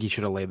think he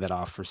should have laid that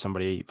off for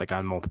somebody like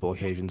on multiple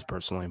occasions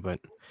personally, but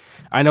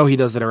I know he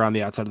does it around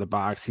the outside of the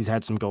box. He's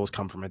had some goals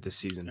come from it this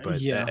season, but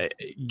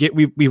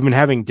we've been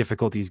having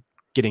difficulties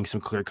getting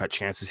some clear-cut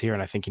chances here,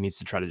 and I think he needs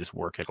to try to just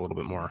work it a little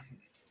bit more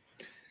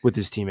with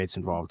his teammates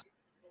involved.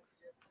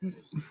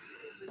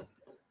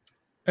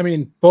 I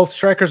mean, both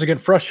strikers are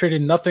getting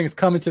frustrated. Nothing's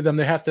coming to them.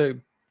 They have to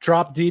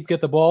drop deep,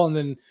 get the ball, and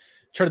then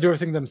try to do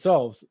everything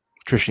themselves.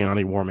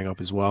 Trisciani warming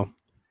up as well.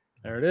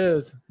 There it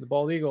is, the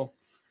bald eagle.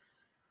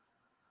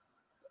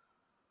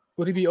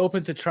 Would he be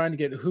open to trying to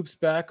get Hoops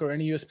back or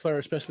any U.S. player,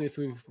 especially if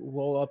we've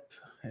roll up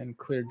and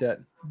clear debt?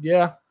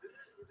 Yeah.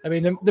 I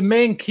mean, the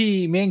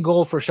main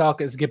goal for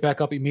Schalke is to get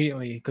back up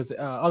immediately, because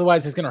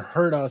otherwise it's going to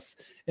hurt us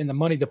in the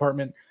money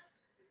department.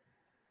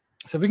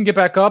 So if we can get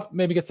back up,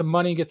 maybe get some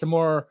money, get some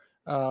more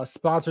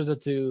sponsors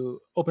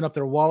to open up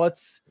their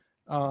wallets.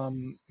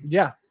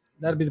 Yeah,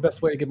 that'd be the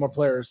best way to get more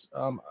players.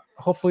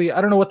 Hopefully,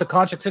 I don't know what the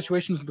contract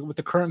situation is with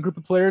the current group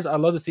of players. I'd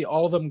love to see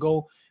all of them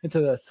go into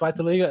the Zweite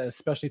Liga,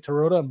 especially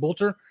Terodde and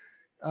Bolter.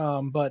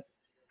 But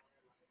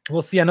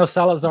we'll see. I know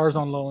Salazar's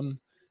on loan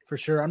for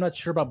sure. I'm not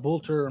sure about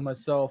Bolter or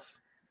myself.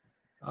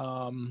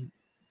 But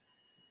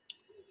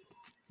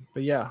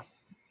yeah,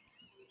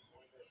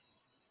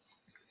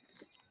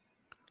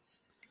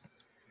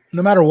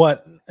 no matter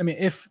what, I mean,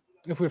 if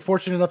we're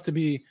fortunate enough to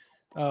be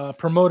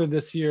promoted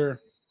this year,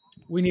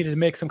 we needed to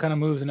make some kind of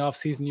moves in the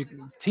offseason.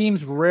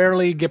 Teams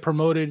rarely get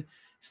promoted,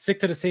 stick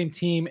to the same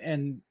team,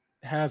 and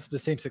have the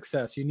same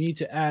success. You need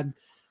to add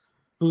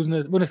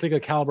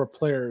Bundesliga caliber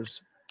players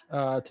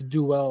to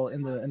do well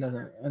in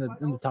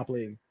the top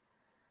league.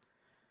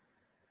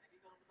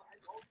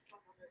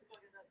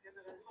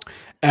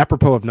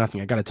 Apropos of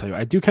nothing, I got to tell you,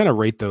 I do kind of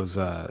rate those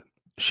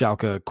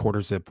Schalke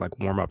quarter zip like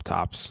warm up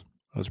tops.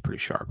 Those are pretty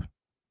sharp.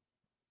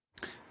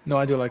 No,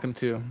 I do like them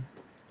too.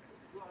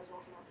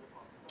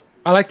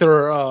 I like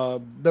their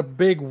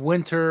big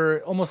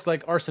winter, almost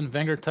like Arsene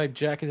Wenger type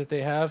jackets that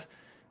they have.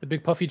 The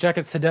big puffy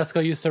jackets. Tedesco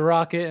used to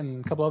rock it,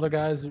 and a couple other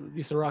guys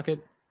used to rock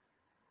it.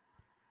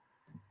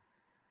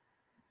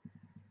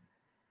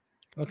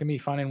 Look at me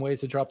finding ways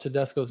to drop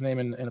Tedesco's name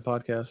in a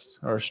podcast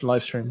or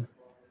live stream.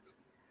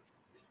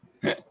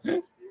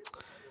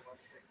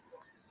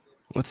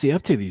 What's he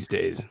up to these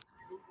days?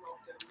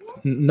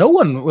 No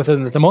one with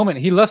him at the moment.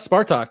 He left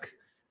Spartak,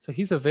 so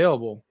he's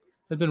available.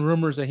 There's been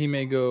rumors that he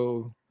may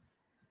go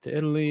to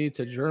Italy,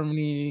 to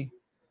Germany.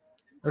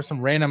 There's some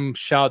random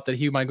shout that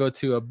he might go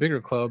to a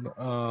bigger club,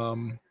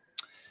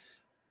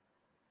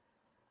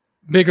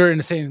 bigger in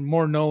the same,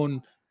 more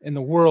known in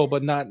the world,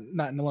 but not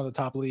in one of the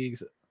top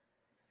leagues.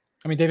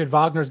 I mean, David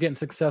Wagner's getting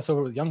success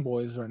over with young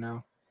boys right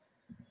now.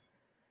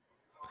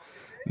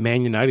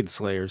 Man United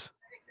Slayers.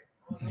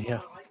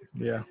 Yeah.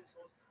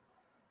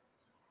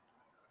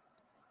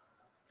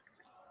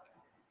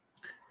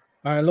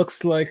 All right,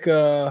 looks like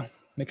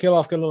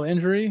Mikhailov got a little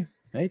injury.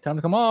 Hey, time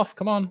to come off.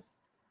 Come on.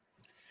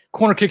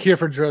 Corner kick here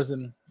for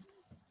Dresden.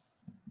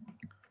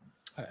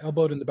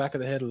 Elbowed in the back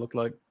of the head, it looked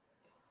like.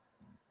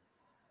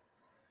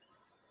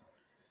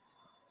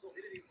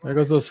 There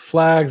goes those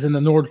flags in the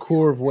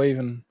Nordkurve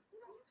waving.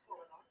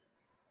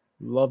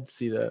 Love to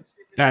see that.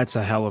 That's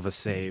a hell of a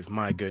save.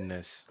 My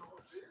goodness.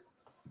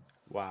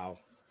 Wow.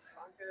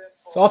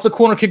 So off the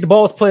corner kick, the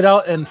ball is played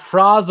out, and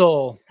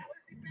Frazel,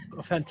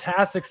 a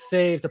fantastic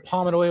save to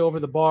palm it away over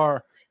the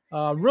bar.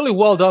 Really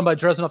well done by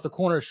Dresden off the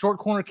corner. Short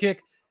corner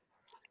kick.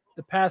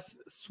 The pass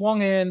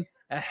swung in,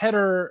 a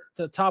header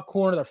to the top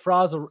corner that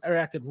Frazel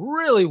reacted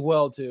really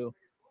well to.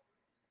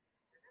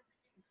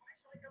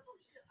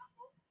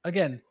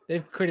 Again,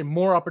 they've created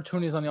more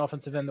opportunities on the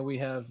offensive end than we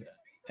have,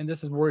 and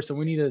this is worrisome.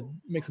 We need to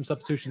make some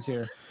substitutions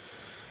here.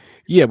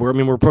 Yeah,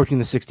 we're approaching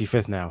the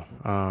 65th now.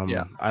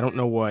 Yeah. I don't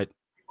know what.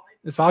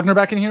 Is Wagner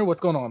back in here? What's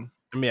going on?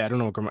 I mean, I don't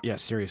know what. Yeah,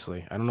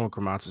 seriously, I don't know what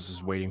Gramatsis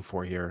is waiting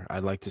for here.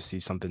 I'd like to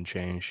see something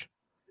change.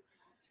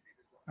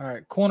 All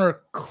right, corner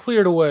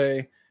cleared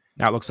away.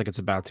 Now it looks like it's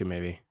about to,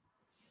 maybe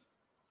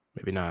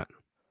not.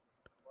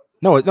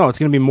 No, it's going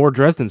to be more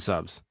Dresden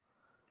subs.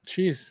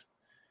 Jeez.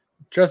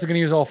 Dresden going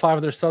to use all 5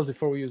 of their subs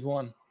before we use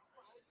 1.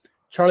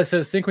 Charlie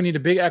says, think we need a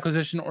big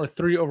acquisition or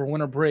 3 over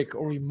winter break,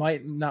 or we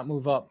might not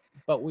move up.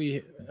 But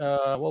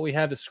what we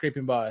have is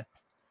scraping by.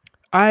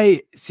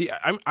 I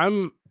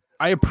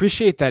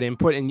appreciate that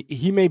input, and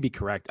he may be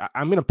correct.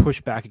 I'm going to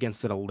push back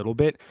against it a little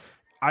bit.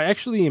 I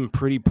actually am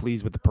pretty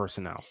pleased with the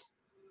personnel,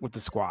 with the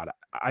squad.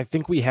 I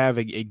think we have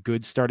a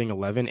good starting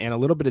 11 and a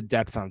little bit of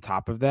depth on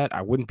top of that.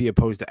 I wouldn't be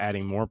opposed to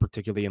adding more,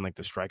 particularly in like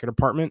the striker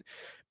department,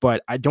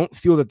 but I don't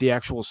feel that the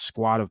actual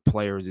squad of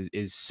players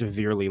is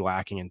severely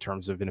lacking in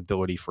terms of an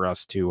ability for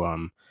us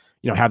to,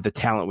 have the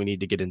talent we need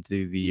to get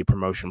into the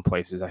promotion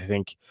places. I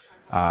think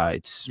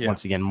it's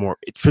once again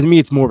for me,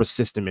 it's more of a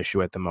system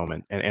issue at the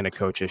moment and a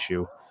coach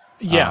issue.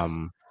 Yeah.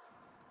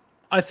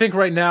 I think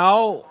right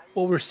now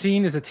what we're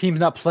seeing is the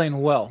team's not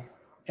playing well.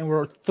 And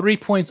we're 3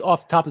 points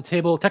off the top of the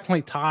table,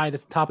 technically tied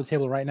at the top of the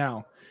table right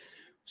now.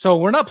 So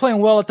we're not playing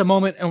well at the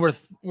moment, and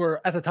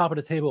we're at the top of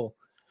the table.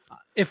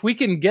 If we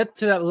can get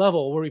to that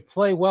level where we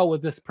play well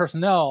with this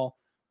personnel,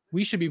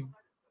 we should be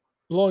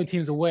blowing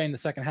teams away in the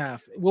second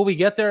half. Will we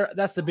get there?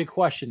 That's the big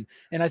question.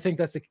 And I think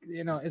that's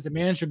is the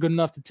manager good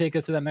enough to take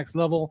us to that next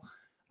level?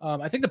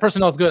 I think the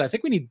personnel is good. I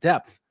think we need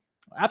depth.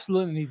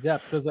 Absolutely need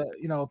depth because if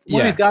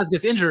one of these guys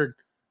gets injured,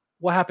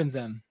 what happens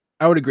then?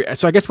 I would agree.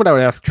 So I guess what I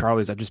would ask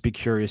Charlie is I'd just be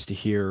curious to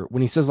hear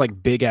when he says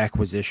like big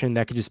acquisition,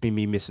 that could just be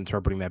me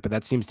misinterpreting that, but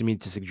that seems to me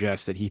to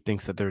suggest that he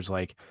thinks that there's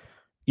like,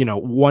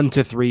 1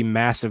 to 3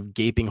 massive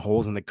gaping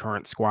holes in the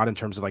current squad in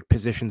terms of like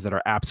positions that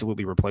are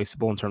absolutely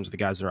replaceable in terms of the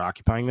guys that are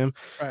occupying them.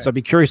 Right. So I'd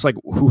be curious like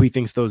who he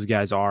thinks those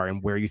guys are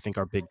and where you think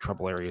our big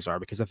trouble areas are,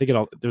 because I think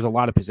there's a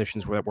lot of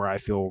positions where I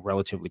feel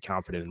relatively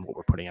confident in what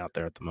we're putting out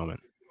there at the moment.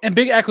 And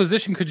big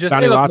acquisition could just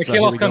Donnie Latza,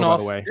 Mikhailov's coming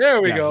off.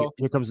 There we go.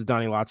 Here comes the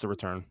Donnie Latza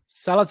return.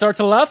 Salazar to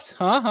the left,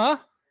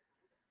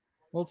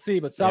 We'll see,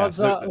 but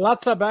Salazar,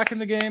 Latza back in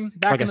the game,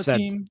 back like in the said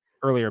team.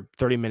 Earlier,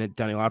 30-minute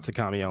Donnie Latza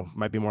cameo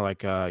might be more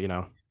like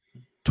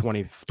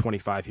 20,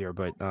 25 here,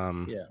 but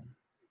yeah,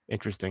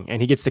 interesting.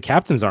 And he gets the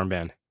captain's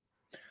armband.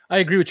 I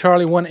agree with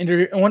Charlie. One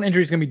injury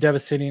is going to be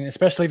devastating,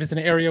 especially if it's an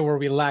area where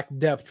we lack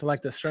depth,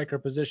 like the striker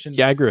position.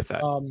 Yeah, I agree with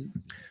that.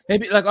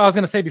 Maybe, like I was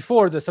going to say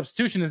before, the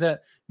substitution is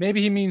that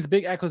maybe he means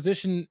big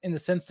acquisition in the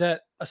sense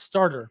that a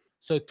starter,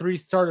 so 3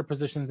 starter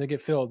positions that get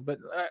filled. But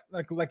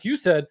like you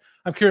said,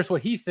 I'm curious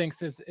what he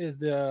thinks is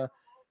the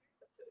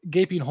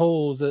gaping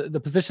holes, the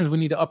positions we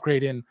need to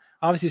upgrade in.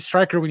 Obviously,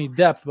 striker we need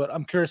depth, but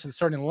I'm curious in the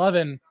starting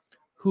 11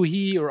 who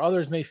he or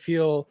others may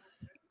feel.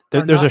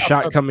 There's a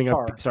shot coming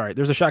up. Sorry,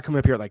 there's a shot coming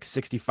up here at like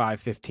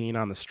 65-15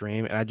 on the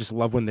stream, and I just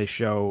love when they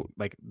show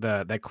like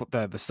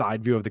the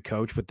side view of the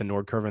coach with the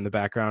Nord curve in the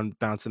background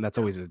bouncing. That's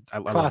always I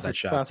love that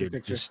shot, dude.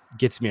 It just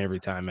gets me every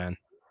time, man.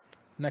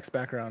 Next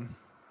background.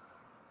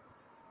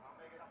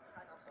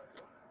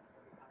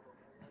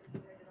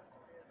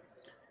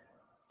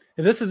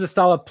 If this is the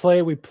style of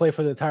play we play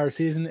for the entire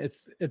season,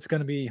 it's going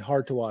to be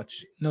hard to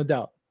watch, no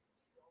doubt.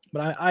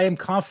 But I am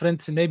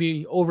confident, and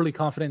maybe overly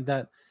confident,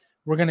 that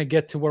we're going to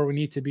get to where we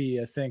need to be.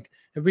 I think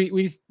if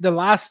we the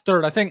last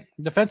third, I think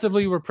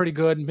defensively we're pretty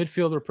good,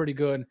 midfield we're pretty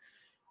good.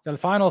 The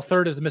final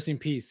third is a missing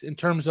piece in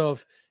terms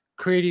of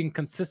creating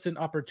consistent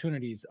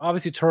opportunities.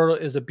 Obviously, Turtle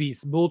is a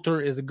beast.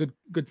 Bulter is a good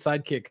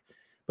sidekick,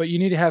 but you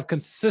need to have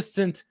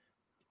consistent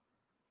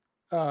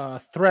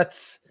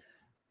threats,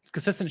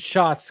 consistent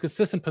shots,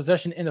 consistent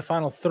possession in the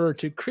final third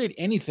to create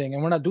anything,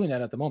 and we're not doing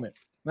that at the moment.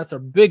 That's our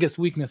biggest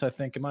weakness, I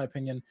think, in my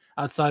opinion,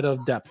 outside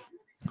of depth.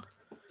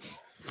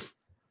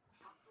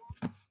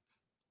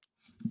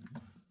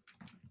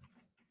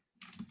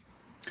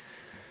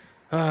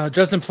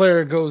 Dresden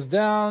player goes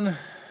down.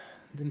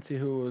 Didn't see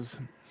who it was.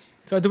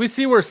 So do we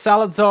see where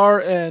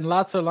Salazar and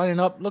Latza are lining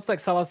up? Looks like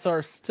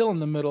Salazar is still in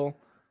the middle.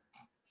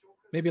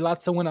 Maybe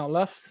Latza went out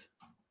left.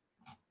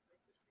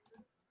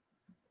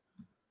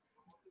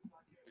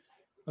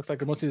 Looks like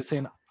Ramotzi is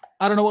saying,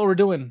 I don't know what we're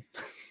doing.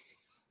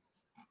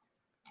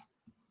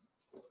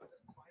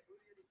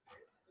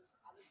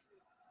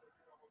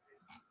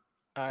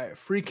 All right,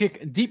 free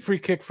kick, deep free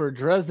kick for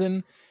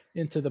Dresden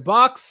into the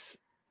box.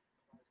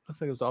 Looks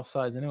like it was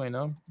offsides anyway,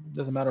 no?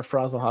 Doesn't matter if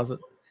Frazel has it.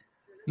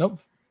 Nope.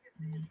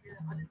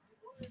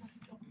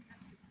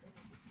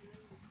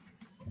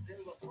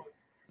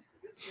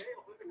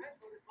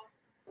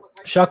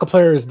 Schalke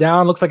player is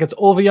down. Looks like it's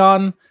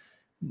Ovion.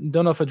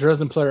 Don't know if a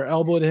Dresden player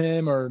elbowed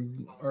him or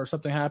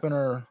something happened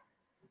or...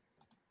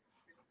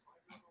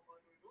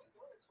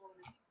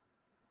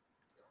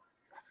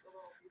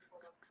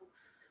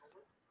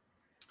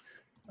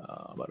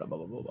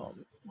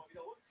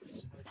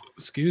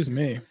 Excuse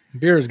me.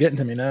 Beer is getting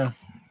to me now.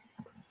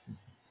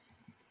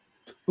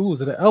 Ooh,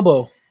 is it an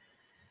elbow?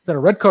 Is that a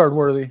red card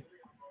worthy?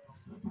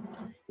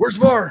 Where's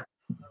VAR?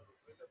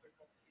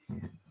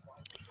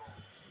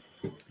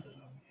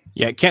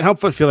 Yeah, can't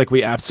help but feel like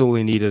we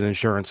absolutely need an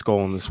insurance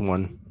goal in this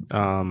one.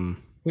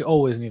 We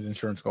always need an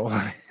insurance goal.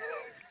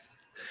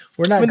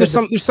 We're not. I mean,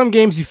 there's some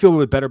games you feel a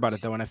little bit better about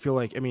it though, and I feel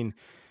like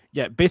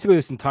basically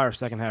this entire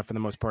second half for the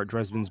most part,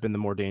 Dresden's been the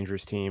more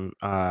dangerous team.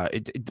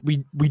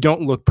 We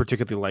don't look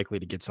particularly likely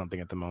to get something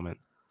at the moment.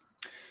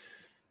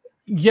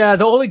 Yeah,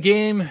 the only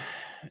game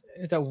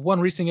is that one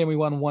recent game we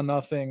won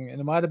 1-0, and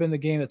it might have been the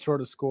game that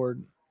Torta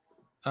scored.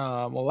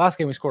 Last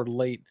game we scored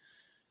late.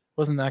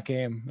 Wasn't that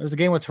game? It was a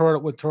game with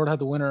Torta had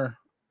the winner.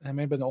 It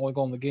may have been the only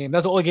goal in the game.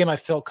 That's the only game I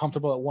felt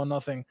comfortable at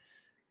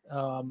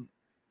 1-0.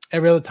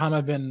 Every other time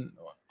I've been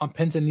on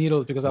pins and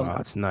needles because I'm. Oh,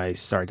 that's nice.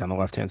 Sorry, down the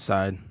left-hand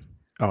side.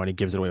 Oh, and he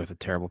gives it away with a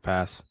terrible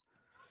pass.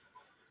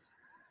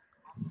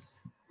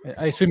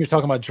 I assume you're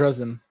talking about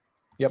Dresden.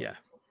 Yep. Yeah.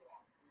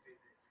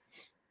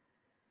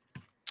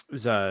 It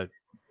was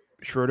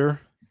Schroeder,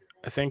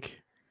 I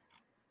think.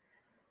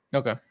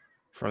 Okay.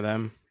 For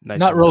them. Nice.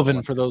 Not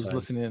Roven for those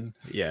listening in.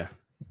 Yeah.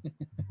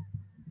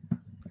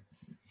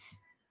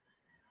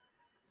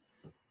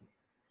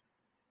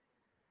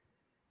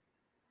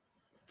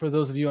 For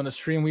those of you on the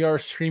stream, we are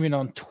streaming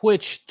on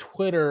Twitch,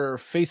 Twitter,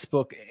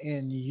 Facebook,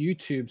 and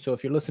YouTube. So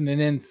if you're listening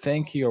in,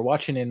 thank you, or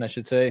watching in, I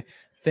should say.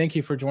 Thank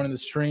you for joining the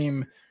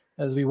stream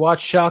as we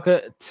watch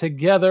Schalke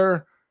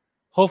together.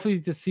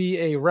 Hopefully to see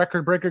a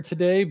record breaker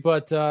today,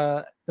 but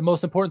the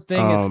most important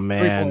thing is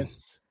 3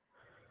 points.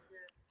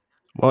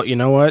 Well, you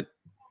know what?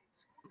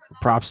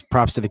 Props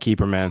to the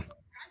keeper, man.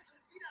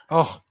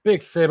 Oh,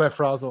 big save by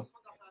Frazel.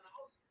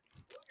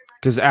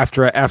 Because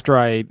after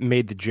I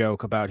made the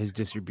joke about his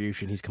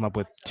distribution, he's come up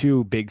with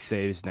 2 big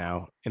saves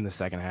now in the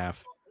second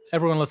half.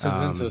 Everyone listens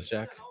into us,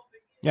 Jack.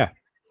 Yeah.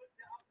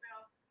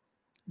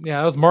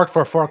 Yeah, I was marked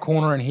for a far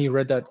corner, and he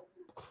read that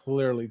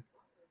clearly.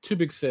 2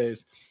 big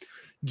saves.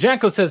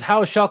 Janko says,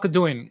 how is Schalke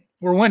doing?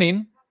 We're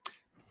winning,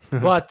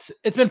 but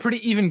it's been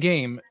pretty even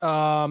game.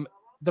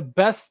 The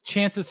best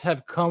chances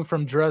have come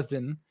from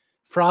Dresden.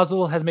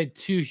 Frazel has made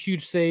 2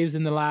 huge saves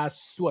in the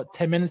last,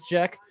 10 minutes,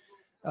 Jack?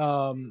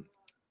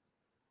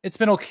 It's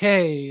been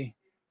okay,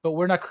 but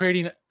we're not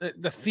creating –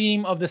 the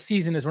theme of the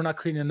season is we're not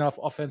creating enough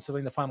offensively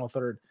in the final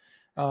third.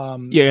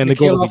 And the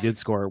goal that we did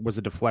score was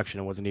a deflection.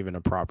 It wasn't even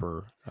a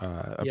proper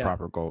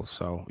proper goal.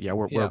 So,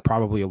 we're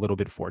probably a little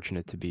bit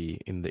fortunate to be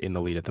in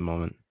the lead at the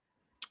moment.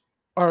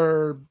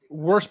 Our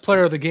worst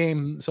player of the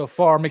game so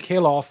far,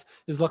 Mikhailov,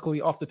 is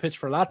luckily off the pitch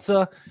for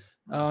Lazio.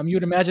 You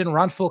would imagine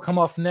Ranfil come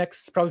off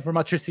next, probably for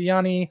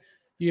Matriciani.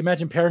 You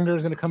imagine Peringer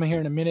is going to come in here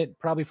in a minute,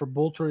 probably for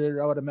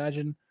Bolter, I would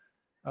imagine.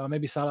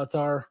 Maybe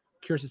Salazar.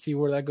 Curious to see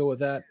where that go with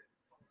that.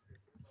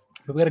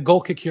 But we had a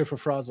goal kick here for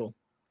Frazel.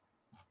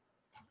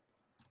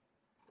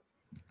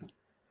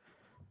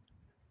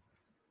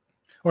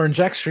 Or in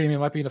Jack's stream, it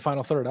might be in the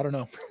final third. I don't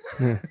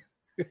know.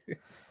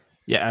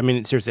 Yeah, I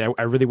mean, seriously,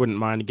 I really wouldn't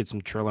mind to get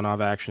some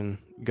Churlinov action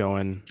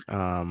going.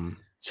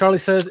 Charlie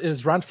says,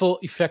 is Ranfil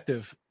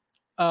effective?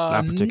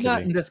 Not particularly.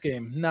 Not in this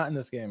game. Not in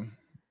this game.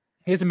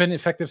 He hasn't been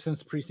effective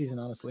since preseason,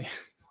 honestly.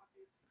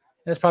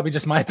 That's probably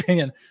just my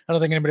opinion. I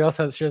don't think anybody else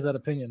shares that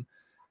opinion.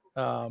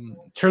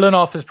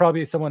 Churlinov is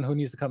probably someone who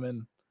needs to come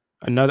in.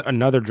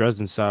 Another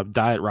Dresden sub.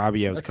 Diet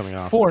Rabiot is coming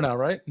off. 4 now,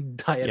 right?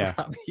 Diet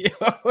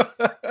Rabiot.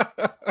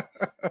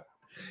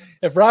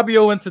 If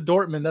Rabiot went to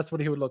Dortmund, that's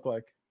what he would look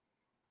like.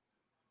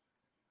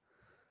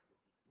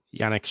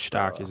 Yannick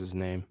Stock is his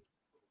name.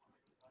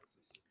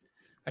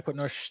 I put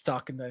no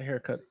stock in that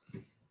haircut.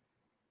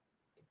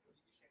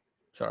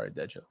 Sorry,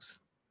 dead jokes.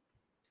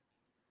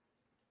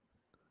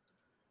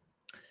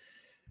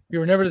 We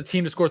were never the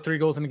team to score 3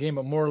 goals in a game,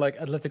 but more like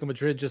Atletico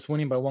Madrid just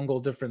winning by 1 goal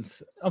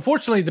difference.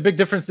 Unfortunately, the big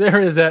difference there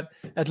is that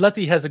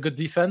Atleti has a good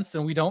defense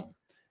and we don't.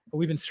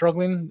 We've been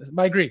struggling.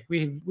 I agree.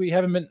 We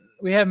haven't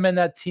been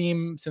that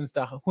team since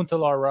the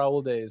Huntelaar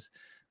Raul days.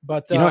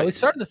 But we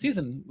started the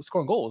season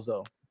scoring goals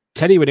though.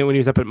 Teddy, when he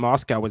was up at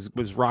Moscow,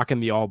 was rocking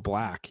the all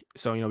black.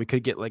 So we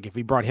could get, like, if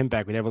we brought him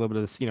back, we'd have a little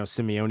bit of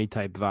Simeone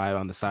type vibe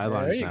on the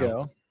sidelines. There you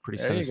go. Pretty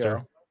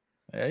sinister.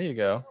 There you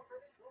go.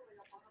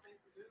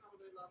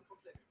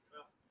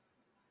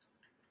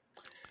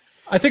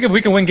 I think if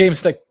we can win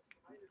games like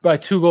by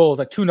 2 goals,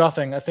 like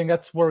 2-0, I think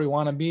that's where we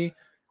want to be.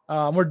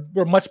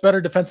 We're much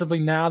better defensively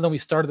now than we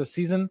started the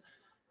season,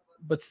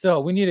 but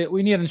still, we need it.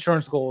 We need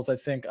insurance goals. I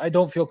think I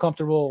don't feel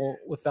comfortable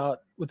with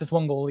this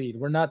 1-goal lead.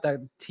 We're not that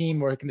team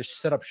where we can just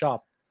set up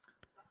shop.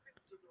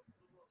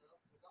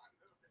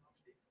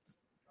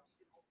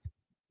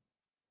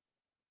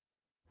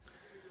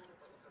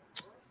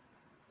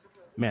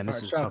 Man,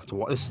 this is tough to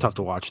watch. This is tough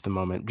to watch at the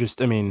moment.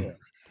 Just, I mean,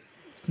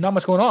 it's not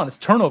much going on. It's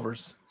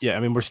turnovers. Yeah, I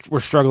mean,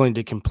 we're struggling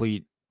to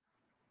complete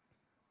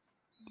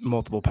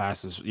multiple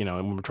passes, and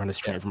when we're trying to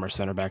string it from our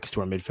center backs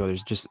to our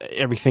midfielders, just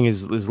everything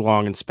is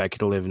long and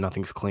speculative.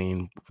 Nothing's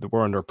clean.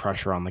 We're under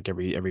pressure on like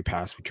every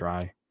pass we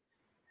try.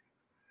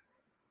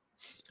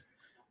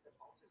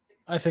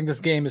 I think this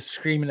game is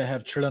screaming to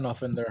have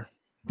Churlinov in there.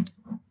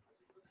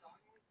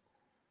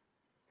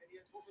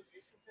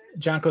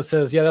 Janko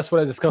says, yeah, that's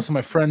what I discussed with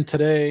my friend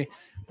today.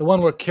 The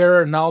one where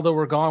Kara and Naldo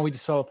were gone, we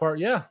just fell apart.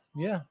 Yeah.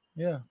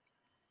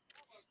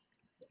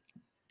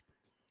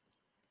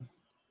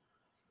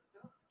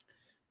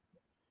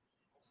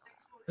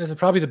 This is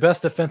probably the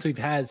best defense we've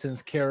had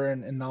since Kara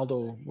and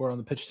Naldo were on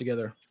the pitch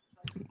together.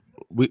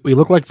 We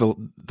look like the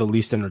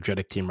least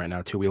energetic team right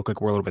now, too. We look like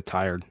we're a little bit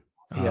tired.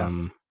 Yeah.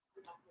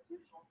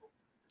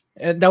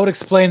 And that would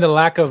explain the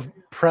lack of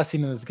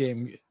pressing in this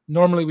game.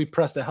 Normally, we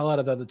press the hell out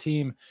of the other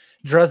team.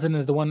 Dresden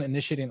is the one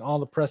initiating all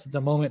the press at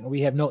the moment, and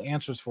we have no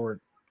answers for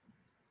it.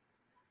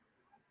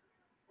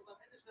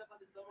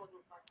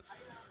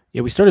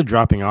 Yeah, we started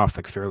dropping off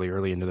like fairly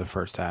early into the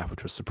first half,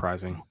 which was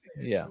surprising.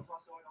 Yeah.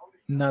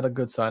 Not a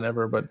good sign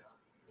ever, but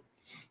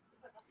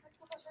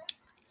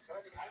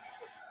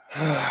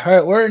all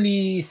right, we're in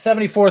the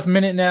 74th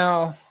minute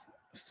now.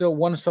 Still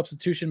 1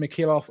 substitution.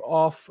 Mikhailov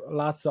off,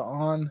 Lazio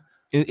on.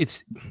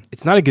 It's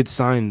not a good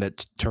sign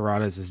that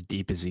Terada is as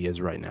deep as he is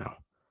right now.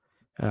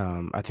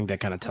 I think that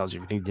kind of tells you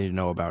everything you need to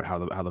know about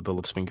how the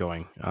build-up's been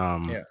going.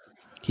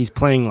 He's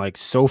playing like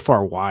so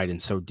far wide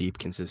and so deep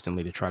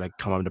consistently to try to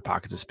come up into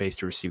pockets of space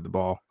to receive the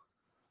ball.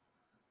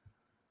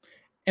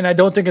 And I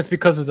don't think it's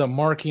because of the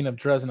marking of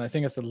Dresden. I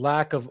think it's the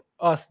lack of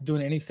us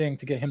doing anything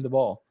to get him the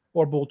ball,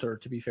 or Bolter,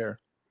 to be fair.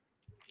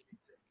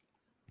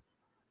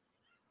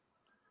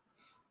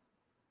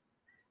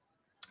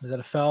 Is that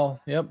a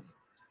foul? Yep.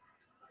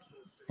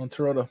 On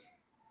Terada.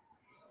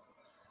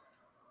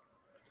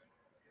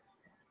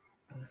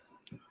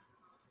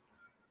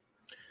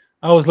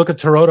 I always look at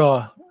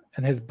Terada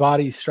and his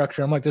body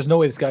structure. I'm like, there's no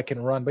way this guy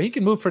can run, but he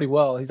can move pretty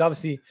well. He's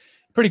obviously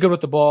pretty good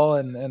with the ball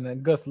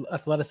and good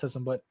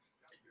athleticism, but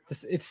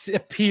It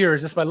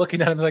appears just by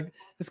looking at him like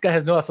this guy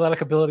has no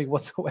athletic ability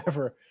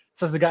whatsoever.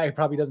 Says the guy who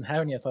probably doesn't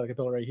have any athletic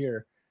ability right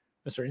here,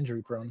 Mr.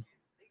 Injury Prone.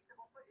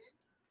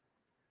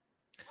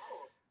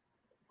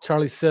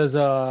 Charlie says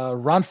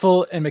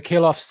Ronfel and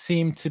Mikhailov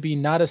seem to be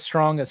not as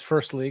strong as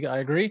first league. I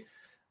agree.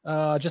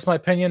 Just my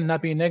opinion,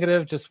 not being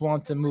negative. Just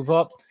want to move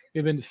up.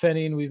 We've been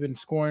defending. We've been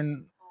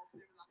scoring.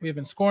 We've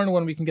been scoring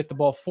when we can get the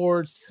ball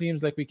forward.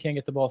 Seems like we can't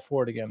get the ball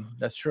forward again.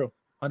 That's true.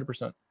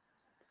 100%.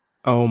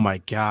 Oh my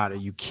God. Are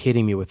you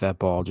kidding me with that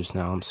ball just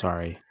now? I'm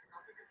sorry.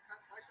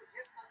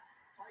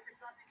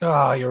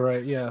 Oh, you're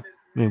right. Yeah.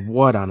 I mean,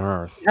 what on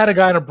earth? You had a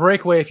guy on a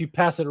breakaway if you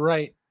pass it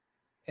right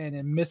and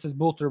it misses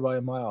Bulter by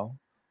a mile.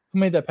 Who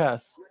made that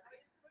pass?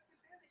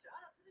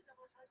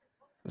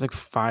 There's like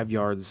 5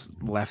 yards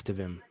left of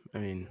him. I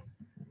mean,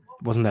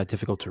 it wasn't that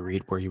difficult to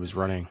read where he was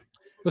running.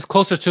 It was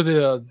closer to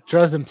the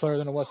Dresden player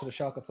than it was to the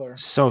Schalke player.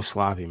 So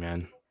sloppy,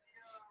 man.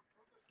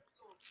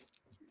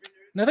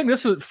 And I think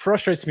this is what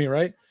frustrates me,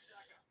 right?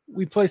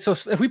 We play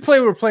if we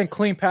were playing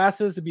clean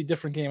passes, it'd be a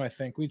different game, I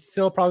think. We'd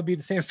still probably be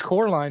the same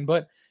score line,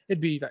 but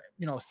it'd be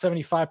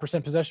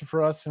 75% possession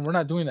for us, and we're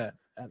not doing that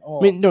at all.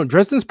 I mean, no,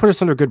 Dresden's put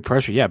us under good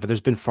pressure, yeah, but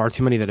there's been far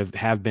too many that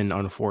have been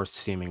unforced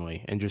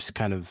seemingly, and just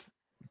kind of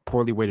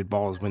poorly weighted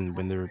balls when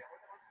they're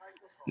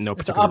no.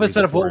 It's the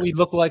opposite of what we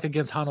looked like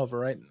against Hanover,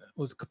 right? It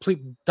was complete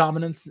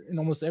dominance in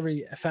almost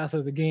every facet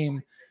of the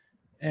game,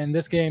 and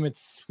this game,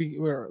 we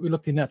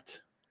looked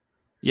inept.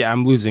 Yeah,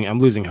 I'm losing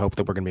hope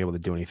that we're going to be able to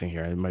do anything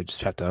here. I might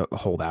just have to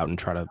hold out and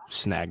try to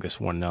snag this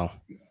 1-0.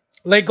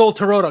 Late goal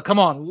Tarota. Come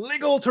on. Late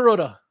goal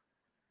Tarota.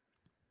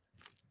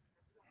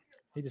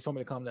 He just told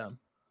me to calm down.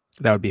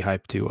 That would be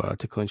hype to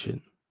clinch it.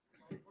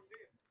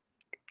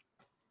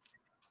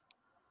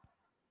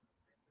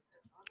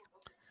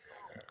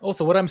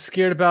 Also, what I'm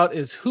scared about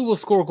is who will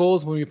score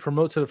goals when we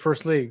promote to the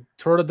first league.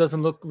 Tarota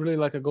doesn't look really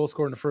like a goal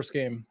scorer in the first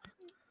game.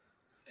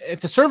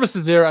 If the service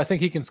is there, I think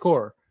he can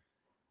score.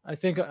 I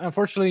think,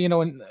 unfortunately,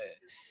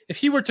 if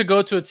he were to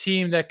go to a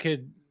team that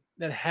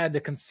had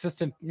the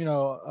consistent,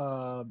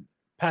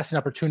 passing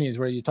opportunities,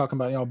 where you're talking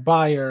about,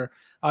 Bayer,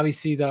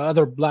 obviously the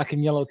other black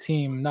and yellow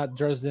team, not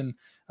Dresden,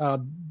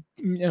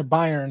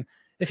 Bayern.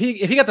 If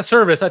he got the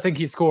service, I think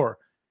he'd score.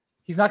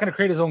 He's not going to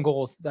create his own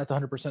goals. That's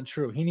 100%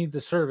 true. He needs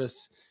the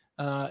service,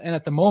 and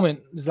at the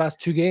moment, his last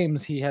 2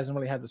 games, he hasn't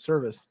really had the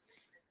service.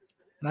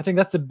 And I think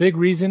that's a big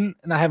reason.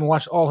 And I haven't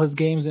watched all his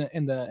games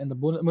in the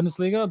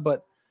Bundesliga,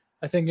 but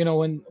I think,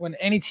 when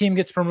any team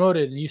gets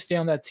promoted and you stay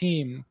on that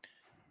team,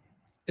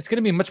 it's going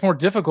to be much more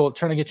difficult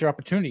trying to get your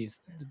opportunities.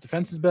 The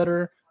defense is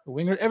better, the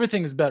winger,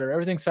 everything is better,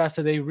 everything's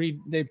faster. They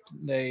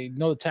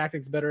know the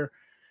tactics better.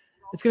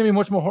 It's going to be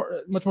much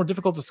more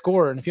difficult to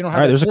score. And if you don't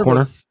have, all right, there's a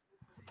corner.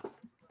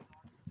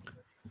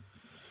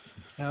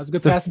 That was a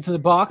good pass into the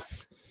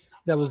box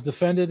that was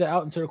defended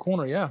out into the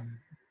corner. Yeah,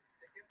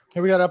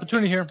 here we got an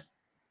opportunity here.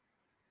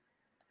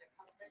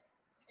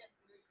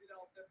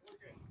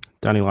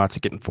 Donnie Lots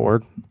getting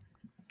forward.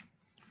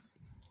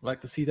 Like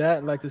to see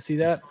that.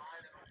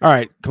 All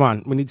right, come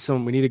on. We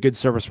need a good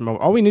service from.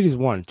 All we need is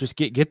one. Just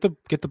get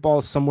the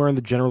ball somewhere in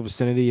the general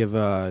vicinity of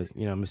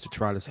Mr.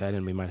 Terada's head,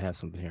 and we might have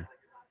something here.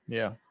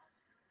 Yeah.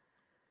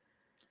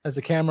 As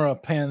the camera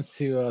pans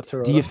to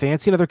Terada. Do you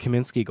fancy another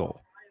Kaminsky goal?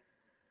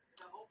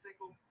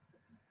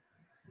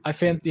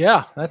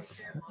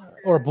 That's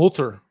or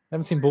Bulter. I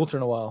haven't seen Bulter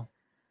in a while.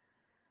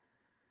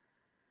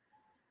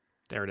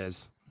 There it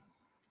is.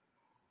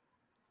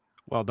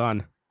 Well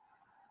done.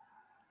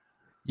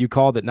 You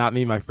called it, not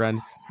me, my friend.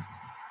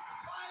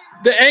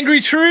 The angry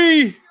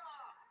tree.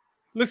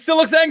 Still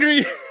looks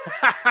angry.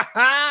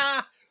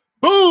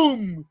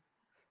 Boom.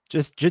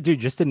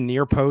 Just a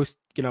near post,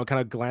 kind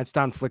of glanced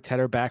down, flicked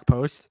header, back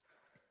post.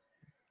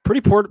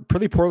 Pretty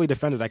poorly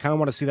defended. I kind of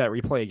want to see that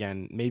replay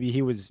again. Maybe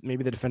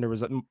the defender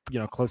was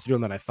closer to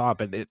him than I thought,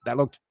 but that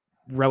looked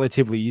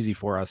relatively easy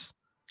for us.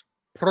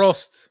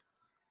 Prost.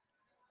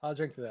 I'll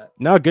drink to that.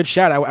 No, good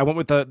shot. I went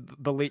with the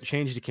late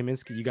change to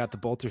Kaminsky. You got the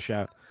Bolter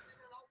shot.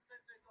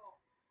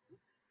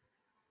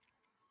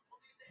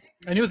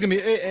 I knew it was gonna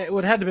be. It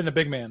would have to been a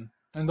big man,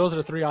 and those are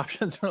the 3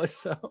 options, really.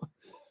 So,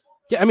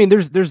 yeah, I mean,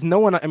 there's no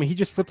one. I mean, he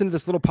just slipped into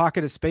this little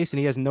pocket of space,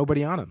 and he has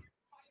nobody on him.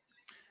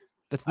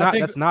 That's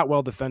not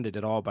well defended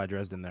at all by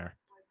Dresden there.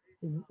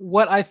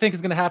 What I think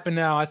is going to happen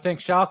now, I think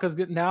Schalke's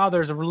good now.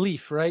 There's a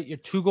relief, right? Your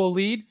 2-goal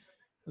lead.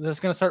 They're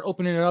just going to start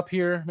opening it up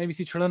here. Maybe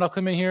see Cherlindov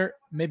come in here.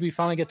 Maybe we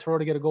finally get Toro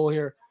to get a goal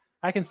here.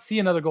 I can see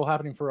another goal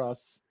happening for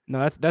us.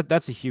 No,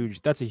 that's a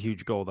huge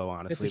goal though,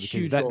 honestly. It's a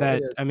huge goal.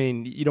 I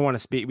mean, you don't want to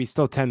speak. We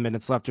still 10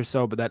 minutes left or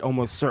so, but that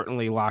almost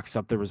certainly locks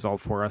up the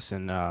result for us.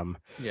 And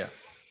yeah,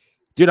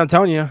 dude, I'm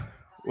telling you,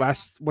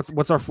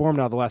 what's our form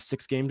now? The last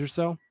 6 games or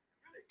so.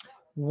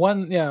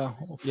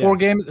 4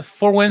 games,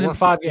 4 wins in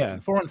 5 games. Yeah.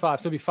 4 and 5.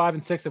 So it'll be 5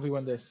 and 6 if we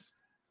win this.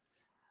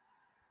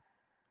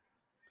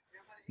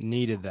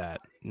 Needed that.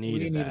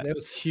 That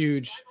was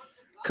huge.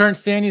 Current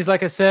standings,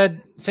 like I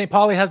said, St.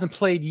 Pauli hasn't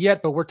played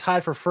yet, but we're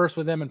tied for first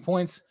with them in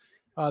points.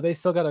 They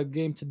still got a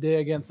game today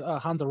against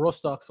Hansa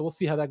Rostock, so we'll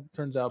see how that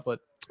turns out. But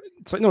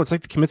it's like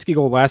the Kaminsky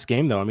goal last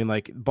game, though. I mean,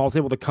 like, ball's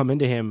able to come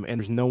into him, and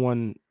there's no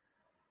one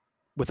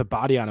with a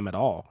body on him at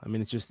all. I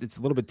mean, it's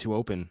a little bit too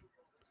open.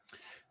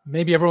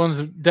 Maybe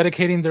everyone's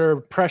dedicating their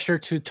pressure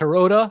to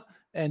Tarota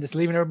and just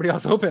leaving everybody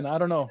else open. I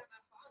don't know.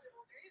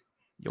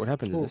 Yo, what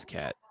happened to this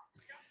cat?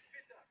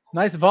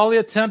 Nice volley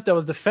attempt that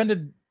was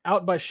defended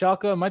out by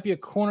Schalke. It might be a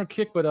corner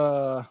kick, but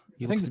I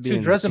think the two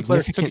Dresden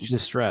players took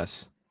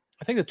distress.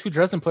 I think the two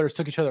Dresden players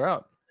took each other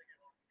out.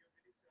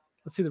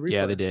 Let's see the replay.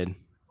 Yeah, they did.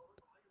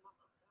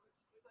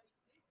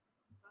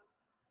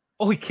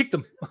 Oh, he kicked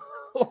him.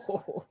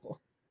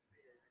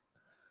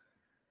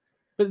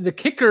 But the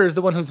kicker is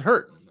the one who's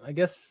hurt. I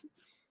guess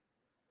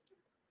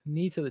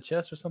knee to the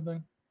chest or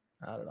something.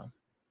 I don't know.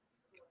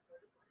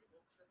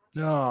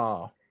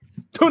 Oh,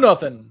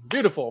 2-0.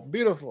 Beautiful,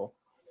 beautiful.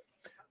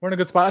 We're in a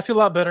good spot. I feel a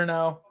lot better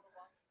now.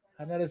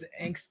 I'm not as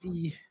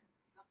angsty.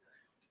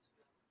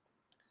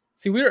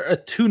 See, we're a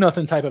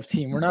 2-0 type of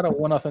team. We're not a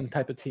 1-0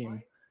 type of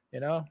team. You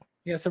know,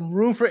 you got some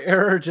room for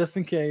error just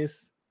in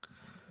case.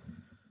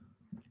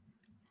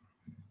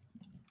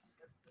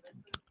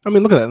 I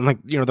mean, look at that. Like,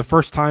 you know, the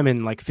first time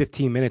in like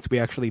 15 minutes, we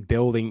actually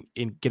build and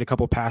get a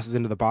couple passes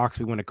into the box.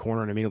 We win a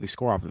corner and immediately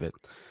score off of it.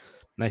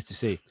 Nice to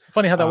see.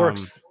 Funny how that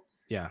works.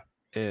 Yeah.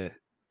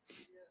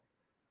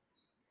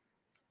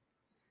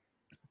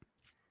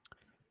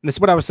 That's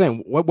what I was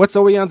saying. What's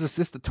Oweyan's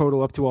assist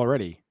total up to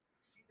already?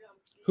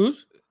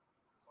 Who's?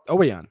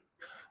 Oweyan.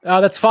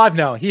 That's 5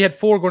 now. He had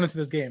 4 going into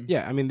this game.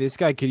 Yeah, I mean, this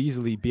guy could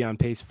easily be on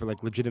pace for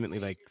like legitimately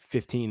like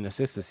 15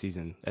 assists this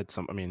season.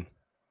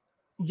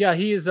 Yeah,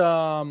 he is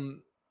now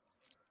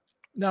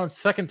in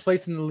second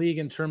place in the league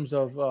in terms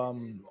of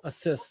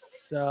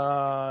assists.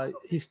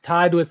 He's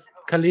tied with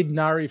Khalid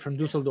Nari from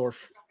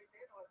Dusseldorf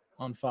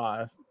on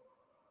 5.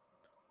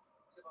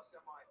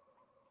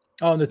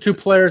 Oh, and the 2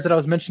 players that I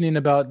was mentioning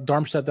about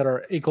Darmstadt that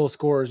are 8-goal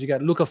scorers, you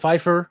got Luca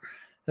Pfeiffer,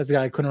 that's the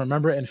guy I couldn't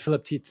remember, and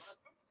Philip Tietz.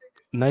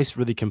 Nice,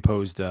 really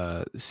composed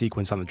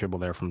sequence on the dribble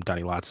there from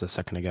Donny Latza a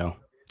second ago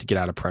to get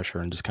out of pressure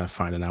and just kind of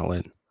find an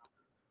outlet.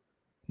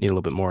 Need a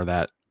little bit more of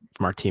that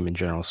from our team in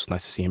general. So it's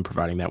nice to see him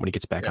providing that when he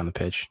gets back on the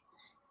pitch.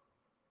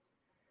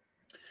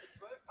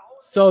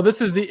 So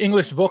this is the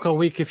English Vocal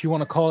Week, if you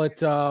want to call it,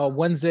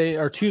 Tuesday,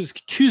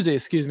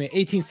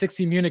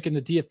 1860 Munich in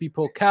the DFB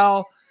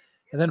Pokal.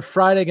 And then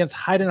Friday against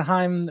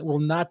Heidenheim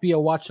will not be a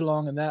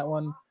watch-along in that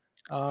one.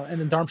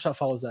 And then Darmstadt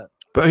follows that.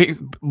 But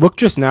look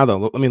just now,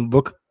 though. I mean,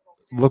 look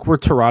where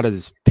Terada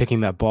is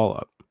picking that ball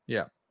up.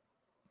 Yeah.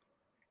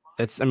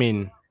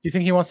 You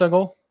think he wants that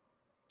goal?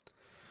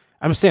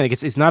 I'm saying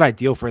like it's not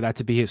ideal for that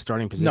to be his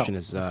starting position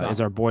No,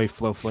 as our boy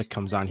Flo Flick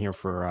comes on here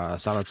for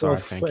Salazar, I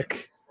think.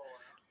 Flick.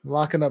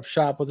 Locking up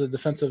shop with a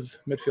defensive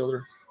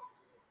midfielder.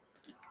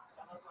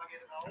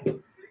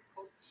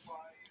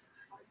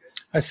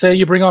 I say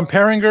you bring on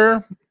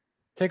Peringer,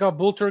 take off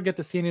Bulter, get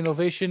the standing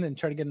ovation, and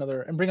try to get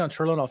another, and bring on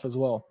Cherlonov as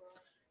well.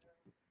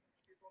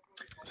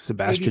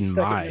 Sebastian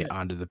Mai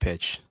onto the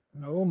pitch.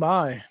 Oh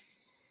my!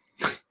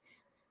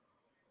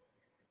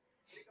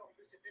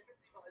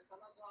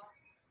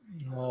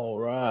 All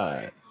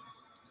right,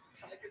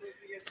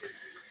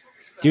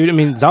 dude. I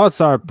mean,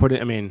 Zalazar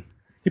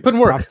he put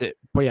in work.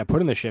 But yeah,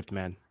 put in the shift,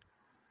 man.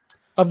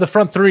 Of the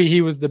front 3, he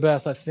was the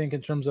best, I think,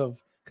 in terms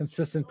of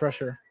consistent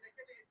pressure.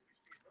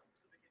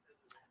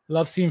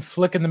 Love seeing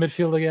Flick in the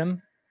midfield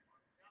again.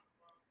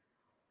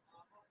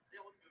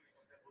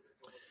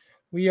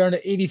 We are in the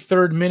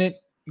 83rd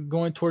minute,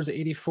 going towards the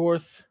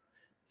 84th.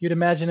 You'd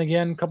imagine,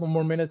 again, a couple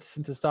more minutes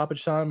into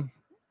stoppage time.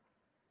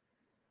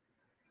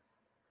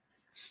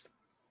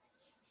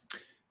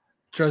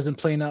 Dresden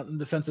playing out in the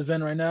defensive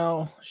end right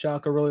now.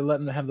 Schalke really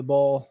letting them have the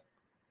ball.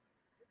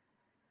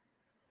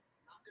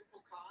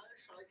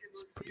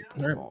 It's pretty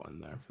poor ball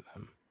in there for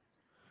them.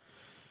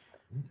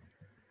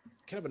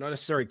 Kind of an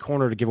unnecessary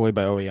corner to give away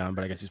by Oweyan,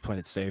 but I guess he's playing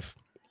it safe.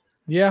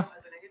 Yeah.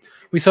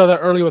 We saw that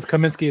earlier with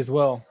Kaminsky as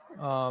well.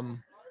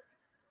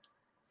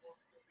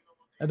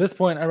 At this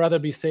point, I'd rather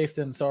be safe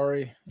than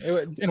sorry.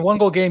 In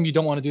 1-goal game, you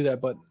don't want to do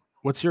that. But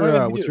what's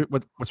your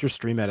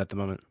stream at the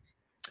moment?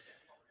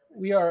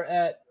 We are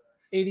at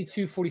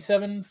 82,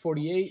 47,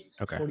 48,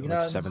 okay, 49.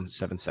 Like 7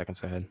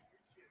 seconds ahead.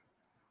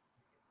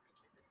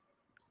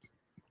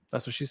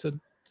 That's what she said.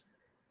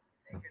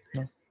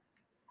 No.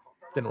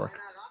 Didn't work.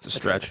 It's a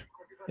stretch.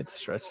 It's a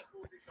stretch.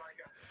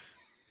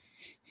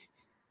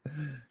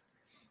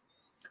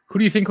 Who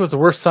do you think was the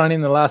worst signing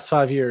in the last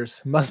 5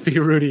 years? Must be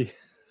Rudy.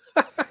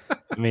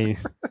 I mean,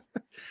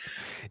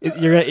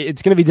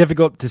 it's going to be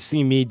difficult to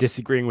see me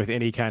disagreeing with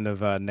any kind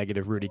of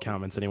negative Rudy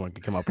comments anyone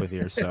could come up with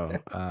here. So,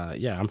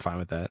 yeah, I'm fine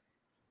with that.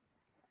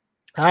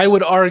 I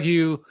would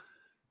argue,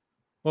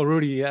 well,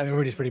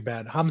 Rudy's pretty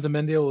bad. Hamza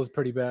Mendyl was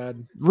pretty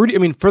bad. Rudy, I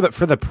mean, for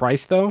the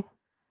price though.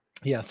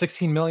 Yeah,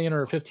 16 million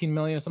or 15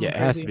 million or something. Yeah, it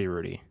has to be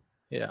Rudy.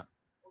 Yeah.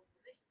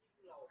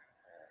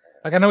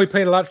 Like I know he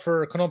played a lot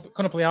for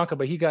Konoplyanka,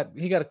 but he got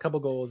a couple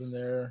goals in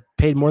there.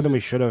 Paid more than we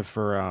should have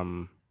for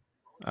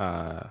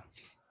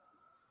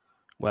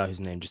well, his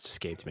name just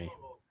escaped me.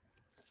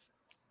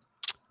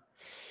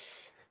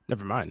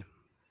 Never mind.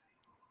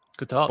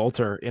 Good talk.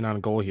 Bolter in on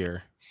goal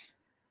here.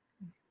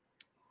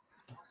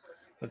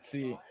 Let's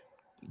see.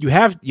 You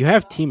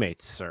have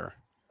teammates, sir.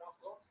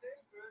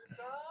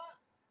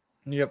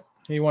 Yep,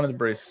 he wanted the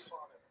brace.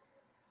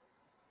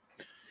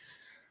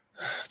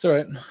 It's all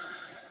right.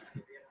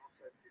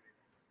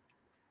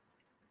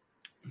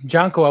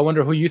 Janko, I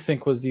wonder who you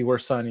think was the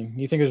worst signing.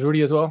 You think it was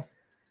Rudy as well?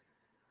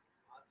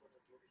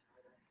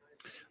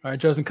 All right,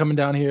 Dresden coming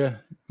down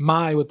here.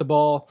 Mai with the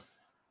ball.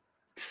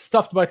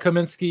 Stuffed by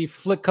Kaminsky.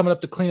 Flick coming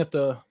up to clean up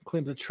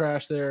the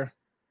trash there.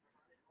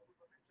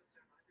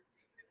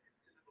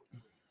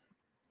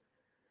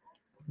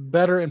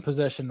 Better in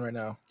possession right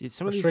now. Dude,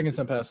 stringing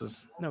some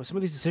passes. No, some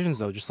of these decisions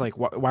though, just like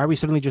why are we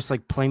suddenly just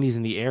like playing these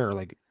in the air?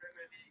 Like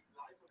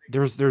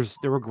there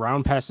were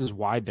ground passes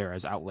wide there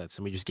as outlets,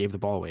 and we just gave the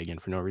ball away again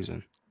for no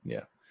reason.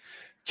 Yeah,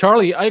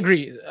 Charlie, I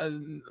agree.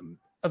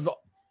 Of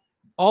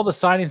all the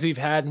signings we've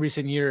had in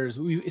recent years,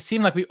 it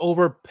seemed like we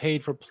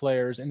overpaid for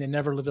players, and they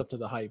never lived up to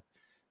the hype.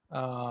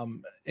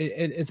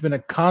 It's been a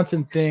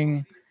constant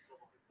thing.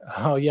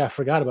 Oh yeah, I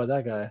forgot about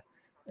that guy.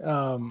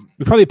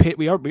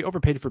 We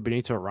overpaid for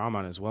Benito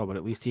Raman as well, but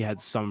at least he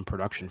had some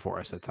production for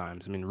us at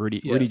times. I mean,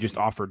 Rudy just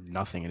offered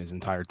nothing in his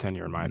entire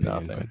tenure, in my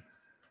opinion.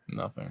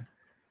 Nothing.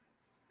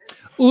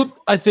 Oop,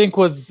 I think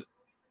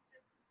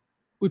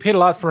we paid a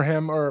lot for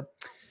him, or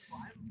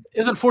it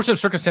was unfortunate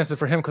circumstances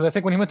for him, because I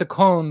think when he went to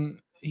Cologne,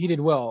 he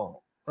did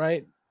well,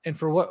 right? And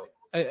for what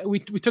we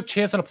took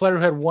chance on a player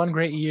who had one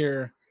great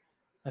year.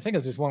 I think it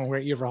was just one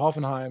great year for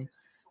Hoffenheim,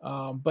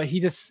 but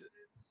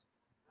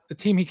the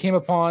team he came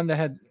upon that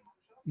had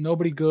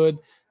nobody good.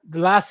 The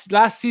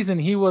last season,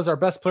 he was our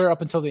best player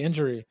up until the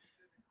injury,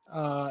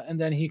 and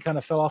then he kind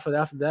of fell off it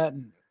after that.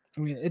 And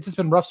I mean, it's just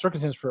been rough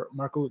circumstances for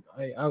Marco.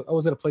 I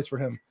was at a place for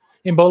him.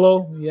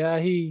 Mbolo, yeah,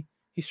 he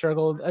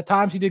struggled at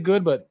times. He did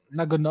good, but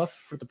not good enough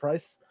for the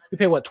price. We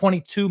paid what,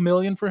 22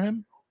 million for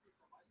him,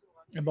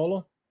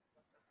 Mbolo.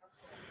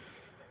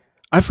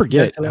 I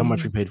forget how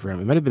much we paid for him.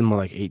 It might have been more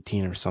like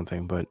 18 or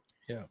something, but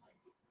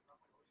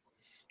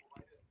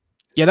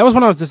yeah, that was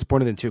one I was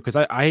disappointed in too, because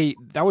I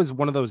that was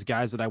one of those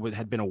guys that I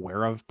had been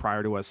aware of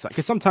prior to us.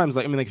 Because sometimes,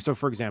 so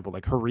for example,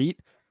 like Harit,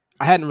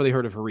 I hadn't really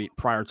heard of Harit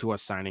prior to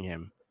us signing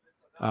him.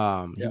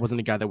 He wasn't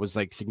a guy that was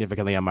like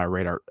significantly on my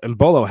radar, and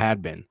Bolo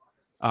had been,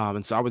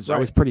 and so I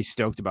was pretty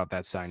stoked about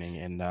that signing.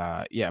 And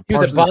he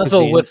was at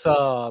Basel with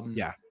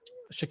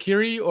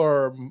Shaqiri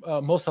or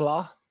Mo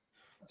Salah.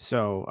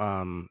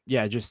 So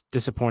just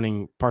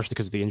disappointing, partially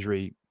because of the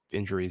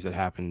injuries that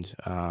happened.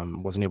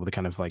 Wasn't able to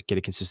kind of like get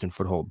a consistent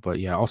foothold,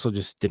 but also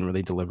just didn't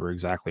really deliver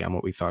exactly on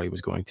what we thought he was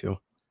going to.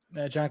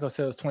 Janko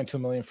said it was 22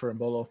 million for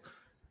Mbolo,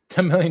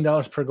 $10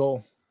 million per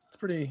goal. It's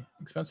pretty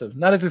expensive.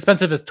 Not as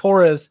expensive as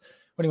Torres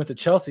when he went to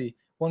Chelsea.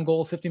 1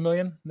 goal, 50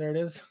 million. There it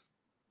is.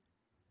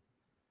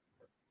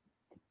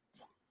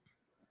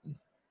 All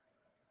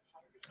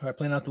right,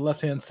 playing out the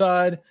left-hand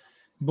side.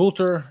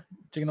 Boulter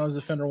taking on his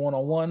defender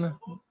one-on-one.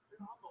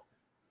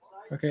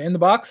 Okay, in the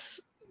box.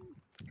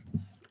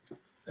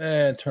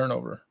 And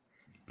turnover.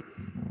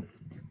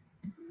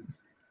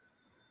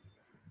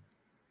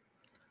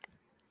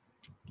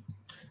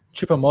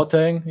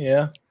 Choupo-Moting,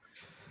 yeah.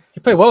 He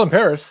played well in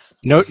Paris.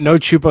 No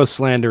Chupo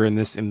slander in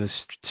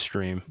this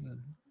stream.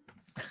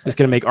 Just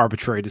gonna make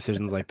arbitrary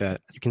decisions like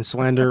that. You can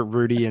slander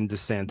Rudy and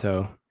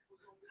DeSanto.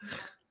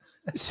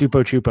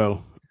 Supo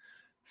Chupo.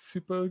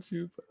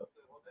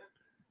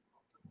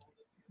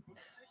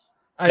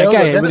 That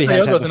guy really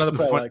has another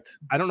player I liked.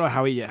 I don't know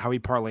how he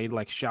parlayed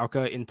like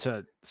Schalke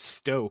into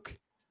Stoke,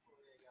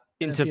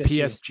 into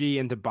PSG,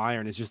 into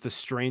Bayern. It's just the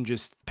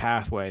strangest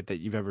pathway that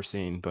you've ever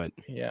seen. But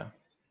yeah,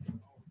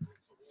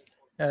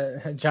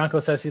 Janko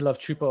says he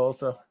loved Chupo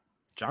also.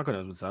 Janko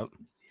knows what's up.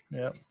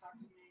 Yeah.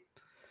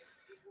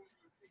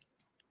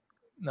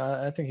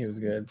 No, I think he was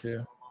good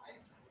too.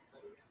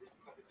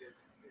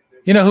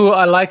 You know who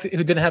I liked, who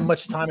didn't have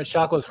much time at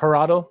Schalke, was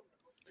Gerardo.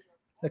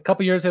 A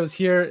couple years I was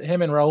here,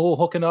 him and Raul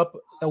hooking up.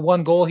 That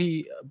one goal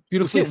he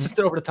beautifully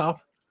assisted over the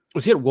top.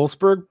 Was he at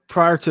Wolfsburg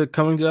prior to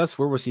coming to us?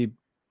 Where was he?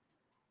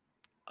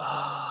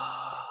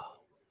 I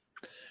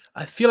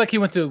feel like he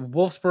went to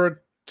Wolfsburg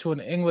to an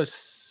English.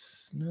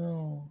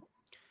 No,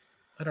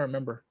 I don't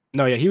remember.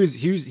 No, yeah, he was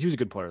a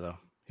good player though.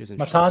 He was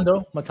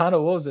Matando,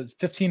 what was it?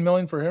 15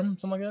 million for him,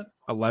 something like that.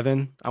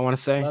 11, I want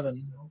to say.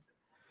 11.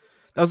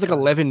 That was like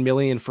 11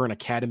 million for an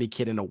academy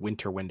kid in a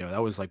winter window.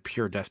 That was like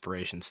pure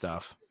desperation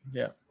stuff.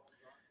 Yeah.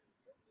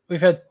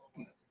 We've had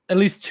at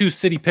least 2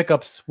 city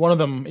pickups. One of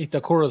them,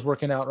 Itakura, is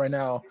working out right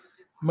now.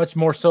 Much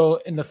more so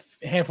in the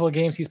handful of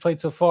games he's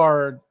played so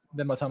far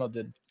than Matano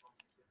did.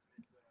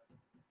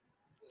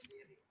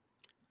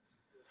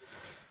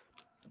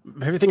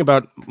 Everything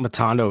about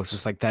Matano is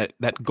just like that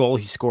goal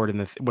he scored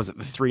in was it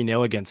the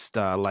 3-0 against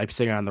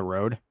Leipzig on the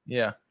road?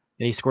 Yeah.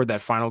 And he scored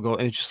that final goal,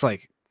 and it's just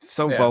like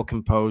so well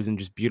composed and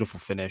just beautiful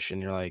finish.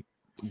 And you're like,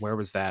 where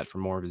was that for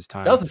more of his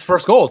time? That was his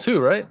first goal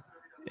too, right?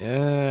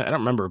 Yeah, I don't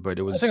remember, but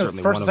it was. I think it was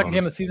the first or second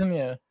game of the season.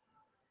 Yeah.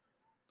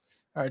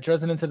 All right,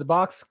 Dresden into the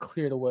box,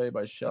 cleared away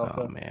by Schalke.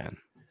 Oh man,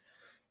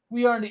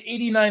 we are in the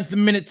 89th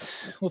minute.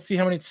 We'll see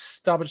how many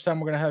stoppage time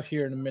we're gonna have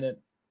here in a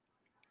minute.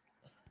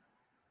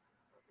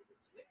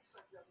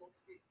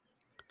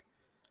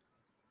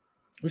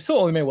 We still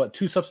only made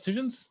 2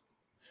 substitutions?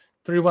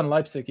 3-1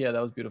 Leipzig. Yeah,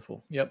 that was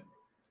beautiful. Yep.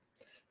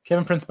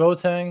 Kevin Prince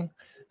Boateng.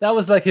 That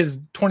was like his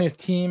 20th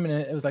team, and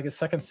it was like his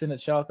second stint at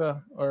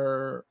Schalke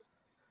or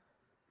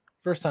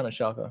first time at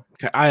Schalke.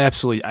 I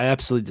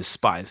absolutely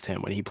despised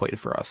him when he played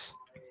for us.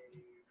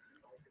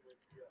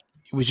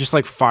 He was just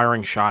like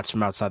firing shots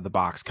from outside the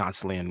box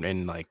constantly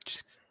and like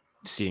just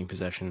ceding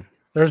possession.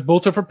 There's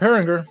Bolter for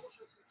Peringer.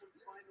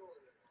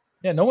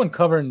 Yeah, no one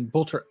covering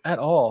Bolter at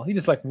all. He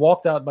just like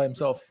walked out by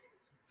himself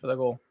for that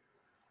goal.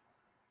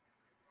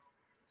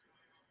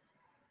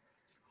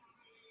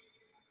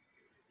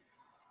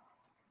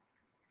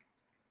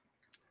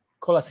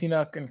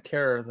 Kolasinac and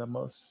Kerr the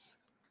most.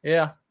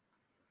 Yeah.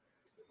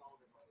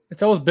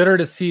 It's always bitter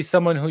to see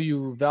someone who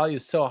you value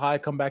so high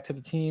come back to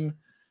the team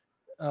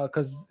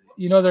because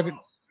you know they're.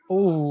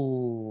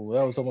 Oh,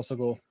 that was almost a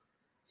goal.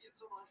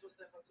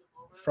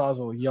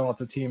 Frazel yelling at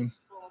the team.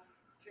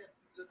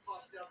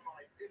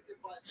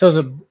 So it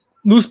was a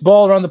loose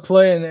ball around the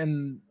play,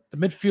 and the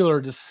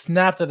midfielder just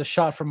snapped at a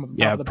shot from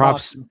the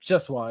box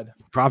just wide.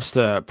 Props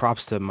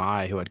to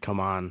Mai who had come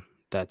on.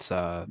 That's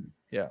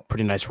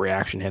pretty nice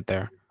reaction hit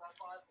there.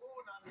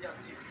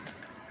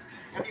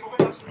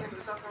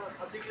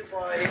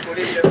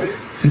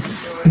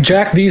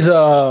 Jack, these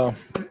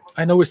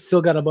I know we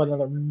still got about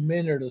another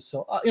minute or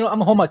so. I'm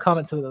gonna hold my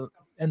comment to the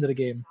end of the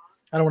game.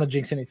 I don't want to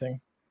jinx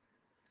anything.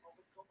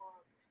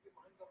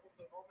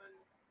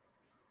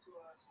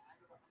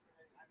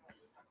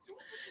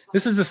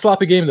 This is a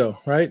sloppy game, though,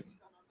 right?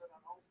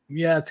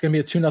 Yeah, it's gonna be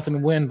a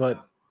 2-0 win,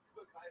 but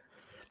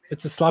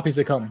it's as sloppy as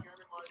they come.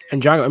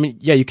 And John, I mean,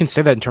 yeah, you can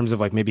say that in terms of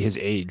like maybe his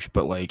age,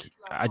 but like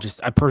I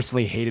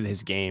personally hated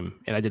his game,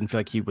 and I didn't feel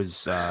like he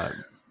was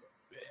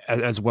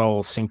as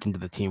well synced into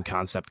the team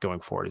concept going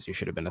forward as he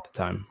should have been at the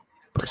time.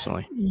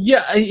 Personally,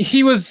 yeah,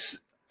 he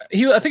was.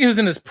 I think he was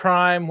in his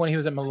prime when he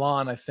was at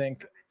Milan. I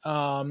think,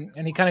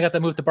 and he kind of got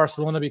that move to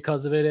Barcelona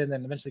because of it, and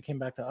then eventually came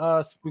back to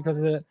us because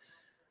of it.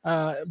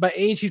 By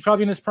age, he's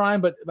probably in his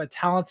prime, but by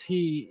talent,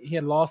 he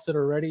had lost it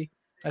already.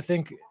 I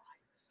think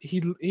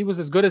he was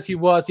as good as he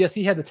was. Yes,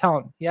 he had the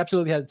talent. He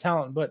absolutely had the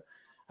talent, but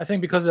I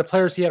think because of the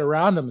players he had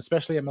around him,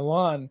 especially at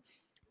Milan,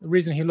 the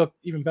reason he looked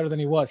even better than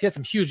he was. He had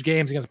some huge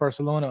games against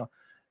Barcelona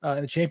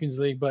in the Champions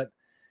League, but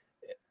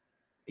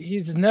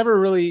he's never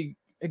really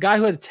a guy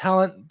who had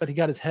talent, but he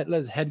got let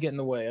his head get in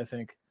the way, I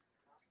think.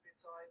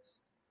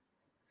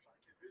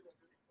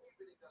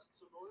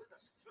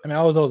 I mean,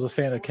 I was always a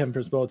fan of Kevin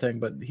Prince Boateng,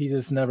 but he's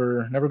just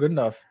never good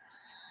enough.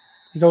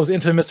 He's always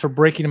infamous for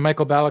breaking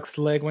Michael Ballack's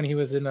leg when he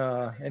was in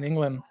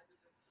England.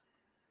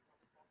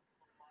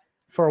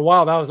 For a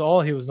while, that was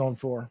all he was known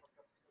for.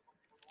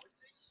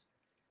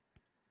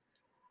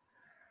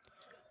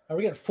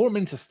 We got 4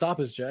 minutes to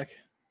stoppage, Jack.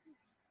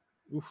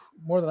 Oof,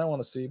 more than I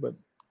want to see, but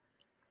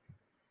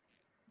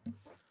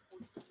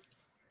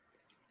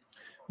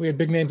we had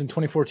big names in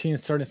 2014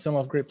 starting to sell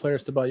off great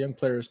players to buy young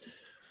players.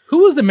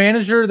 Who was the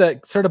manager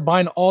that started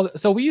buying all?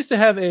 So we used to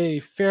have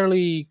a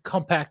fairly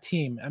compact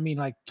team. I mean,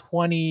 like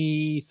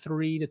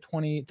 23 to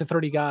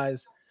 30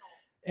 guys.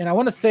 And I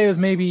want to say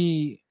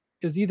it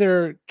was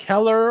either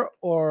Keller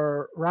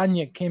or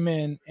Ranić came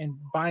in and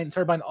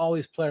started buying all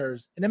these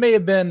players. And it may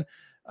have been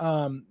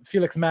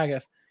Felix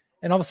Magath.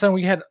 And all of a sudden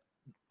we had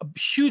a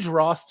huge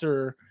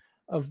roster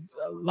of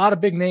a lot of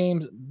big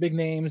names,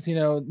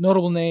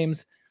 notable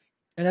names.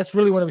 And that's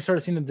really when we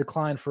started seeing the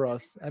decline for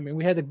us. I mean,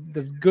 we had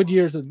the good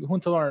years of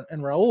Huntelaar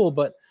and Raul,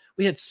 but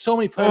we had so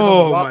many players.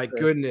 Oh my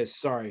goodness!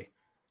 Sorry,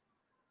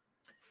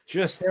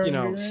 just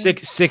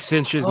 6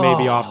 inches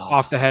maybe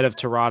off the head of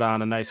Tirada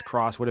on a nice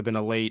cross would have been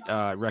a late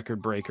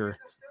record breaker.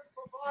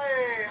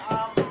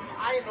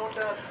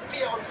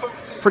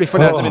 Pretty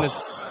funny.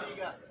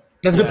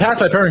 That's a good pass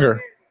by Peringer.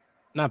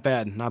 Not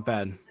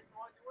bad.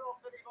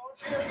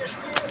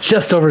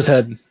 Just over his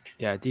head.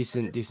 Yeah,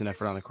 decent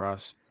effort on the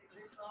cross.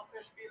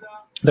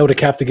 That would have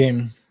capped the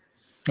game.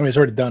 I mean, it's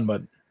already done,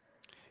 but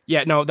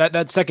yeah, no,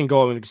 that second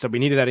goal, like I said, we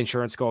needed that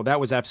insurance goal. That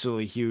was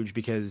absolutely huge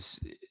because,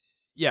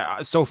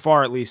 yeah, so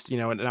far at least,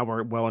 and now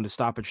we're well into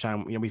stoppage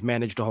time. We've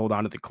managed to hold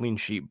on to the clean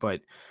sheet,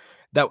 but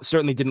that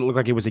certainly didn't look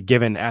like it was a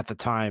given at the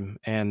time.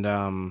 And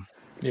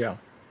yeah,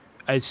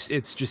 it's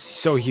just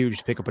so huge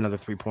to pick up another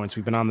 3 points.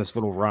 We've been on this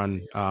little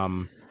run.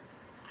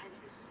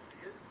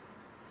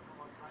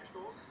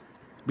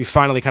 We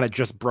finally kind of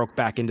just broke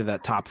back into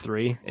that top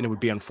 3, and it would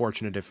be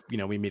unfortunate if we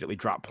immediately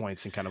drop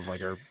points and kind of like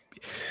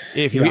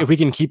if we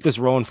can keep this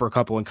rolling for a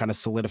couple and kind of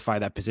solidify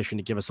that position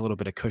to give us a little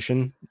bit of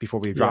cushion before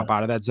we drop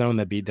out of that zone,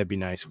 that'd be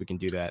nice if we can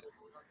do that.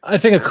 I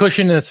think a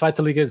cushion in the Zweite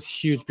Liga is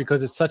huge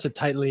because it's such a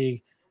tight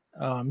league.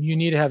 You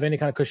need to have any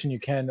kind of cushion you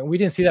can. We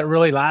didn't see that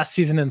really last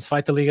season in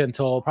Zweite Liga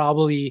until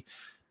probably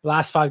the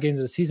last 5 games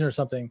of the season or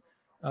something.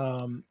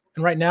 And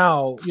right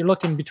now you're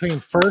looking between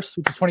first,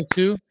 which is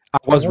 22. I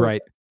was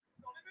right.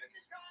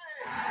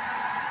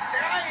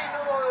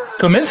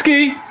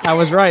 Kaminsky. I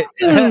was right.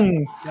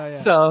 Yeah.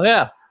 So,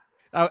 yeah.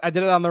 I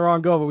did it on the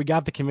wrong goal, but we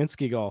got the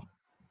Kaminsky goal.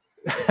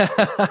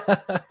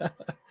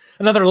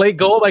 Another late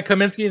goal by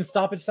Kaminsky in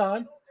stoppage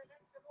time.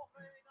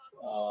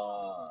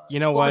 You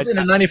know what? In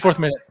the 94th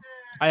minute.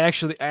 I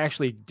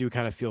actually do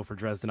kind of feel for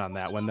Dresden on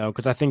that one, though,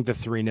 because I think the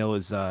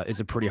 3-0 is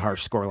a pretty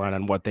harsh scoreline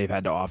on what they've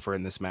had to offer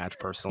in this match,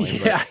 personally.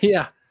 Yeah,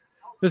 yeah.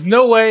 There's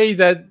no way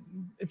that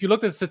if you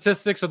looked at the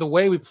statistics or the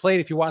way we played,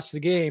 if you watched the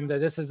game, that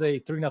this is a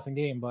 3-0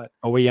 game. But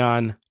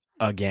Oweyan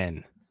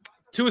again.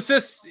 2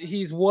 assists.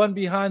 He's one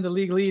behind the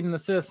league lead in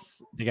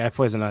assists. The guy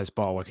plays a nice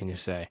ball. What can you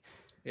say?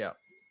 Yeah.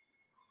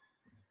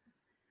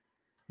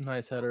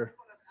 Nice header.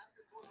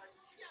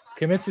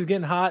 Kaminsky's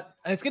getting hot.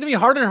 And it's going to be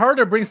harder and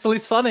harder to bring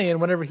Sane in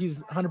whenever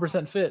he's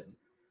 100% fit.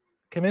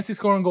 Kaminsky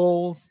scoring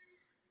goals.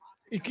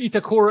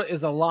 Itakura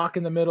is a lock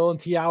in the middle, and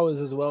Tiao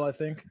is as well, I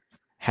think.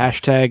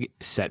 Hashtag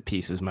set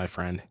pieces, my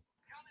friend.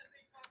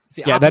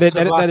 Yeah,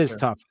 that is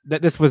tough.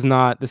 This was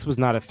not a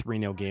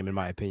 3-0 game, in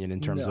my opinion, in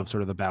terms of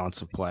sort of the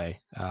balance of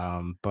play.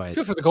 But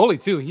good for the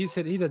goalie too. He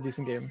did a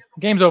decent game.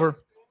 Game's over.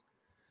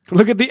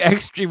 Look at the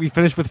XG. We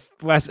finished with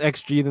less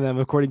XG than them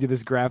according to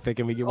this graphic,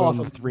 and we get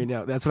awesome.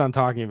 3-0. That's what I'm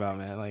talking about,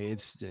 man. Like,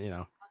 it's,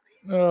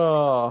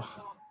 Oh,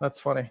 that's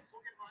funny.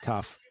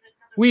 Tough.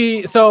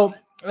 So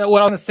what I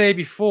want to say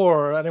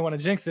before, I didn't want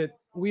to jinx it.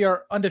 We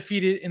are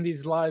undefeated in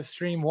these live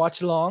stream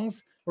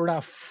watch-alongs. We're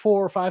now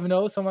 4 or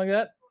 5-0, something like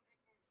that.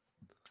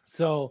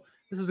 So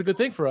this is a good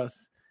thing for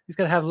us. He's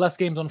going to have less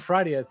games on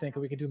Friday, I think,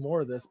 and we can do more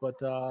of this. But,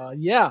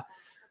 yeah,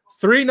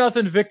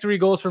 3-0 victory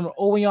goes from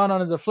Oweyan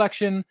on a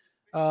deflection.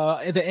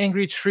 The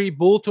angry tree,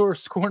 Bultor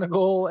scoring a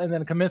goal, and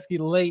then Kaminsky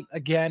late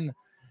again.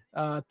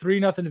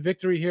 3-0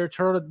 victory here.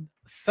 Turtle,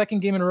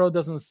 second game in a row,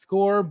 doesn't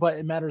score, but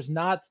it matters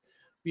not.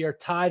 We are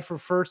tied for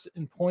first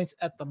in points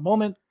at the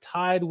moment,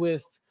 tied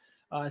with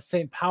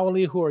St.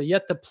 Pauli, who are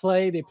yet to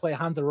play. They play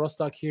Hansa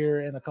Rostock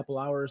here in a couple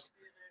hours.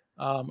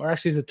 Or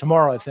actually, is it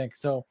tomorrow, I think.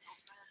 So,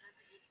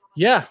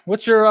 yeah.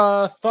 What's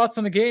your thoughts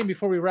on the game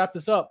before we wrap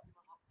this up?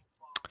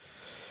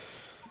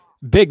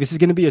 Big. This is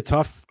going to be a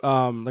tough,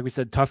 like we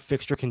said, tough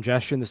fixture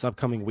congestion this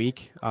upcoming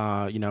week.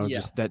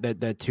 Just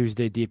that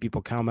Tuesday DFB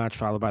Pokal match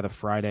followed by the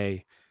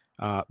Friday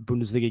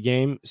Bundesliga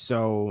game.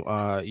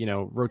 So,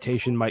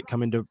 rotation might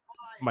come into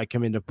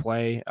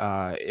play.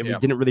 And we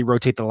didn't really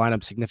rotate the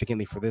lineup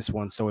significantly for this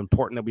one. So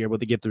important that we were able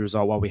to get the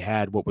result while we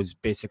had what was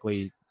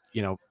basically,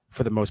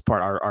 for the most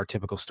part, our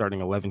typical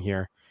starting 11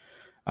 here,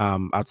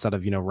 outside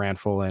of,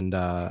 Ranful and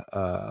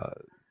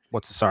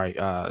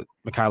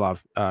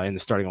Mikhailov in the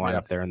starting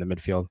lineup there in the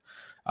midfield.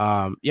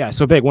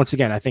 So big. Once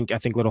again, I think a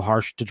little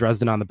harsh to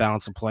Dresden on the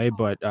balance of play,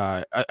 but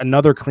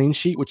another clean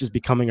sheet, which is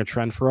becoming a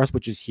trend for us,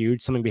 which is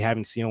huge, something we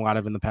haven't seen a lot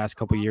of in the past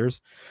couple of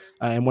years.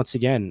 And once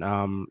again,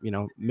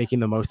 making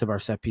the most of our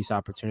set piece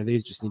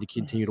opportunities. Just need to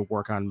continue to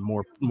work on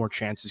more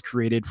chances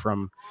created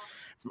from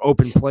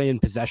open play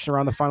and possession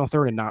around the final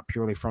third, and not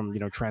purely from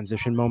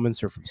transition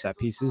moments or from set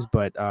pieces.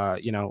 But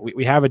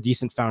we have a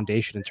decent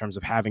foundation in terms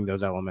of having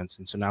those elements,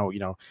 and so now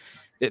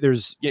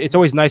it's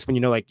always nice when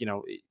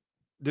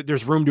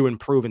there's room to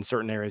improve in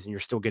certain areas, and you're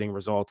still getting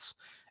results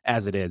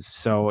as it is.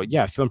 So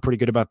yeah, feeling pretty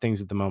good about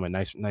things at the moment.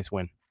 Nice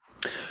win.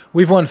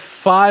 We've won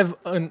 5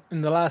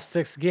 in the last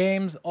 6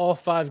 games, all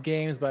 5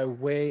 games by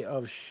way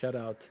of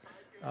shutout.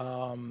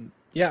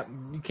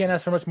 You can't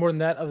ask for much more than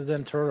that, other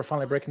than Turtle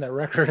finally breaking that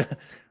record.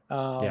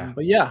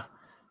 But yeah,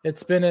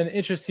 it's been an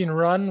interesting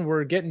run.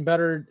 We're getting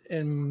better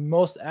in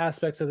most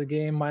aspects of the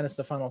game, minus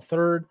the final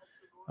third.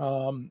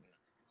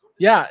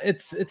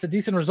 It's a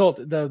decent result.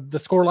 The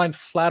scoreline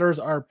flatters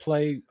our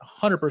play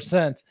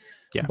 100%.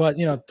 Yeah. But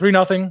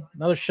 3-0,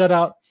 another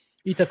shutout.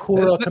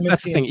 Itakura.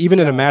 That's the thing. Even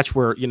in a match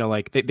where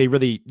they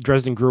really,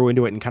 Dresden grew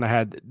into it and kind of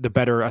had the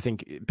better, I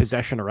think,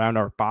 possession around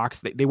our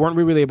box. They weren't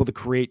really able to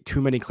create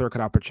too many clear-cut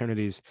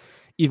opportunities,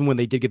 even when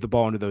they did get the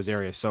ball into those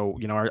areas. So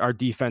our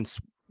defense,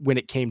 when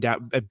it came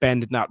down, a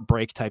bend not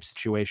break type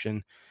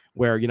situation,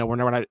 where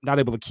we're not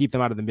able to keep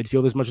them out of the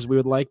midfield as much as we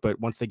would like, but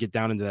once they get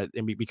down into that,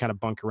 and we kind of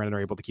bunker in and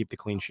are able to keep the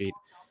clean sheet.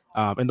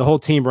 And the whole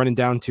team running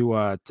down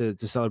to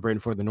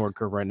celebrate for the Nord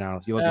curve right now.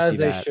 So you love to see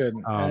that.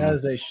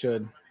 As they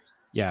should.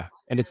 Yeah,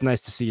 and it's nice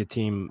to see a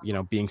team,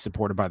 being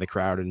supported by the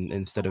crowd, and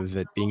instead of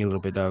it being a little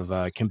bit of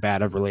a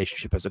combative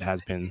relationship as it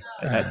has been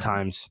at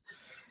times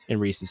in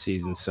recent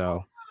seasons.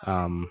 So,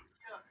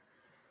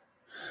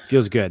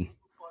 feels good.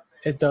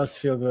 It does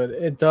feel good.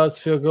 And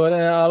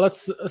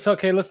let's go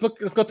through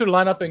the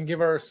lineup and give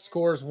our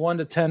scores 1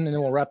 to 10, and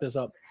then we'll wrap this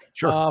up.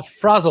 Sure.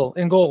 Frazel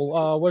in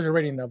goal. What's your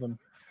rating of him?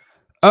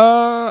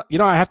 I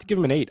have to give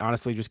him an 8,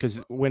 honestly, just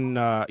because when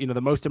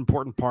the most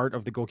important part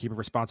of the goalkeeper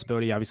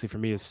responsibility, obviously for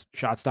me, is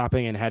shot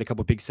stopping, and had a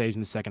couple big saves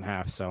in the second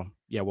half. So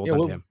yeah, well done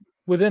to him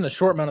within a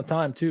short amount of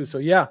time too. So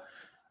yeah,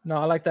 no,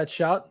 I like that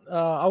shout.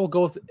 I will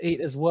go with 8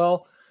 as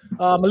well.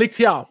 Malik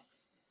Thiaw.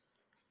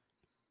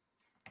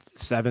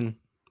 7.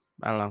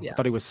 I don't know. Yeah. I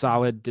thought he was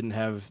solid. Didn't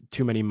have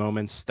too many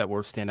moments that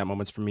were standout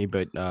moments for me,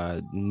 but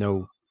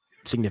no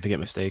significant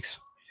mistakes.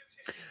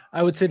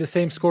 I would say the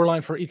same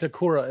scoreline for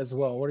Itakura as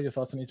well. What are your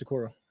thoughts on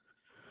Itakura?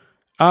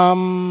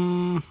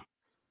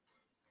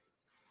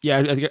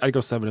 I'd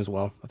go 7 as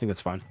well. I think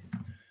that's fine.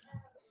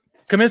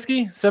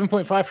 Kaminsky,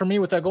 7.5 for me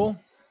with that goal.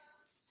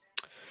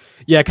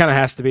 Yeah, it kind of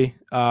has to be.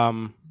 I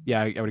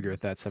would agree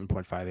with that.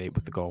 7.58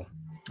 with the goal.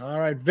 All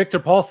right, Victor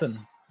Paulsen.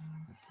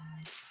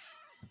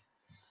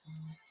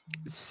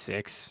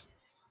 6.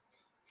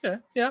 Yeah.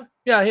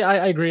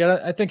 I agree.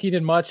 I think he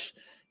did much.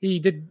 He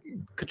did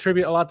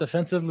contribute a lot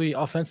defensively.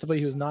 Offensively,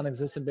 he was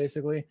non-existent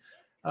basically.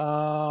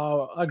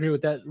 I agree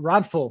with that.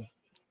 Rodful,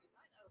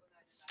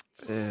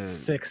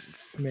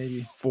 6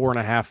 maybe.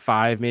 4.5,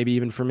 5 maybe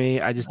even for me.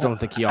 I just don't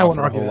think he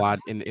offered a whole lot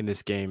in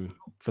this game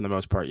for the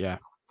most part. Yeah,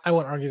 I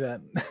won't argue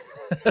that.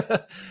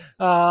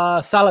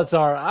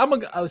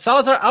 Salazar,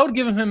 Salazar. I would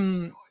give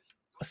him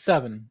a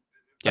 7.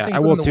 Yeah, I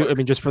will too. I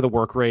mean, just for the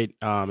work rate,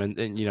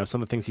 and you know,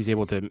 some of the things he's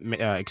able to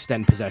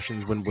extend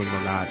possessions when we're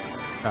not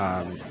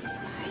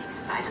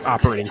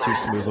operating too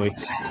smoothly.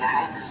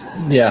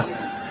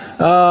 Yeah.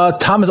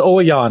 Thomas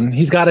Oyan,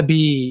 he's got to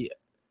be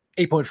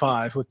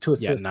 8.5 with 2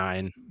 assists. Yeah,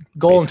 9.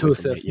 Goal and 2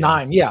 assists.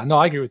 9. Yeah, no,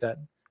 I agree with that.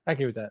 I'll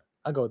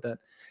go with that.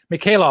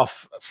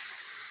 Mikhailov,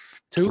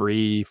 2.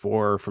 3,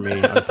 4 for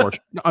me.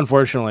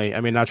 Unfortunately,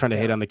 I mean, not trying to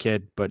hate on the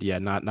kid, but yeah,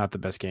 not the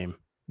best game.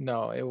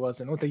 No, it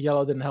wasn't. With the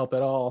yellow, didn't help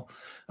at all.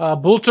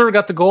 Bulter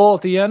got the goal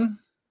at the end.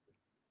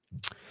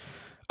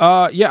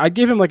 Yeah, I'd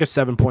give him like a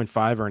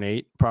 7.5 or an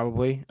 8,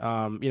 probably.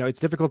 You know, it's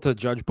difficult to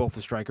judge both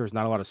the strikers,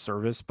 not a lot of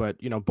service, but,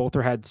 you know,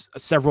 Bolter had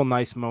several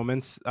nice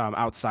moments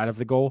outside of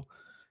the goal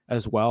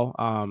as well.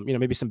 You know,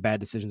 maybe some bad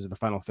decisions in the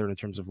final third in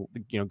terms of,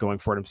 you know, going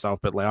for it himself,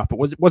 but layoff, but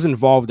was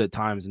involved at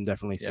times and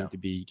definitely seemed to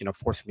be, you know,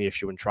 forcing the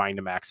issue and trying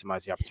to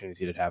maximize the opportunities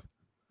he'd have.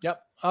 Yep.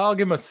 I'll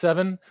give him a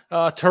 7.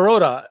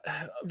 Tarota,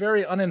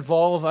 very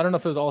uninvolved. I don't know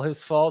if it was all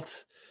his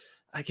fault.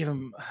 I give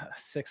him a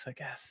 6, I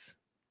guess.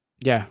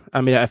 Yeah,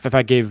 I mean, if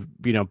I gave,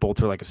 you know,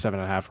 Bolter like a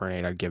 7.5 or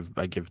an 8,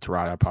 I'd give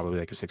Tarada probably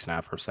like a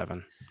 6.5 or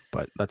 7.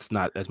 But that's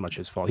not as much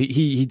his fault.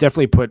 He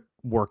definitely put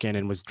work in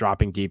and was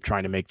dropping deep,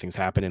 trying to make things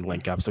happen and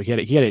link up. So he had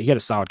a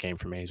solid game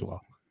for me as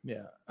well.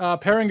 Yeah,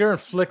 Perringer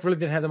and Flick really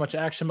didn't have that much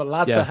action, but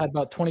Latza had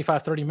about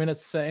 25-30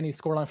 minutes. Any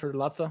scoreline for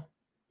Latza?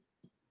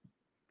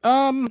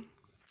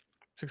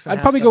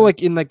 I'd probably go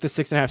like in like the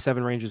 6.5,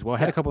 7 range as well.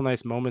 Had a couple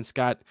nice moments.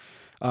 Got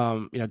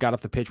you know, got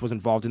off the pitch, was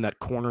involved in that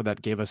corner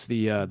that gave us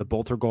the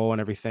Bolter goal and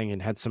everything,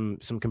 and had some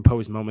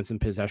composed moments in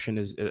possession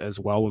as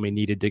well when we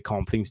needed to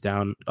calm things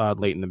down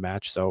late in the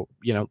match. So,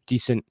 you know,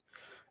 decent,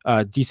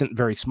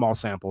 very small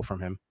sample from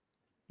him.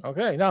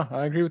 Okay, no,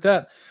 I agree with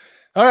that.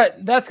 All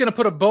right, that's gonna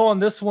put a bow on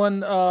this one.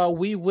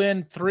 We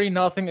win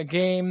 3-0, a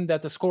game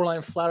that the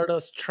scoreline flattered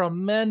us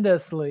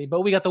tremendously,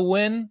 but we got the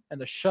win and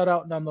the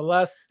shutout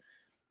nonetheless.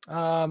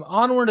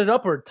 Onward and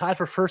upward, tied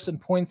for first in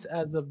points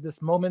as of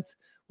this moment.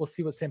 We'll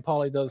see what St.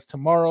 Pauli does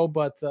tomorrow,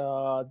 but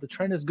the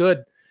trend is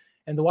good,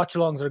 and the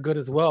watch-alongs are good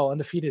as well,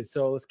 undefeated.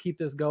 So let's keep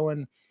this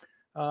going.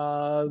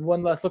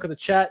 One last look at the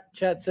chat.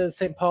 Chat says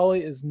St.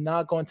 Pauli is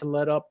not going to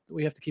let up.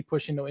 We have to keep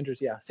pushing, no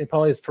injuries. Yeah, St.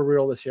 Pauli is for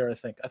real this year, I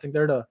think. I think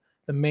they're the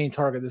main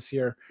target this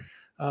year.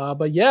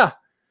 But yeah,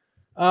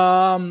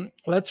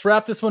 let's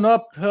wrap this one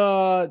up.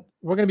 We're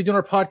going to be doing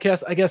our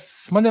podcast, I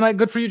guess, Monday night.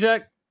 Good for you,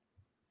 Jack?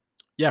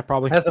 Yeah,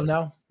 probably. As of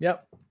now.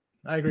 Yep.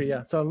 I agree.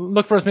 Yeah. So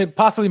look for us maybe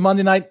possibly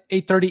Monday night,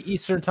 8:30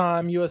 Eastern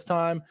time, US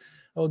time.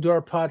 We'll do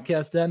our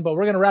podcast then, but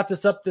we're going to wrap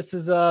this up. This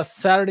is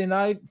Saturday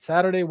night,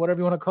 whatever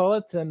you want to call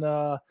it.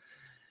 And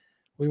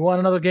we won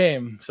another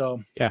game. So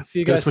yeah, see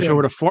you guys switch soon.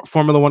 over to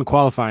Formula One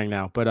qualifying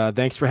now, but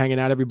thanks for hanging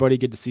out, everybody.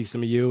 Good to see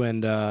some of you,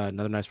 and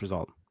another nice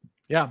result.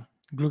 Yeah.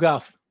 Glück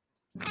auf.